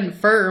basically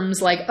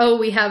confirms, like, oh,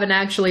 we haven't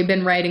actually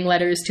been writing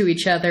letters to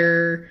each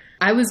other.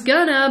 I was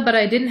gonna, but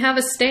I didn't have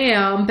a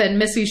stamp. And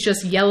Missy's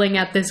just yelling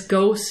at this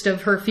ghost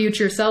of her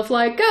future self,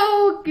 like,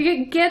 go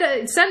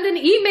send an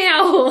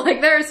email.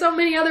 Like, there are so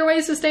many other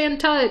ways to stay in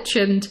touch.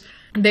 And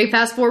they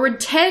fast forward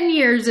 10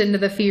 years into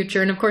the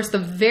future. And of course, the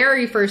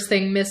very first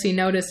thing Missy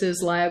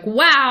notices, like,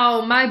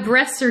 wow, my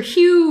breasts are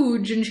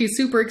huge. And she's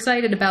super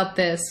excited about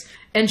this.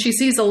 And she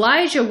sees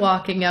Elijah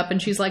walking up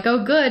and she's like,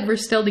 oh, good, we're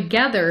still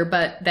together.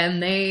 But then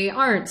they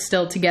aren't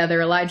still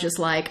together. Elijah's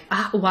like,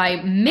 why,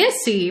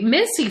 Missy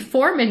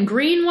Foreman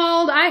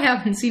Greenwald? I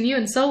haven't seen you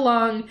in so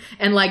long.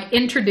 And like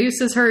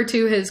introduces her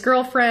to his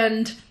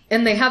girlfriend.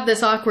 And they have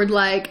this awkward,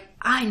 like,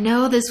 I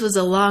know this was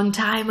a long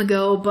time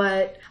ago,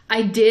 but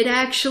I did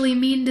actually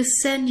mean to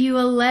send you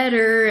a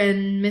letter.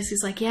 And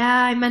Missy's like,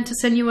 yeah, I meant to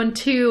send you one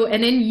too.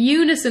 And in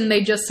unison,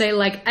 they just say,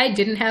 like, I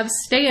didn't have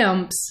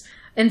stamps.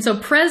 And so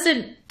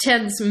present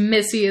tense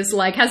Missy is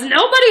like, has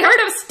nobody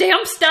heard of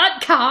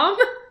stamps.com?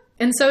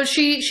 And so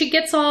she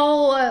gets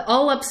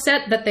all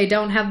upset that they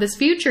don't have this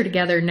future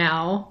together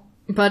now.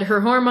 But her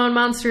hormone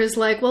monster is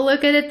like, well,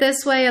 look at it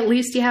this way. At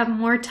least you have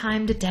more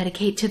time to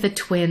dedicate to the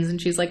twins.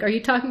 And she's like, are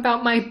you talking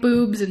about my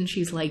boobs? And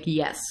she's like,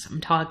 yes, I'm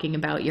talking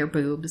about your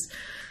boobs.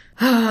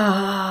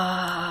 I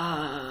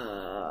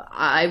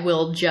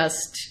will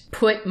just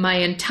put my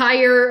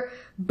entire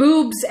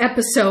boobs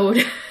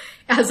episode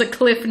as a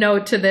cliff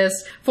note to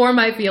this for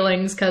my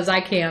feelings, because I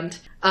can't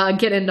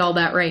get into all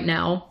that right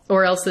now,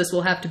 or else this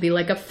will have to be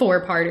like a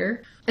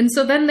 4-parter. And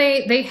so then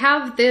they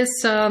have this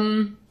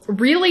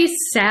really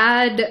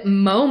sad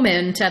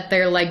moment at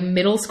their like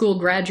middle school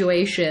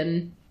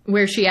graduation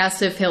where she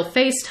asks if he'll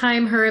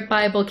FaceTime her at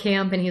Bible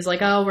camp, and he's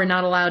like, oh, we're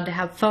not allowed to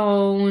have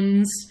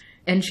phones.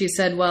 And she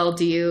said, well,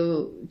 do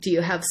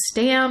you have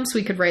stamps?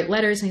 We could write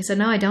letters. And he said,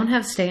 no, I don't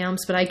have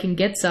stamps, but I can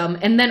get some.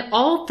 And then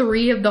all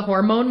 3 of the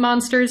hormone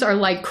monsters are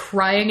like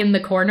crying in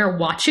the corner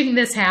watching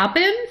this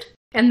happen.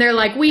 And they're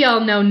like, we all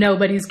know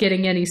nobody's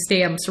getting any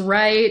stamps,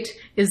 right?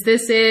 Is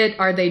this it?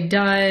 Are they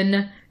done?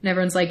 And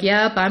everyone's like,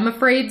 yep, I'm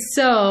afraid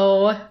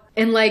so.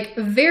 And like,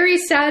 very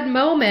sad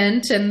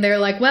moment. And they're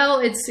like, well,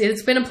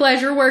 it's been a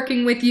pleasure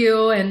working with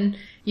you. And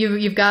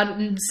you've got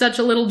such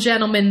a little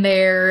gentleman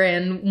there,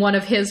 and one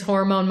of his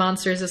hormone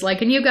monsters is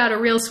like, and you got a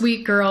real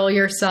sweet girl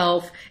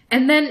yourself.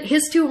 And then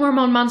his two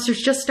hormone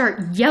monsters just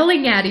start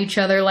yelling at each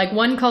other, like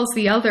one calls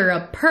the other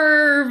a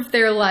perv.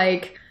 They're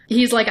like,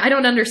 he's like, I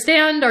don't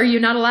understand. Are you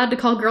not allowed to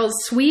call girls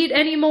sweet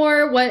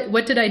anymore?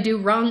 What did I do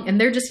wrong?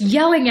 And they're just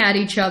yelling at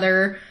each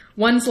other.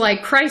 One's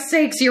like, Christ's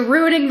sakes, you're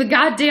ruining the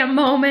goddamn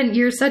moment.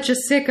 You're such a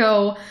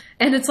sicko.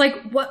 And it's like,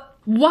 what?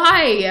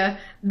 Why?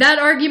 That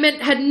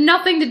argument had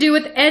nothing to do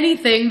with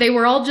anything. They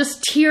were all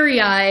just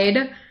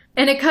teary-eyed.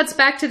 And it cuts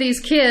back to these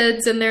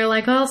kids, and they're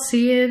like, I'll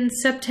see you in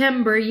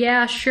September.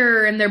 Yeah,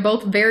 sure. And they're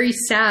both very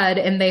sad,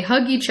 and they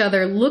hug each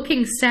other,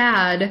 looking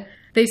sad.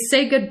 They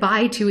say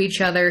goodbye to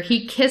each other.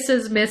 He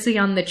kisses Missy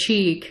on the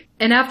cheek.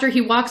 And after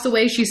he walks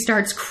away, she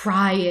starts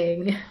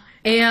crying.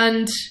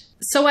 And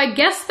so I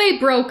guess they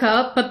broke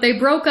up, but they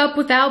broke up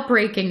without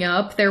breaking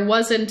up. There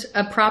wasn't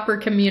a proper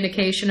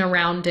communication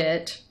around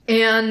it.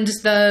 And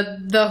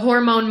the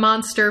hormone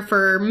monster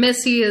for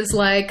Missy is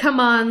like, come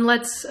on,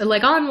 let's,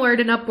 like, onward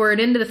and upward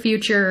into the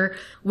future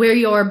where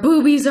your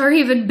boobies are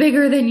even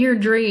bigger than your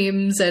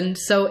dreams. And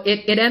so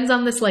it ends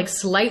on this, like,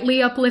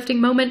 slightly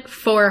uplifting moment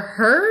for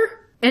her.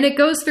 And it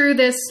goes through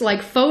this,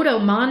 like, photo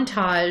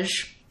montage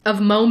of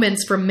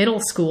moments from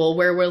middle school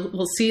where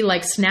we'll see,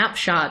 like,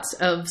 snapshots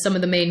of some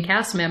of the main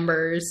cast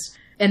members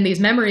and these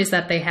memories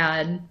that they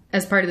had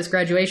as part of this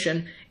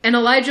graduation. And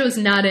Elijah was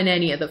not in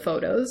any of the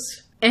photos.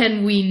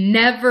 And we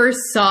never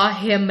saw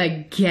him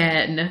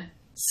again.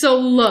 So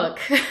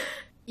look,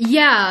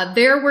 yeah,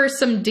 there were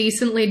some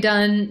decently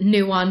done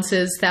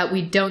nuances that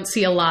we don't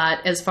see a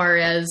lot as far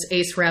as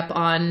Ace Rep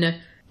on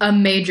a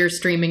major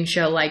streaming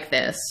show like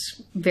this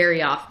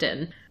very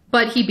often.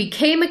 But he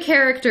became a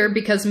character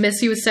because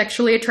Missy was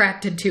sexually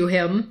attracted to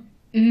him.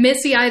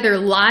 Missy either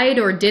lied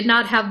or did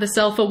not have the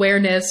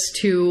self-awareness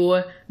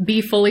to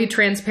be fully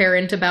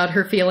transparent about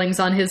her feelings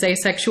on his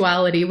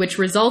asexuality, which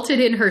resulted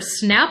in her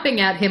snapping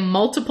at him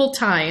multiple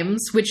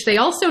times, which they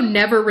also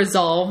never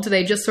resolved.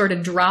 They just sort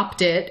of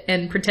dropped it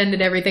and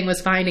pretended everything was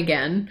fine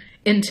again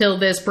until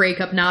this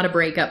breakup, not a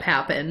breakup,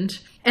 happened.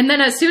 And then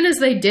as soon as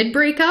they did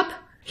break up,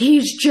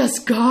 he's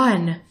just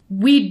gone.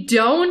 We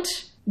don't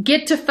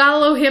get to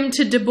follow him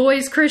to Du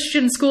Bois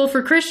Christian School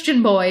for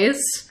Christian Boys.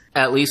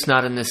 At least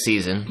not in this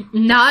season.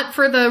 Not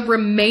for the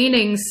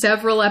remaining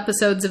several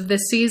episodes of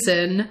this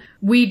season.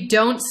 We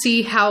don't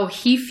see how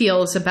he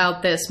feels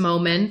about this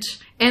moment.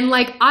 And,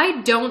 like, I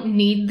don't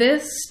need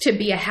this to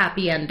be a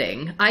happy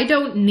ending. I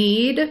don't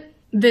need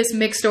this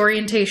mixed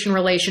orientation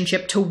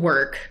relationship to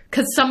work.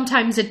 Because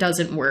sometimes it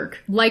doesn't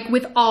work. Like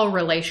with all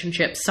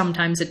relationships,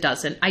 sometimes it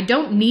doesn't. I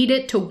don't need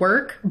it to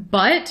work,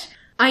 but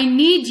I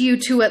need you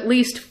to at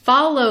least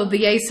follow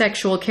the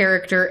asexual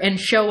character and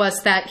show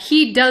us that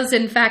he does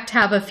in fact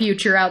have a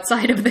future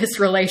outside of this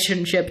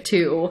relationship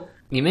too.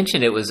 You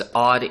mentioned it was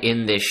odd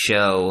in this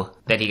show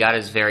that he got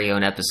his very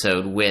own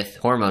episode with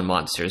hormone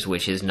monsters,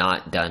 which is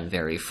not done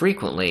very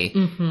frequently.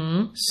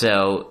 Mm-hmm.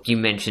 So you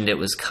mentioned it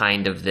was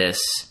kind of this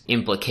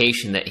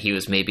implication that he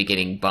was maybe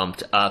getting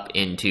bumped up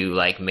into,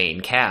 like,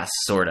 main cast,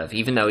 sort of.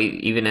 Even though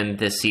even in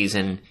this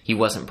season, he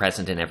wasn't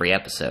present in every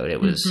episode. It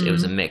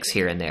was a mix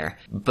here and there.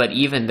 But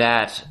even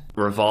that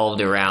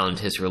revolved around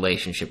his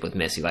relationship with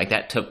Missy. Like,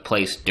 that took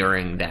place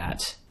during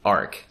that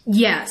arc.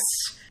 Yes.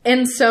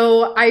 And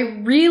so I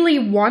really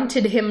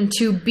wanted him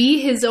to be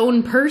his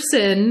own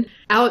person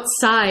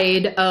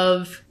outside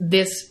of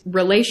this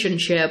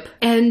relationship.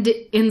 And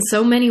in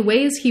so many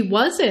ways, he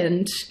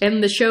wasn't.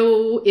 And the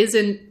show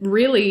isn't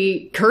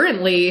really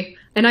currently.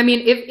 And I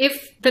mean,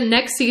 if the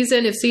next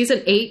season, if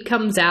season 8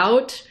 comes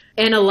out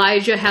and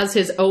Elijah has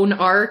his own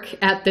arc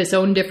at this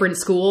own different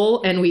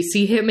school and we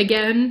see him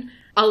again,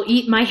 I'll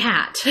eat my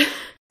hat.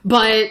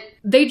 But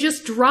they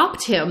just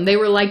dropped him. They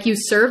were like, you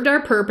served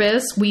our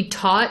purpose. We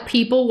taught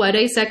people what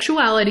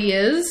asexuality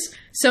is.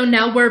 So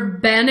now we're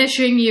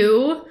banishing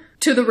you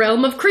to the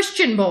realm of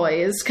Christian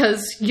boys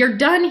because you're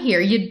done here.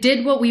 You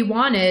did what we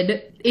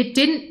wanted. It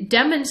didn't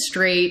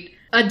demonstrate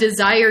a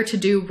desire to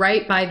do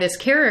right by this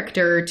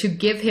character, to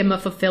give him a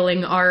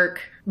fulfilling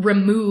arc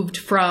removed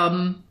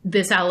from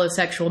this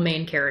allosexual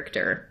main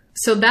character.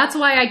 So that's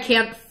why I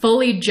can't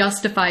fully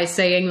justify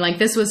saying, like,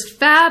 this was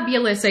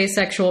fabulous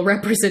asexual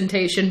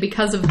representation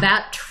because of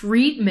that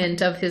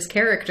treatment of his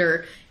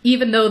character,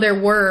 even though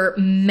there were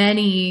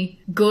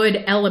many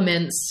good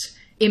elements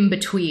in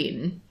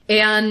between.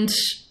 And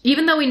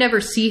even though we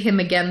never see him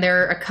again,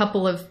 there are a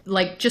couple of,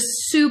 like, just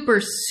super,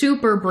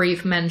 super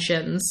brief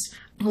mentions.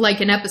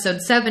 Like in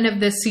episode 7 of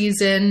this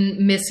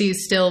season,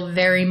 Missy's still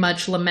very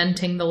much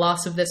lamenting the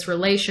loss of this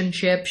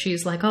relationship.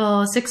 She's like,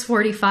 oh,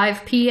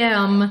 6:45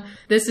 p.m.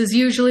 This is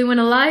usually when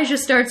Elijah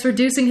starts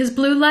reducing his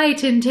blue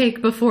light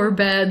intake before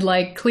bed,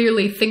 like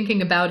clearly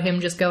thinking about him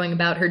just going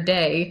about her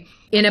day.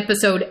 In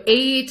episode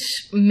 8,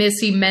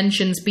 Missy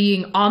mentions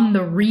being on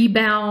the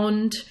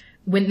rebound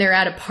when they're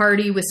at a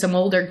party with some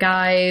older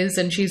guys,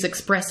 and she's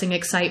expressing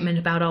excitement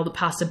about all the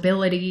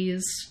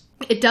possibilities.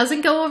 It doesn't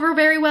go over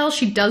very well.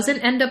 She doesn't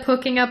end up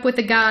hooking up with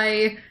a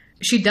guy,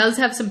 She does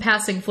have some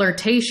passing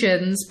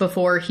flirtations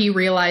before he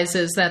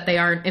realizes that they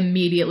aren't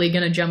immediately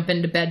going to jump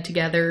into bed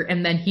together,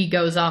 and then he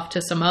goes off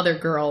to some other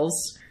girls.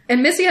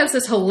 And Missy has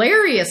this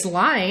hilarious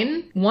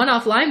line,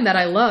 one-off line that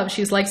I love.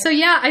 She's like, so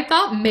yeah, I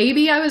thought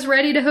maybe I was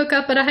ready to hook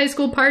up at a high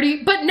school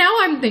party, but now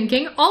I'm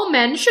thinking all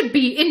men should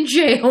be in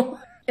jail.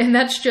 And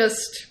that's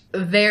just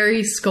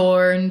very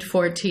scorned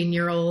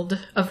 14-year-old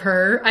of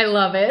her. I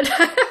love it.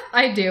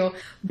 I do.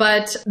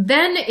 But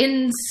then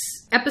in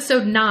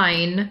episode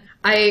 9,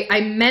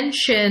 I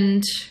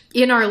mentioned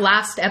in our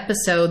last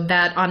episode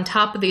that on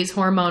top of these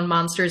hormone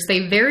monsters,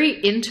 they very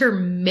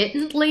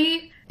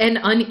intermittently and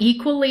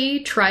unequally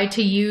try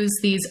to use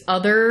these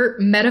other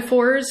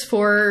metaphors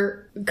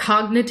for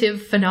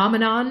cognitive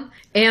phenomenon.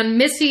 And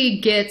Missy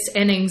gets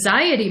an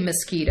anxiety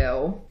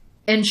mosquito,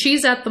 and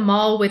she's at the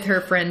mall with her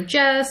friend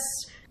Jess,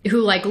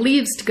 who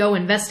leaves to go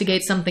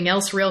investigate something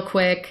else real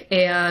quick,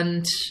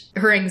 and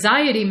her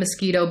anxiety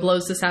mosquito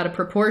blows this out of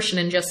proportion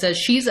and just says,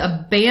 she's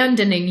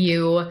abandoning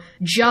you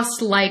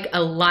just like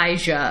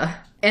Elijah.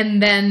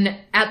 And then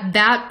at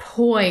that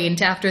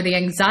point, after the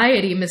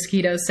anxiety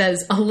mosquito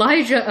says,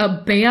 Elijah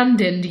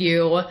abandoned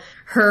you,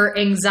 her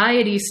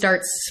anxiety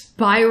starts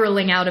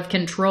spiraling out of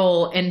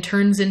control and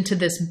turns into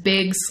this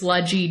big,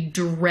 sludgy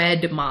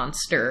dread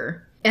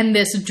monster. And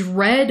this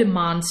dread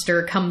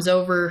monster comes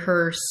over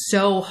her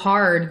so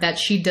hard that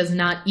she does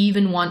not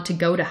even want to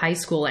go to high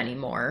school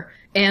anymore.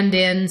 And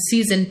in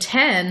season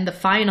 10, the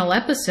final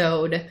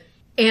episode,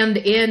 and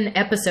in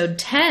episode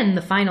 10,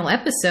 the final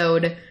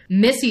episode,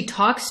 Missy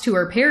talks to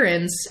her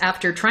parents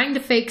after trying to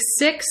fake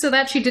sick so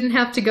that she didn't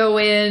have to go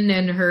in,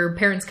 and her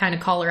parents kind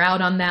of call her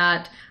out on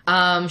that.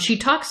 She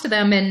talks to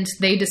them and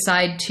they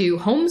decide to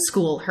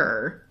homeschool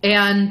her.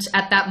 And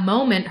at that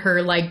moment,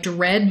 her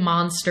dread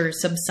monster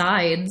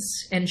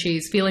subsides and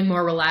she's feeling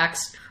more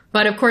relaxed.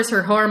 But of course,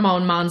 her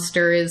hormone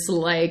monster is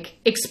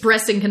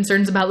expressing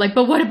concerns about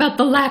but what about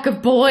the lack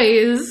of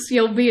boys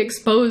you'll be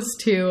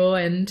exposed to?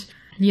 And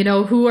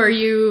who are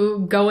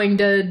you going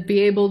to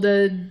be able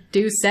to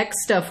do sex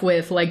stuff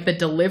with? The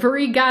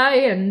delivery guy?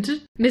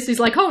 And Missy's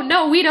like, oh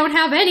no, we don't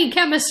have any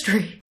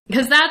chemistry.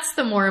 Because that's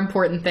the more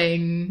important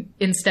thing,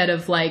 instead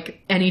of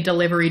any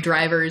delivery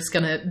driver is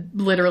gonna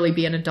literally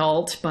be an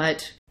adult.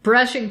 But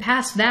brushing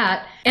past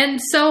that. And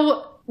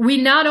so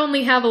we not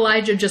only have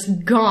Elijah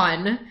just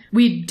gone,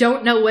 we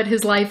don't know what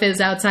his life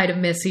is outside of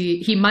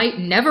Missy. He might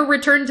never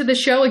return to the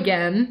show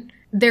again.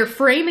 They're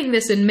framing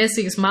this in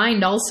Missy's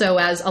mind also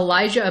as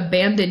Elijah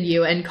abandoned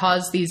you and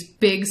caused these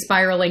big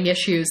spiraling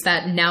issues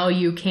that now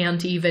you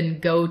can't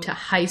even go to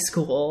high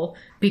school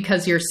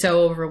because you're so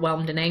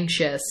overwhelmed and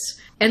anxious.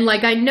 And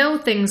I know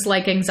things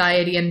like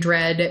anxiety and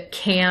dread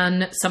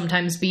can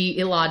sometimes be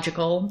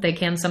illogical. They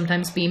can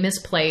sometimes be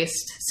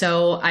misplaced.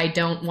 So I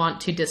don't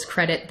want to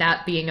discredit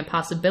that being a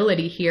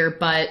possibility here,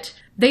 but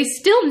they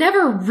still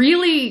never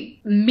really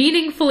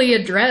meaningfully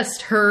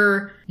addressed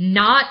her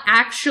not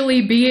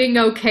actually being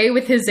okay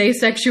with his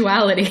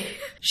asexuality.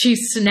 She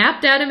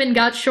snapped at him and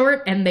got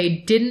short, and they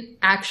didn't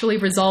actually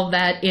resolve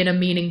that in a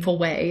meaningful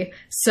way.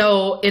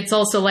 So it's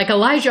also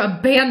Elijah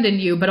abandoned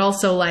you, but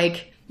also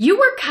you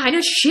were kind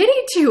of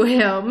shitty to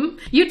him.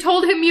 You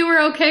told him you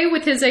were okay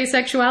with his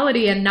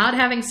asexuality and not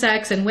having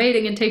sex and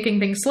waiting and taking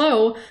things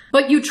slow,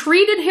 but you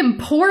treated him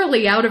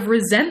poorly out of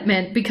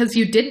resentment because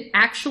you didn't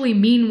actually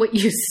mean what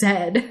you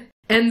said.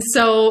 And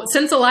so,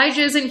 since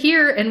Elijah isn't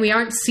here and we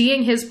aren't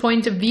seeing his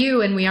point of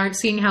view and we aren't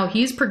seeing how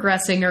he's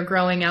progressing or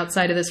growing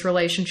outside of this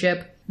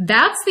relationship,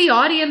 that's the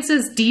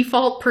audience's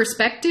default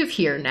perspective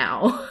here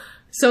now.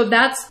 So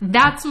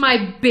that's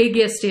my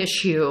biggest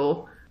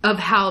issue of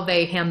how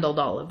they handled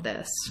all of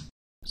this.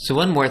 So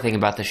one more thing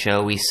about the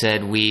show we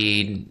said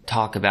we'd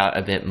talk about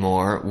a bit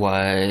more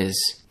was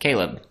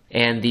Caleb.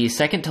 And the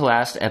second to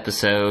last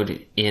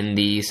episode in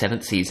the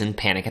 7th season,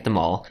 Panic at the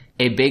Mall,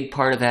 a big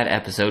part of that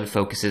episode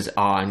focuses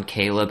on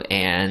Caleb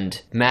and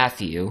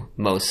Matthew,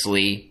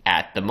 mostly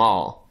at the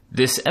mall.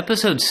 This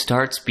episode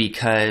starts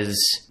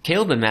because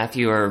Caleb and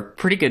Matthew are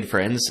pretty good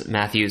friends.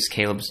 Matthew's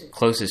Caleb's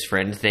closest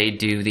friend. They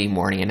do the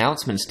morning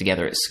announcements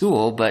together at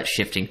school, but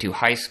shifting to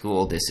high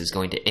school, this is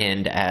going to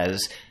end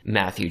as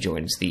Matthew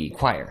joins the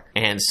choir.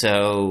 And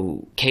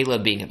so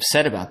Caleb being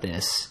upset about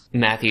this,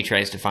 Matthew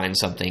tries to find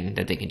something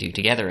that they can do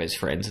together as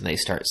friends, and they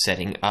start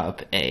setting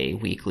up a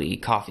weekly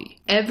coffee.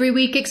 Every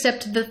week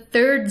except the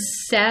 3rd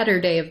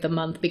Saturday of the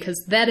month,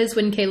 because that is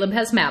when Caleb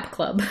has map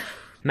club.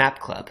 Map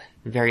club.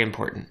 Very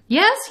important.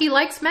 Yes, he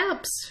likes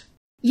maps.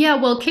 Yeah,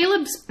 well,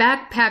 Caleb's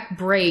backpack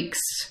breaks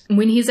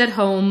when he's at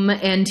home,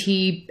 and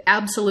he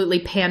absolutely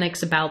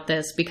panics about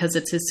this because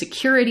it's his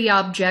security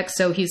object,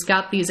 so he's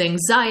got these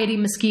anxiety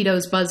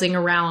mosquitoes buzzing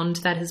around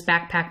that his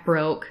backpack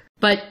broke.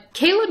 But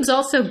Caleb's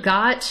also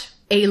got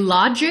a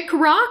logic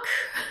rock,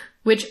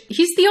 which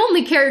he's the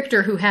only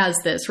character who has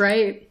this,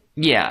 right?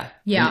 Yeah.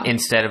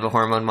 Instead of a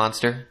hormone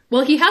monster?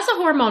 Well, he has a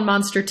hormone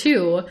monster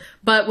too,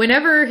 but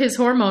whenever his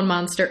hormone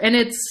monster, and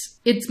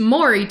it's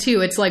Maury too,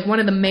 it's one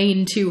of the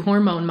main 2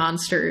 hormone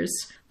monsters.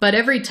 But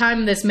every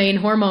time this main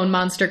hormone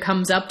monster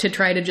comes up to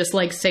try to just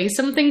say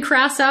something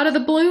crass out of the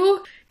blue,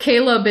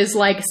 Caleb is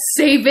like,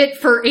 save it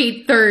for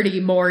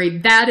 8:30, Maury.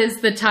 That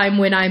is the time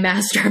when I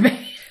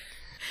masturbate.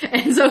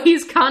 And so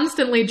he's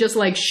constantly just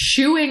like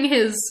shooing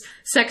his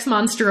sex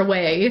monster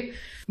away.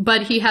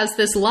 But he has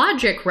this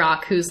logic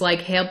rock who's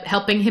like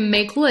helping him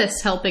make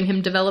lists, helping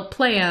him develop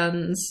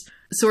plans,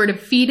 sort of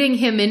feeding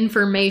him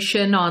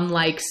information on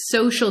like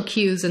social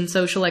cues and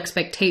social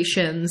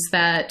expectations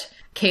that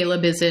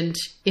Caleb isn't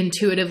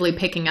intuitively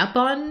picking up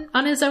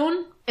on his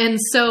own. And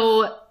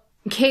so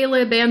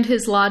Caleb and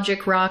his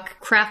logic rock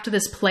craft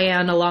this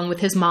plan along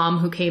with his mom,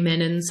 who came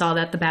in and saw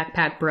that the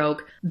backpack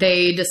broke.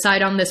 They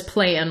decide on this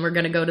plan. We're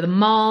going to go to the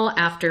mall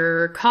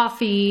after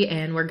coffee,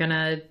 and we're going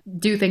to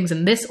do things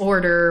in this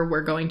order.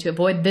 We're going to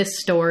avoid this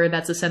store.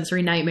 That's a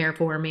sensory nightmare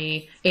for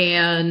me.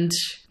 And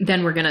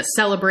then we're going to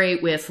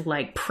celebrate with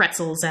like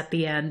pretzels at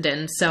the end.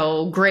 And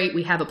so great,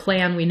 we have a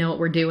plan. We know what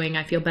we're doing.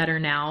 I feel better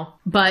now.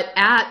 But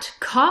at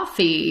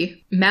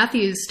coffee,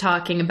 Matthew's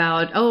talking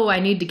about, oh, I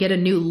need to get a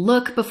new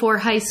look before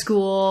high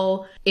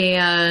school.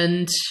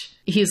 And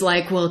he's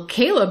like, well,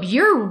 Caleb,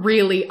 you're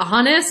really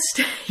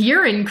honest.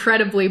 You're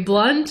incredibly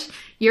blunt.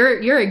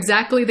 You're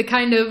exactly the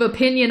kind of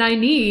opinion I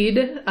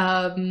need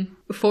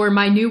for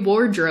my new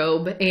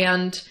wardrobe.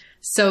 And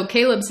so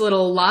Caleb's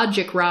little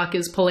logic rock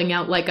is pulling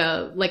out like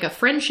a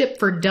Friendship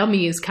for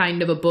Dummies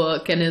kind of a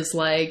book, and is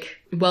like,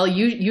 well,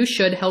 you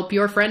should help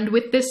your friend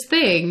with this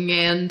thing,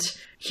 and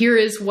here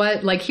is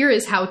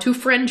how to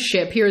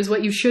friendship. Here is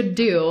what you should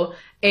do.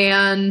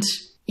 And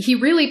he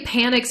really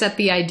panics at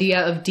the idea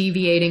of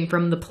deviating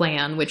from the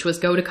plan, which was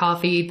go to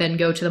coffee, then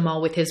go to the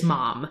mall with his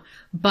mom.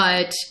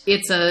 But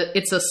it's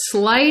a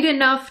slight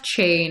enough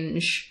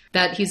change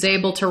that he's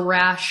able to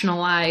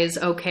rationalize,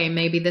 okay,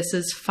 maybe this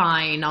is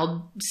fine.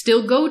 I'll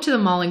still go to the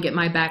mall and get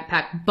my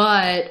backpack,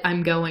 but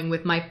I'm going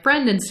with my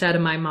friend instead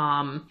of my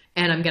mom,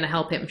 and I'm going to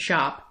help him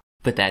shop.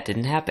 But that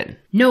didn't happen.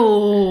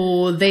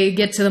 No, they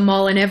get to the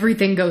mall and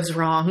everything goes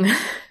wrong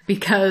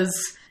because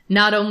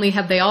not only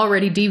have they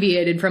already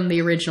deviated from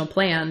the original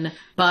plan,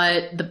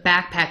 but the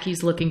backpack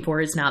he's looking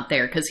for is not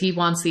there because he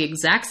wants the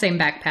exact same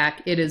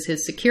backpack. It is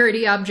his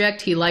security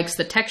object. He likes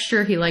the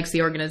texture. He likes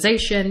the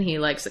organization. He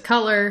likes the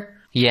color.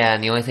 Yeah,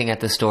 and the only thing at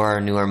the store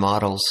are newer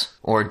models,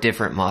 or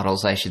different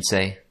models, I should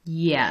say.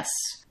 Yes.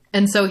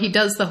 And so he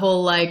does the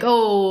whole like,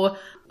 oh,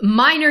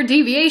 minor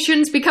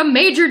deviations become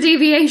major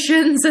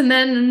deviations, and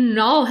then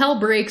all hell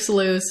breaks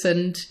loose,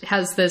 and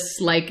has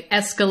this like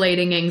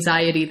escalating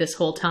anxiety this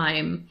whole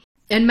time.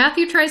 And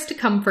Matthew tries to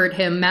comfort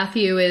him.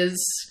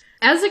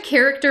 As a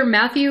character,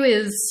 Matthew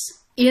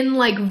is in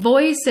like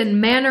voice and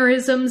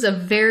mannerisms a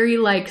very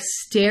like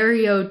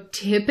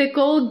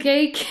stereotypical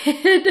gay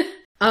kid.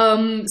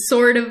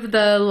 Sort of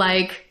the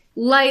like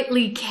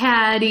lightly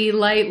catty,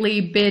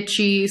 lightly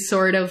bitchy,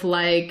 sort of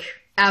like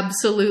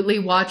absolutely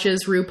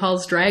watches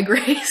RuPaul's Drag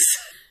Race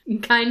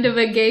kind of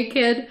a gay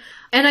kid.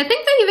 And I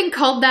think they even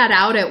called that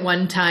out at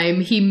one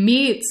time. He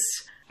meets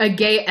a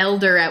gay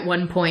elder at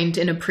one point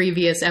in a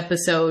previous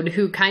episode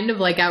who kind of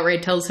like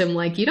outright tells him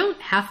like, you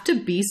don't have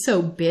to be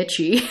so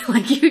bitchy.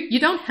 Like you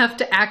don't have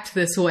to act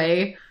this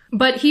way.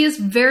 But he is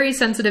very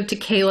sensitive to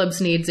Caleb's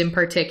needs in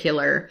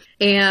particular.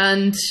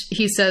 And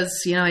he says,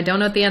 I don't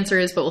know what the answer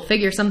is, but we'll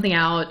figure something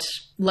out.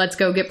 Let's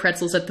go get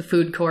pretzels at the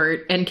food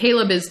court. And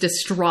Caleb is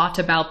distraught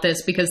about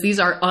this because these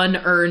are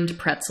unearned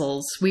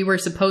pretzels. We were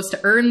supposed to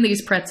earn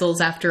these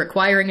pretzels after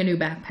acquiring a new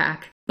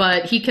backpack.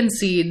 But he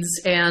concedes,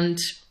 and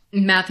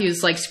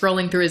Matthew's like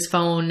scrolling through his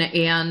phone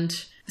and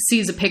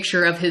sees a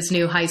picture of his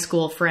new high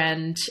school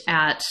friend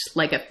at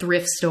like a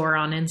thrift store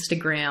on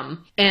Instagram.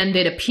 And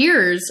it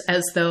appears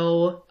as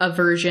though a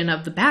version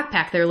of the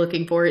backpack they're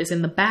looking for is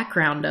in the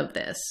background of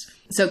this.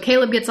 So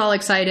Caleb gets all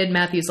excited.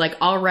 Matthew's like,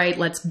 all right,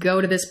 let's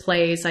go to this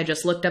place. I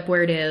just looked up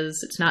where it is.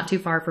 It's not too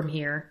far from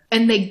here.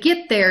 And they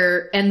get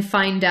there and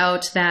find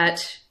out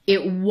that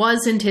it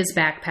wasn't his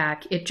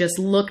backpack. It just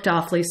looked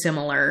awfully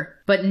similar.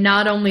 But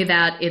not only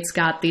that, it's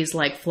got these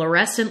like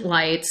fluorescent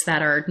lights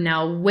that are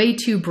now way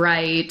too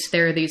bright.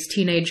 There are these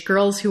teenage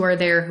girls who are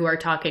there who are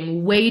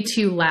talking way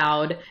too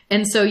loud.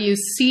 And so you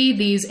see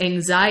these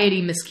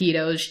anxiety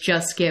mosquitoes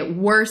just get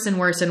worse and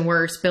worse and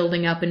worse,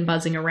 building up and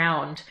buzzing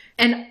around.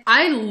 And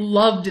I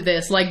loved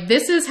this. Like,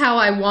 this is how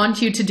I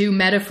want you to do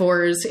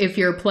metaphors if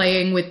you're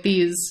playing with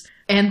these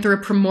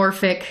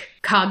anthropomorphic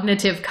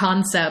cognitive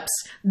concepts.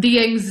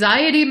 The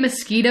anxiety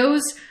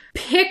mosquitoes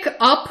pick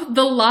up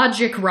the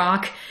logic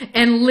rock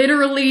and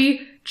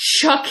literally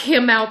chuck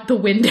him out the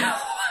window.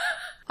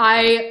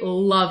 I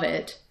love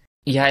it.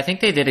 Yeah, I think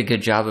they did a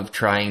good job of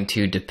trying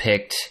to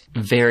depict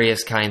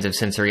various kinds of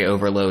sensory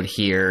overload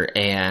here,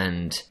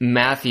 and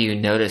Matthew,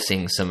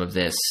 noticing some of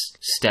this,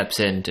 steps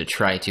in to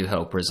try to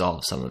help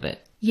resolve some of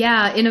it.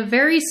 Yeah, in a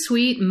very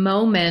sweet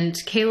moment,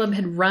 Caleb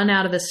had run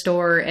out of the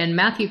store, and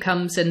Matthew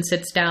comes and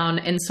sits down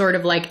and sort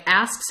of like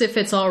asks if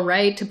it's all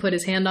right to put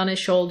his hand on his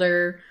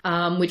shoulder,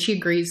 which he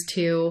agrees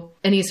to.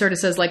 And he sort of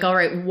says like, all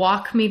right,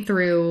 walk me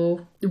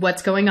through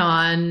what's going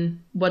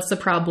on, what's the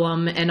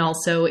problem, and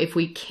also if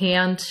we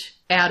can't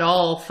at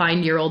all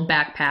find your old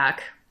backpack,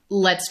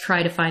 let's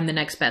try to find the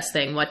next best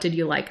thing. What did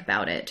you like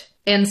about it?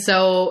 And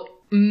so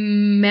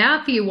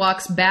Matthew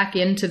walks back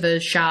into the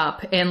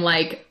shop and,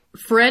 like,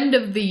 friend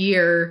of the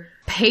year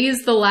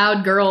pays the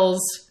loud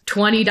girls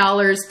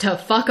 $20 to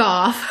fuck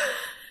off.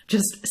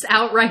 Just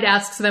outright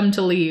asks them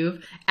to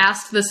leave,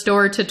 asks the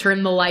store to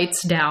turn the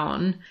lights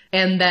down,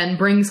 and then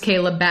brings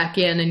Caleb back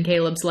in, and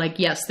Caleb's like,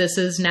 yes, this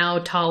is now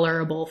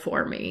tolerable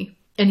for me.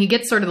 And he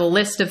gets sort of the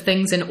list of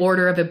things in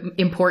order of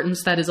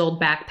importance that his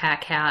old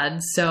backpack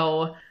had.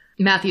 So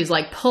Matthew's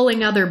like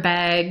pulling other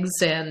bags,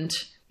 and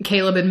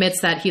Caleb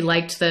admits that he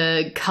liked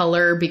the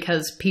color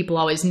because people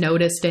always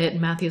noticed it.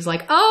 And Matthew's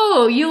like,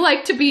 oh, you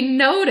like to be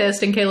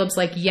noticed. And Caleb's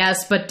like,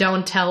 yes, but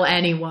don't tell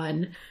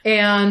anyone.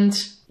 And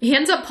he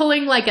ends up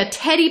pulling like a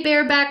teddy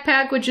bear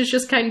backpack, which is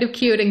just kind of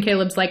cute. And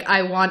Caleb's like,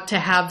 I want to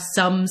have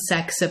some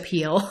sex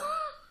appeal.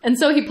 And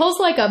so he pulls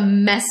like a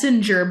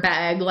messenger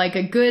bag, like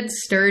a good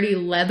sturdy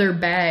leather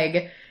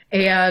bag.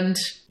 And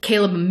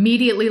Caleb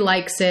immediately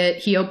likes it.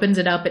 He opens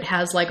it up. It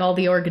has like all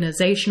the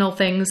organizational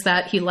things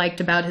that he liked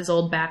about his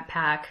old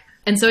backpack.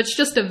 And so it's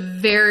just a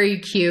very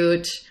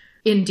cute,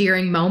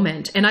 endearing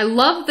moment. And I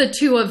love the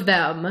two of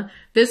them.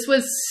 This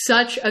was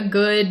such a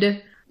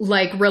good,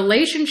 like,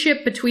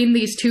 relationship between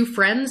these two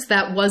friends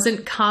that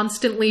wasn't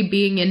constantly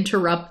being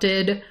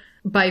interrupted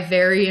by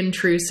very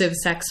intrusive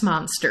sex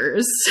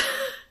monsters.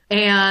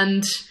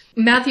 And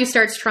Matthew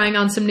starts trying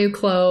on some new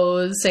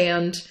clothes,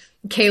 and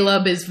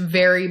Caleb is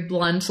very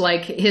blunt.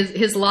 Like,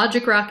 his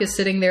logic rock is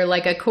sitting there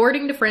like,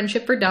 according to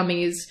Friendship for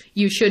Dummies,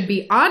 you should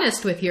be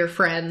honest with your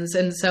friends.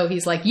 And so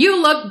he's like,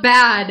 you look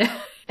bad.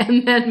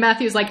 And then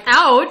Matthew's like,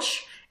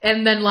 ouch.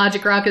 And then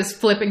Logic Rock is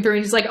flipping through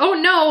and he's like, oh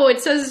no,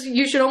 it says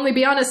you should only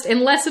be honest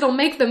unless it'll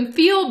make them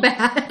feel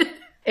bad.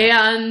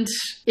 And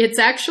it's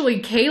actually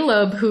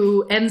Caleb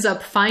who ends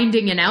up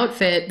finding an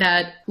outfit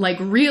that, like,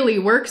 really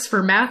works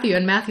for Matthew.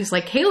 And Matthew's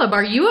like, Caleb,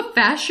 are you a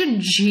fashion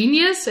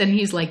genius? And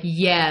he's like,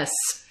 yes.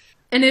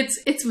 And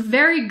it's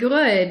very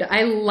good.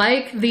 I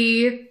like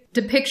the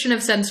depiction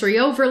of sensory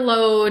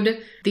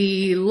overload,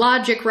 the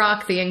Logic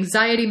Rock, the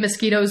anxiety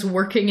mosquitoes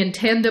working in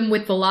tandem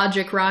with the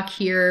Logic Rock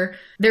here.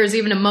 There's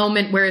even a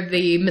moment where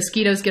the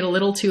mosquitoes get a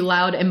little too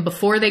loud, and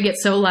before they get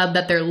so loud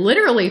that they're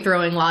literally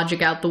throwing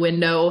Logic out the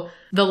window,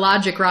 the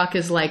Logic Rock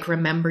is like,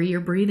 remember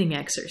your breathing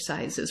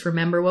exercises.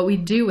 Remember what we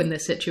do when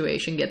this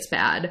situation gets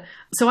bad.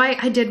 So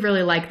I did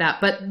really like that.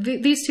 But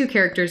these two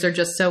characters are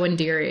just so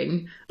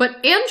endearing.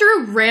 But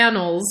Andrew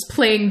Rannells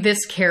playing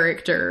this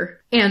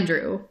character,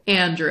 Andrew.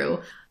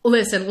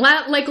 Listen,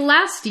 like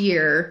last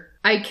year,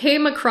 I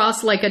came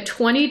across like a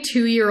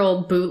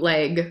 22-year-old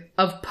bootleg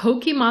of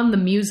Pokemon the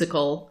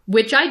Musical,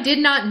 which I did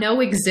not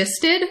know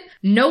existed.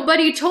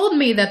 Nobody told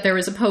me that there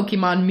was a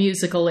Pokemon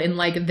musical in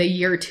like the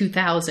year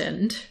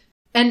 2000.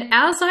 And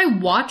as I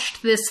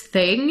watched this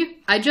thing,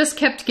 I just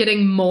kept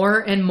getting more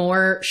and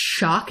more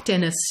shocked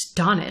and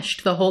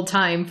astonished the whole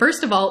time.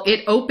 First of all,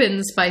 it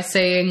opens by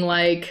saying,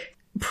 like,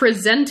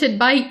 presented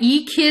by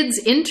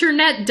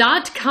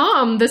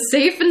ekidsinternet.com, the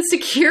safe and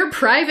secure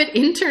private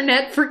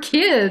internet for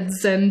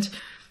kids. And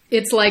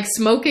it's like,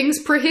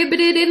 smoking's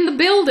prohibited in the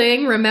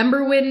building.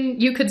 Remember when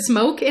you could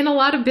smoke in a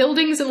lot of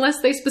buildings unless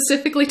they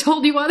specifically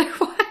told you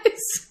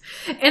otherwise?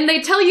 And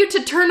they tell you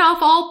to turn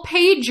off all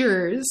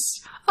pagers.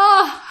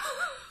 Oh,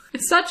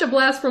 it's such a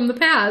blast from the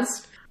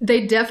past.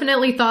 They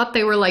definitely thought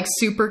they were like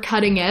super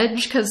cutting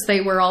edge because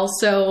they were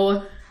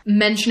also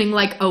mentioning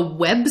like a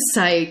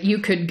website you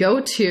could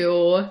go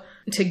to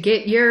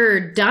get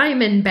your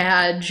diamond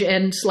badge.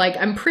 And like,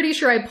 I'm pretty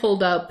sure I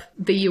pulled up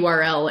the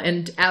URL,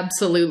 and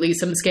absolutely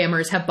some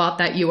scammers have bought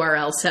that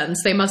URL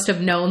since. They must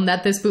have known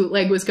that this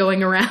bootleg was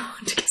going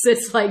around because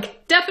it's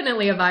like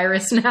definitely a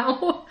virus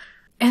now.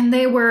 And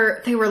they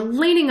were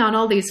leaning on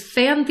all these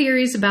fan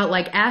theories about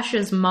like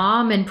Ash's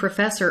mom and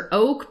Professor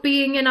Oak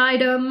being an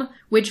item,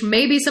 which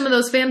maybe some of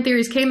those fan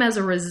theories came as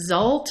a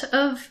result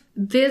of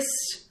this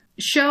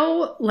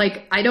show.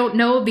 Like, I don't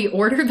know the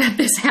order that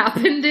this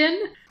happened in.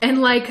 And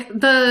like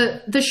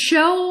the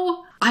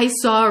show I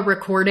saw a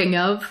recording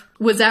of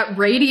was at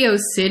Radio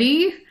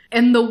City.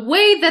 And the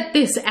way that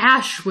this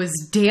Ash was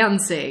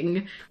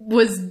dancing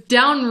was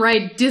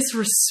downright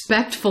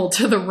disrespectful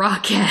to the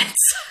Rockettes.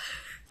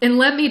 And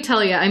let me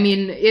tell you, I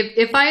mean,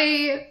 if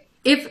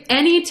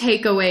any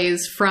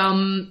takeaways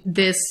from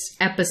this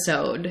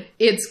episode,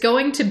 it's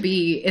going to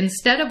be,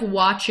 instead of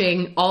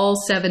watching all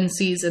 7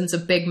 seasons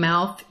of Big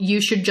Mouth, you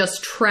should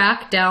just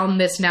track down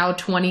this now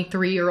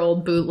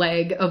 23-year-old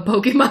bootleg of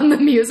Pokemon the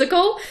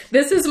Musical.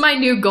 This is my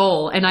new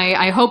goal, and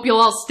I hope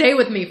you'll all stay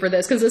with me for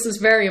this, because this is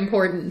very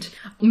important.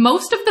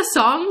 Most of the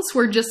songs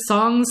were just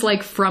songs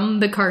like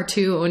from the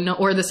cartoon,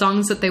 or the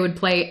songs that they would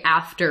play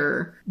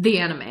after the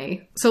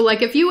anime. So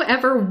like, if you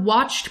ever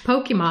watched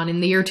Pokemon in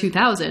the year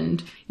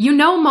 2000, you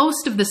know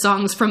most of the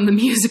songs from the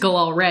musical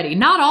already.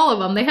 Not all of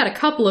them. They had a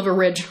couple of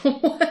original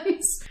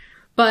ones.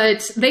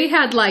 But they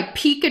had like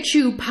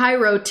Pikachu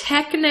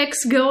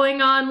pyrotechnics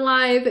going on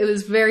live. It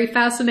was very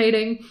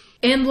fascinating.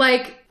 And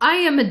like, I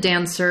am a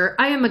dancer.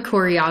 I am a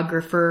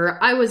choreographer.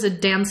 I was a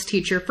dance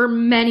teacher for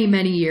many,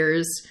 many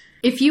years.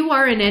 If you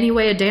are in any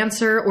way a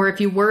dancer, or if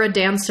you were a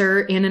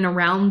dancer in and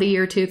around the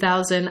year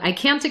 2000, I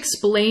can't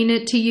explain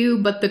it to you,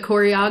 but the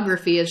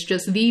choreography is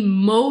just the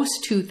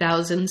most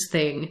 2000s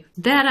thing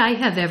that I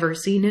have ever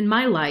seen in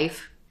my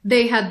life.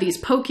 They had these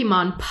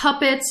Pokemon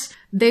puppets.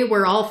 They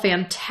were all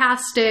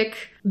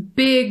fantastic.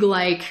 Big,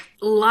 like,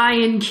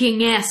 Lion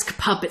King-esque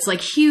puppets, like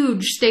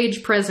huge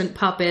stage present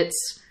puppets.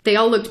 They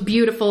all looked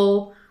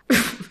beautiful,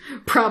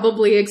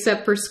 probably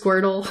except for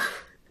Squirtle.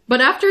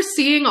 But after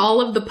seeing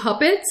all of the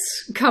puppets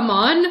come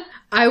on,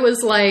 I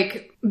was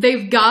like,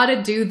 they've got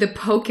to do the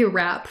poke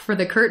rap for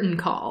the curtain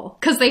call.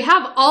 Because they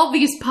have all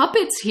these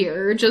puppets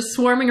here just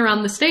swarming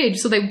around the stage,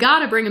 so they've got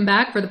to bring them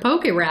back for the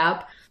poke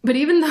rap. But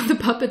even though the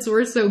puppets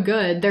were so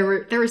good, there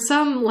were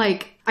some,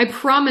 like, I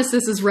promise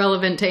this is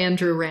relevant to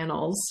Andrew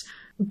Rannells,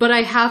 but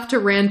I have to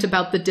rant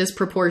about the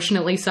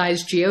disproportionately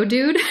sized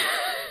Geodude.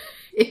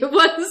 It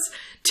was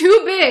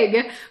too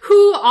big.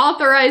 Who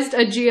authorized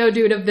a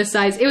Geodude of this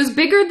size? It was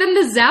bigger than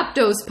the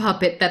Zapdos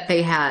puppet that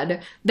they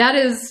had. That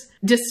is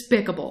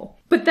despicable.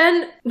 But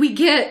then we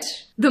get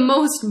the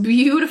most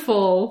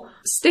beautiful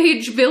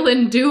stage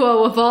villain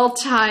duo of all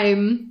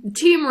time.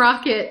 Team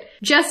Rocket,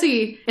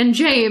 Jessie and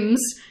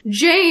James.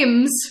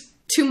 James,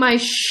 to my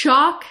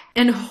shock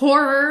and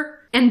horror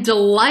and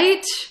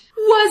delight,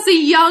 was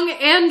a young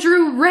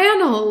Andrew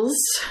Rannells.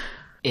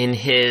 In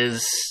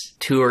his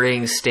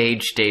touring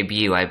stage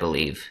debut, I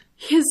believe.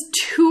 His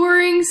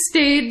touring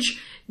stage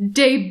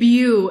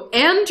debut.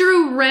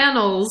 Andrew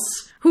Rannells,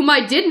 whom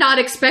I did not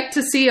expect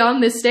to see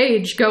on this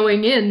stage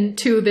going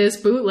into this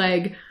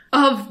bootleg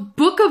of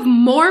Book of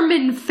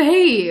Mormon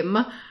fame,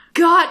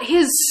 got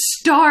his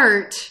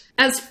start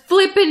as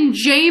flippin'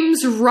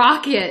 James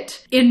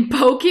Rocket in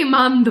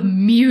Pokemon the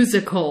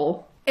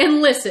Musical.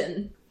 And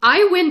listen,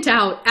 I went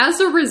out as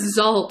a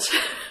result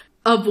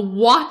of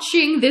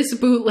watching this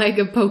bootleg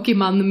of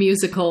Pokemon the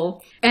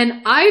Musical,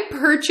 and I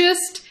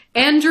purchased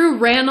Andrew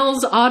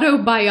Rannells'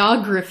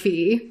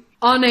 autobiography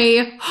on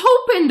a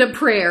hope and a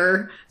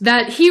prayer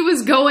that he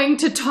was going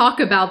to talk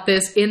about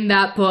this in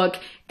that book,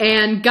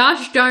 and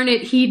gosh darn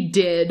it, he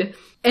did.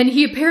 And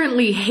he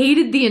apparently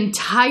hated the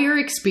entire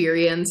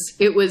experience.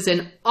 It was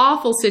an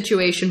awful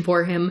situation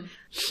for him.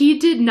 He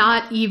did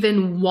not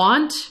even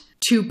want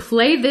to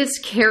play this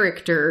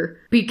character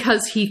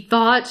because he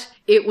thought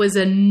it was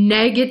a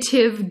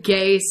negative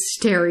gay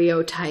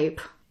stereotype.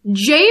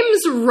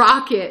 James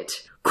Rocket,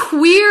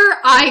 queer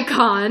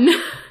icon,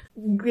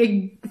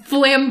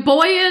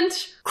 flamboyant,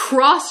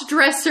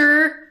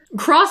 cross-dresser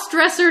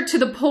to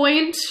the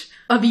point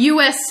of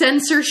US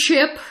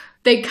censorship.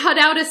 They cut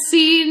out a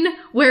scene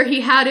where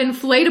he had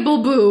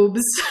inflatable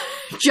boobs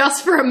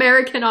just for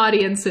American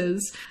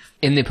audiences.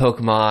 In the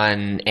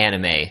Pokemon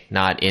anime,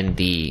 not in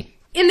the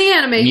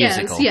anime,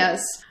 musical.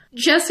 yes.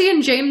 Jessie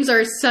and James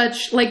are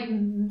such, like,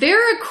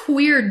 they're a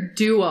queer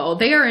duo.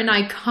 They are an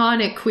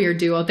iconic queer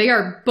duo. They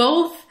are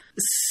both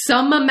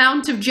some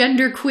amount of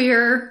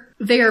genderqueer.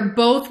 They are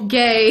both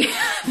gay.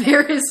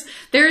 There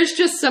is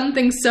just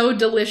something so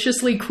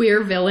deliciously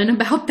queer villain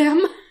about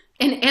them.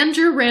 And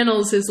Andrew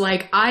Rannells is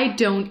like, I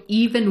don't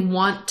even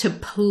want to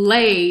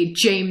play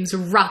James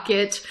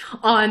Rocket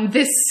on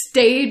this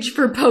stage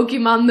for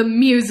Pokemon the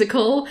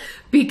Musical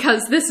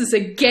because this is a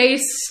gay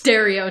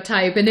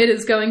stereotype and it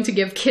is going to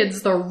give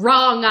kids the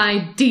wrong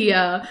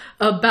idea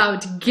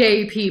about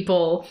gay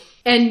people.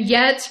 And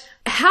yet,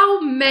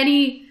 how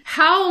many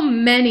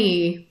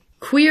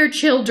queer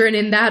children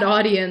in that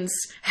audience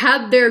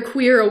had their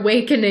queer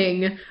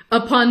awakening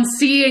upon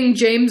seeing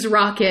James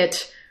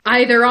Rocket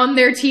either on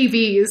their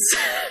TVs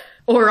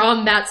or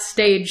on that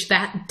stage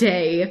that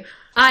day?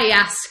 I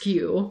ask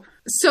you.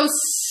 So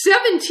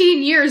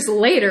 17 years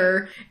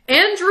later,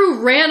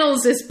 Andrew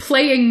Rannells is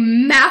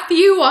playing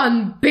Matthew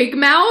on Big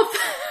Mouth,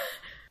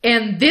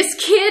 and this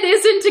kid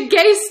isn't a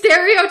gay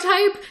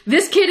stereotype?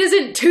 This kid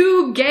isn't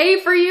too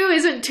gay for you?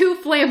 Isn't too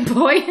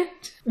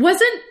flamboyant?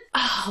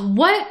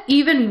 What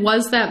even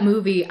was that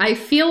movie? I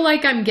feel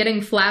like I'm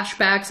getting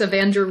flashbacks of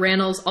Andrew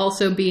Rannells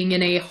also being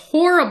in a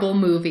horrible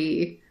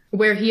movie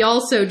where he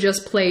also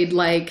just played,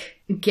 like,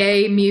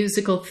 gay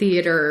musical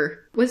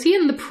theater. Was he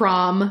in The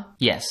Prom?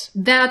 Yes.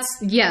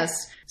 Yes.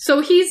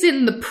 So he's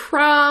in The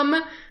Prom,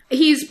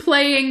 he's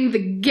playing the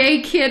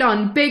gay kid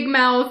on Big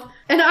Mouth,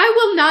 and I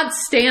will not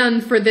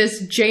stand for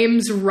this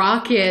James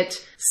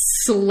Rocket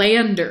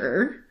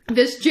slander.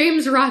 This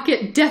James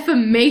Rocket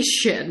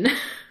defamation.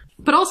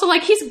 But also,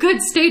 like, he's a good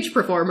stage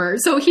performer,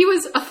 so he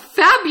was a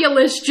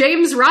fabulous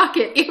James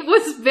Rocket. It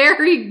was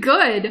very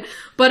good.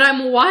 But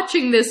I'm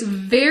watching this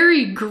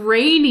very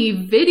grainy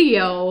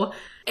video,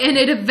 and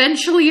it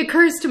eventually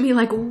occurs to me,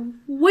 like,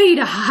 wait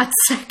a hot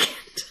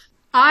second.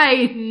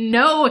 I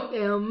know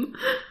him.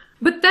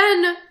 But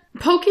then,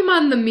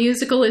 Pokemon the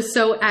Musical is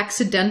so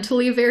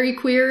accidentally very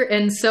queer,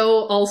 and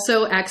so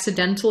also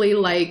accidentally,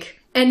 like,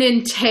 an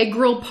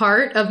integral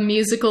part of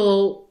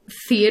musical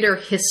theater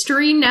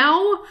history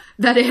now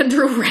that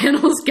Andrew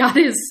Rannells got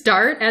his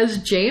start as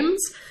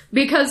James,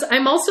 Because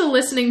I'm also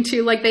listening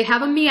to, like, they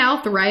have a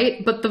Meowth,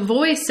 right? But the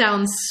voice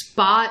sounds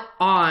spot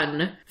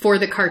on for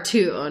the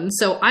cartoon.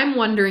 So I'm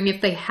wondering if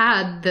they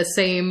had the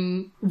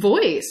same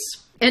voice.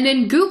 And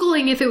in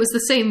Googling if it was the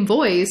same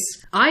voice,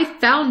 I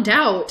found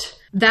out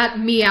that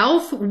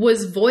Meowth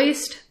was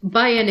voiced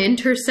by an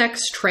intersex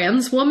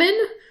trans woman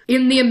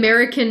in the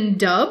American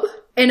dub.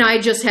 And I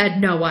just had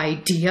no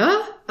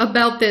idea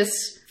about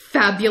this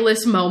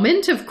fabulous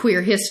moment of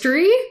queer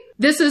history.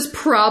 This is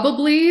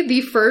probably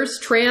the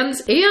first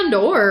trans and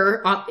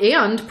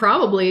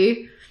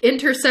probably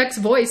intersex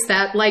voice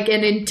that, like,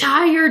 an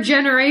entire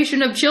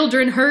generation of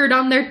children heard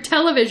on their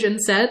television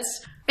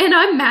sets. And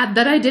I'm mad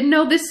that I didn't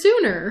know this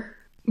sooner.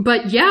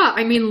 But yeah,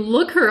 I mean,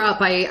 look her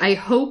up. I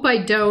hope I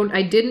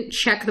didn't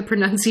check the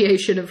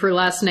pronunciation of her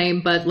last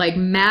name, but, like,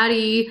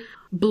 Maddie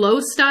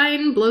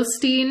Blaustein,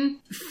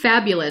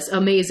 fabulous,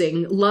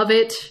 amazing, love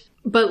it.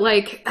 But,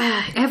 like,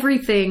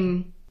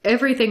 everything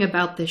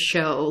about this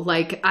show,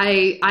 like,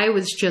 I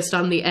was just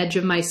on the edge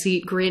of my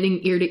seat,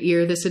 grinning ear to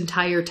ear this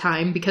entire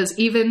time, because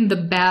even the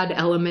bad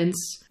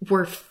elements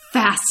were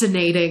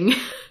fascinating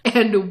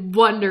and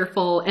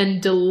wonderful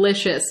and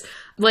delicious.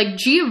 Like,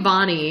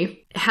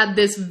 Giovanni had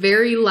this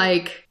very,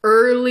 like,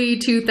 early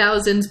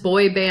 2000s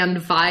boy band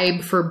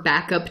vibe for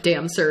backup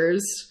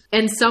dancers,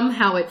 and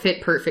somehow it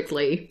fit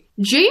perfectly.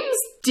 James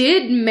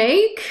did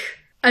make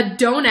a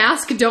don't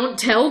ask, don't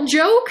tell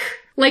joke.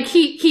 Like,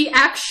 he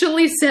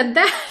actually said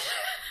that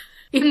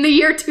in the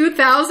year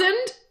 2000.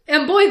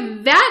 And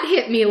boy, that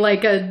hit me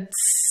like a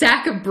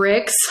sack of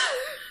bricks.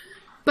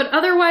 But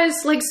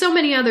otherwise, like so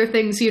many other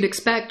things you'd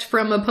expect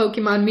from a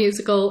Pokemon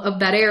musical of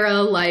that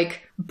era,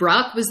 like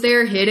Brock was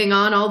there hitting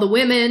on all the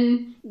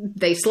women.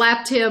 They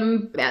slapped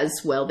him, as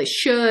well they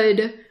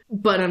should.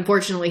 But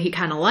unfortunately, he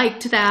kind of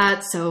liked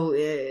that, so...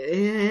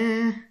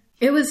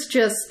 It was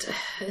just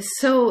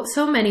so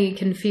many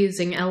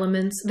confusing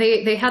elements.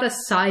 They had a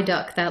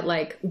Psyduck that,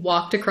 like,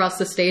 walked across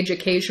the stage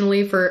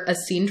occasionally for a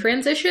scene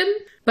transition,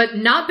 but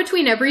not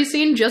between every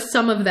scene, just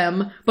some of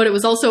them, but it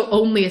was also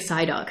only a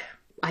Psyduck.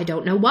 I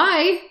don't know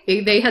why.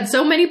 They had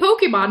so many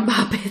Pokemon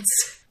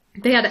puppets.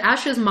 They had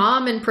Ash's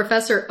mom and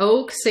Professor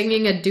Oak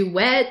singing a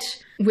duet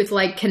with,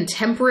 like,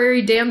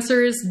 contemporary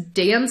dancers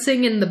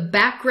dancing in the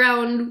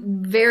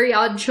background. Very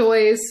odd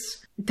choice.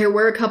 There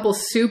were a couple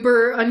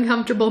super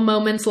uncomfortable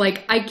moments,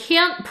 like, I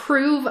can't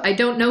prove, I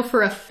don't know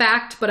for a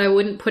fact, but I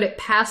wouldn't put it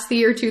past the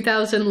year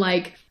 2000,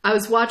 like, I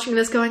was watching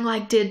this going,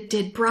 like,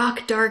 did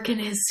Brock darken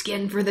his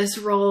skin for this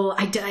role?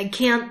 I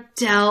can't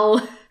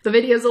tell. The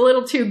video's a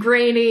little too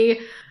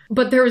grainy,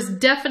 but there was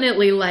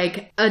definitely,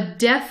 like, a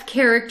deaf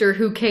character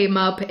who came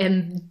up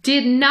and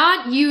did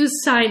not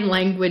use sign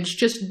language,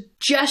 just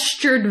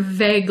gestured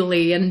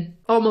vaguely, and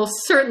almost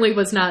certainly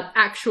was not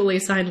actually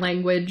sign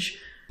language.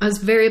 I was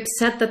very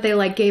upset that they,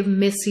 like, gave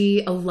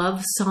Missy a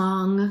love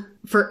song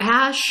for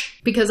Ash,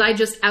 because I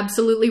just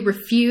absolutely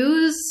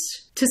refuse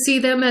to see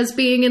them as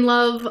being in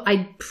love.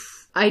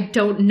 I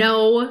don't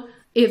know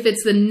if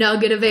it's the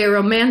nugget of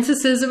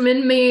aromanticism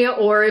in me,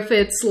 or if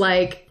it's,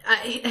 like,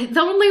 the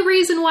only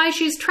reason why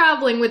she's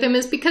traveling with him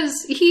is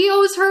because he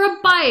owes her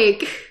a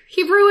bike.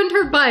 He ruined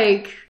her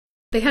bike.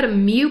 They had a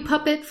Mew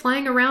puppet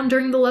flying around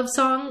during the love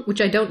song,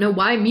 which I don't know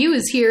why Mew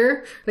is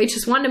here. They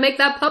just wanted to make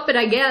that puppet,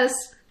 I guess.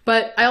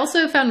 But I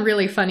also found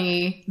really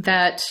funny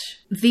that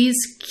these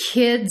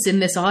kids in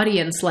this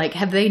audience, like,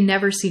 have they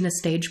never seen a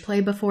stage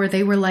play before?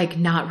 They were, like,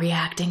 not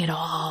reacting at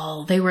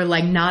all. They were,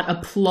 like, not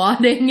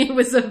applauding. It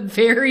was a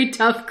very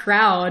tough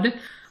crowd.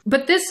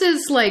 But this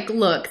is, like,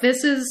 look,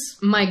 this is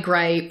my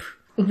gripe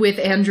with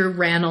Andrew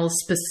Rannells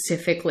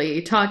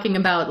specifically, talking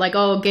about, like,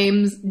 oh,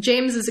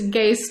 James is a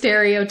gay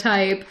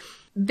stereotype.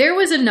 There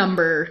was a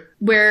number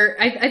where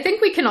I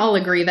think we can all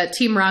agree that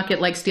Team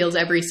Rocket, like, steals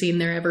every scene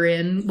they're ever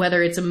in,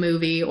 whether it's a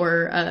movie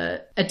or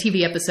a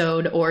TV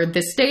episode or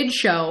this stage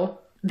show.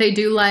 They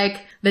do,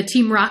 like, the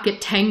Team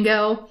Rocket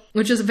tango,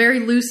 which is a very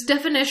loose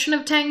definition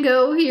of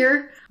tango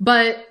here.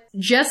 But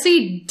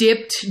Jessie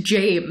dipped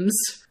James.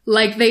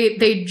 Like,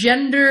 they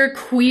gender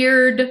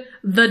queered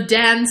the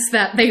dance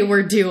that they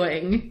were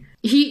doing.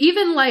 He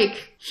even,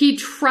 like, he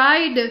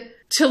tried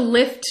to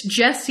lift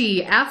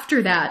Jessie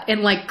after that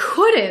and, like,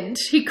 couldn't.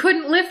 He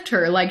couldn't lift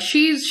her. Like,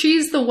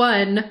 she's the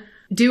one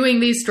doing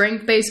these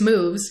strength-based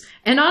moves.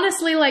 And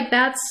honestly, like,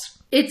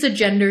 it's a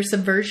gender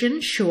subversion,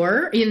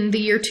 sure. In the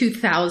year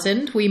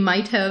 2000, we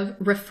might have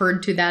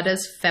referred to that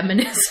as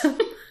feminism.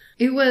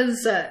 It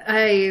was,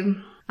 I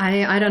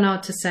don't know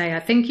what to say.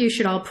 I think you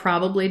should all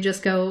probably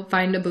just go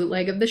find a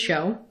bootleg of the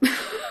show.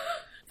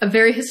 A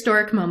very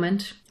historic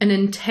moment. An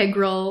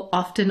integral,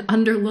 often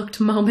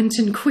underlooked moment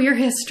in queer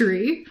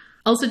history.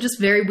 Also just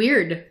very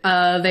weird.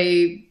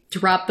 They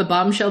dropped the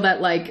bombshell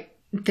that, like,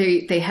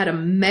 they had a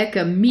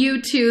Mecha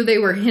Mewtwo. They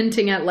were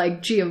hinting at,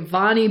 like,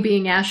 Giovanni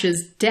being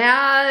Ash's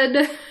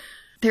dad.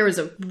 There was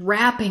a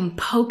rapping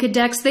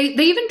Pokedex. They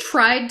even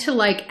tried to,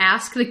 like,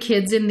 ask the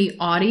kids in the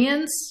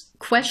audience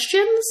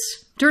questions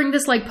during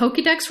this, like,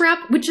 Pokedex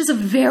rap, which is a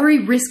very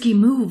risky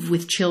move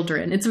with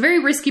children. It's a very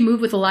risky move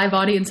with a live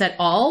audience at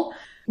all.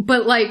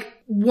 But, like,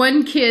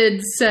 one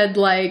kid said,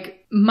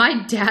 like,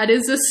 my dad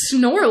is a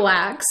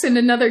Snorlax. And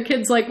another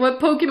kid's like, what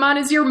Pokemon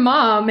is your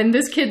mom? And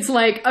this kid's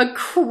like, a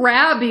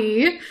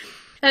Krabby.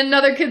 And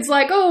another kid's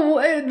like, oh,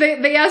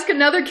 they ask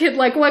another kid,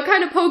 like, what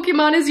kind of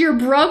Pokemon is your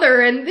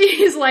brother? And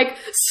he's like,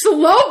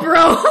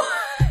 Slowbro.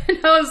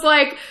 And I was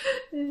like,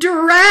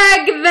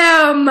 drag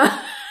them.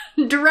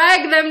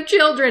 Drag them,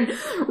 children.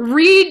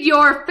 Read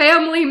your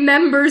family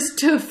members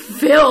to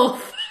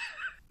filth.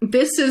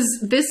 This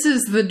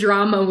is the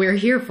drama we're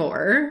here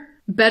for.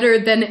 Better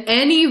than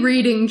any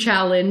reading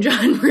challenge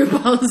on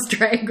RuPaul's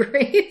Drag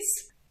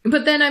Race.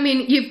 But then, I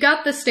mean, you've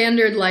got the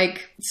standard,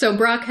 like, so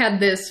Brock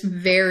had this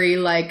very,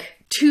 like,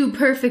 Two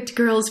Perfect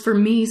Girls for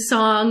Me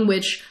song,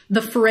 which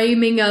the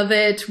framing of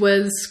it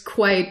was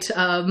quite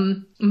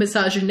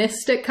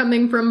misogynistic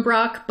coming from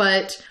Brock,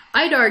 but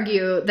I'd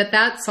argue that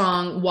that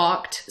song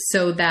walked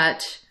so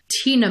that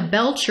Tina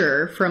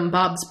Belcher from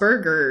Bob's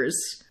Burgers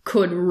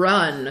could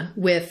run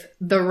with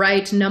The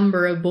Right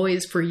Number of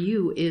Boys for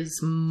You is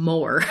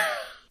More.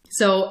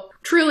 So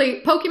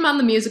truly, Pokemon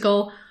the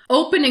Musical,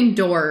 opening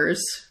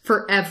doors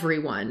for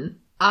everyone.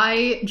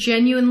 I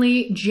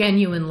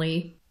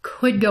genuinely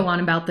could go on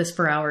about this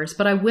for hours,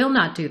 but I will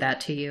not do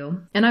that to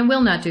you. And I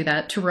will not do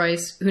that to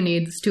Royce, who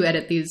needs to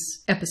edit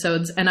these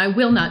episodes. And I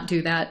will not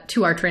do that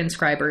to our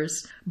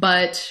transcribers.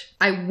 But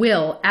I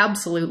will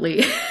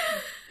absolutely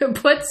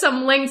put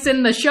some links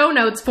in the show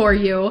notes for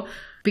you.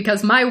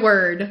 Because my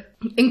word,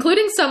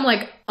 including some,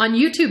 like, on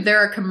YouTube, there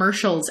are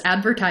commercials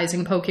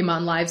advertising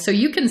Pokemon Live. So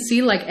you can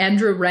see, like,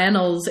 Andrew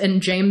Rannells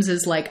and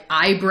James's, like,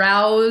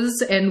 eyebrows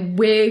and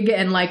wig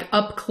and, like,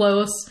 up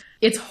close.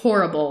 It's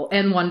horrible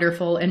and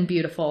wonderful and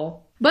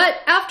beautiful. But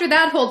after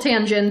that whole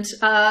tangent,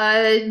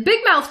 Big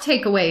Mouth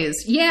takeaways.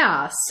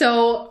 Yeah,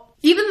 so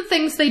even the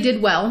things they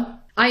did well,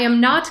 I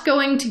am not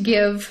going to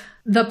give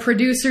the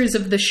producers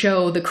of the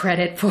show the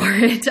credit for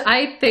it.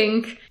 I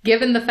think,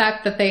 given the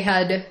fact that they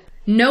had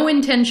no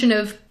intention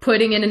of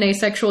putting in an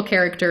asexual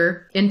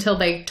character until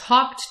they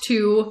talked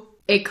to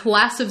a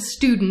class of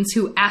students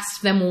who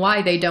asked them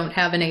why they don't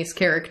have an ace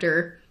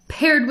character,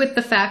 paired with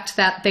the fact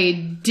that they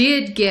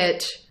did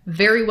get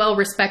very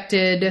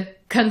well-respected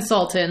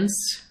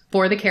consultants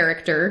for the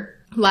character.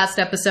 Last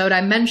episode,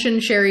 I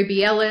mentioned Sherry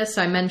B. Ellis.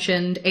 I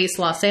mentioned Ace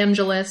Los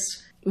Angeles.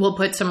 We'll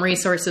put some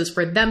resources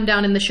for them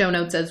down in the show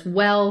notes as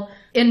well.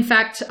 In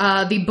fact,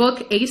 the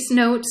book Ace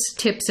Notes,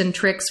 Tips and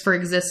Tricks for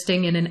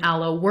Existing in an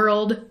Aloe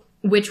World,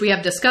 which we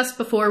have discussed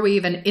before. We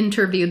even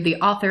interviewed the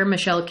author,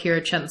 Michelle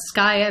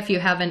Kirichenskaya. If you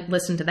haven't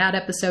listened to that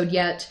episode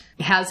yet,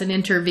 has an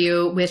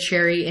interview with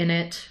Sherry in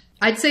it.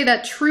 I'd say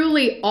that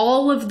truly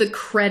all of the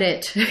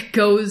credit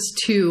goes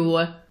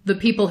to the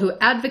people who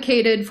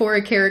advocated for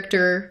a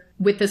character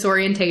with this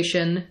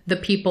orientation, the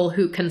people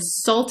who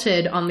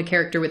consulted on the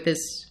character with this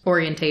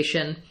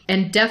orientation,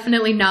 and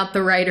definitely not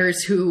the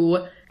writers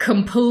who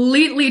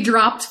completely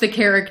dropped the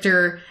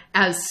character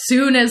as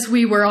soon as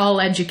we were all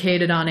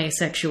educated on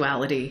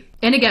asexuality.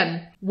 And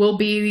again, we'll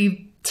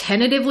be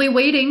tentatively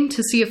waiting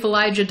to see if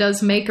Elijah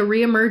does make a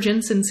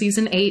reemergence in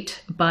season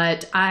 8,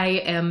 but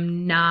I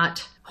am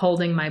not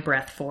holding my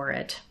breath for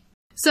it.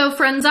 So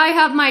friends, I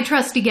have my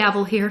trusty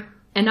gavel here,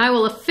 and I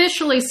will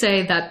officially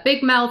say that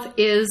Big Mouth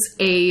is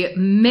a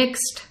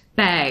mixed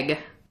bag.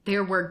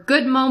 There were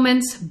good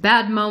moments,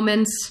 bad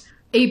moments,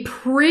 a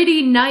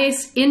pretty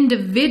nice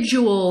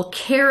individual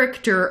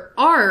character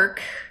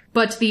arc,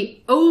 but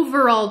the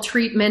overall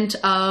treatment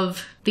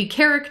of the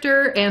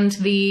character and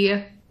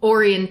the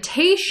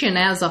orientation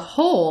as a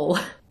whole,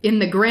 in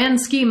the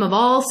grand scheme of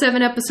all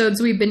 7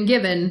 episodes we've been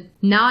given,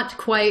 not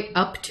quite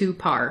up to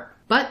par.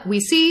 But we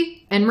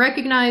see and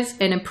recognize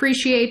and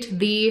appreciate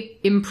the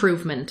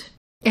improvement.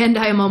 And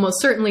I am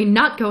almost certainly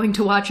not going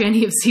to watch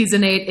any of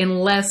season 8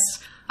 unless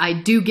I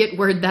do get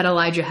word that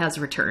Elijah has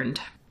returned.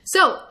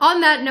 So,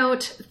 on that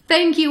note,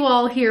 thank you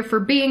all here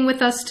for being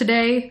with us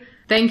today.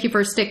 Thank you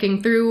for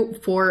sticking through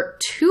for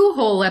 2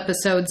 whole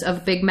episodes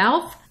of Big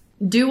Mouth.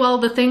 Do all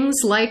the things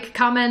like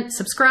comment,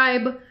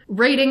 subscribe,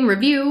 rating,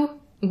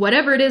 review,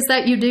 whatever it is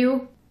that you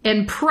do.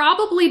 And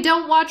probably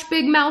don't watch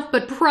Big Mouth,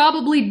 but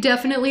probably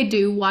definitely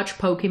do watch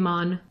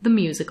Pokemon the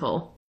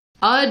Musical.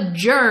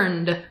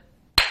 Adjourned!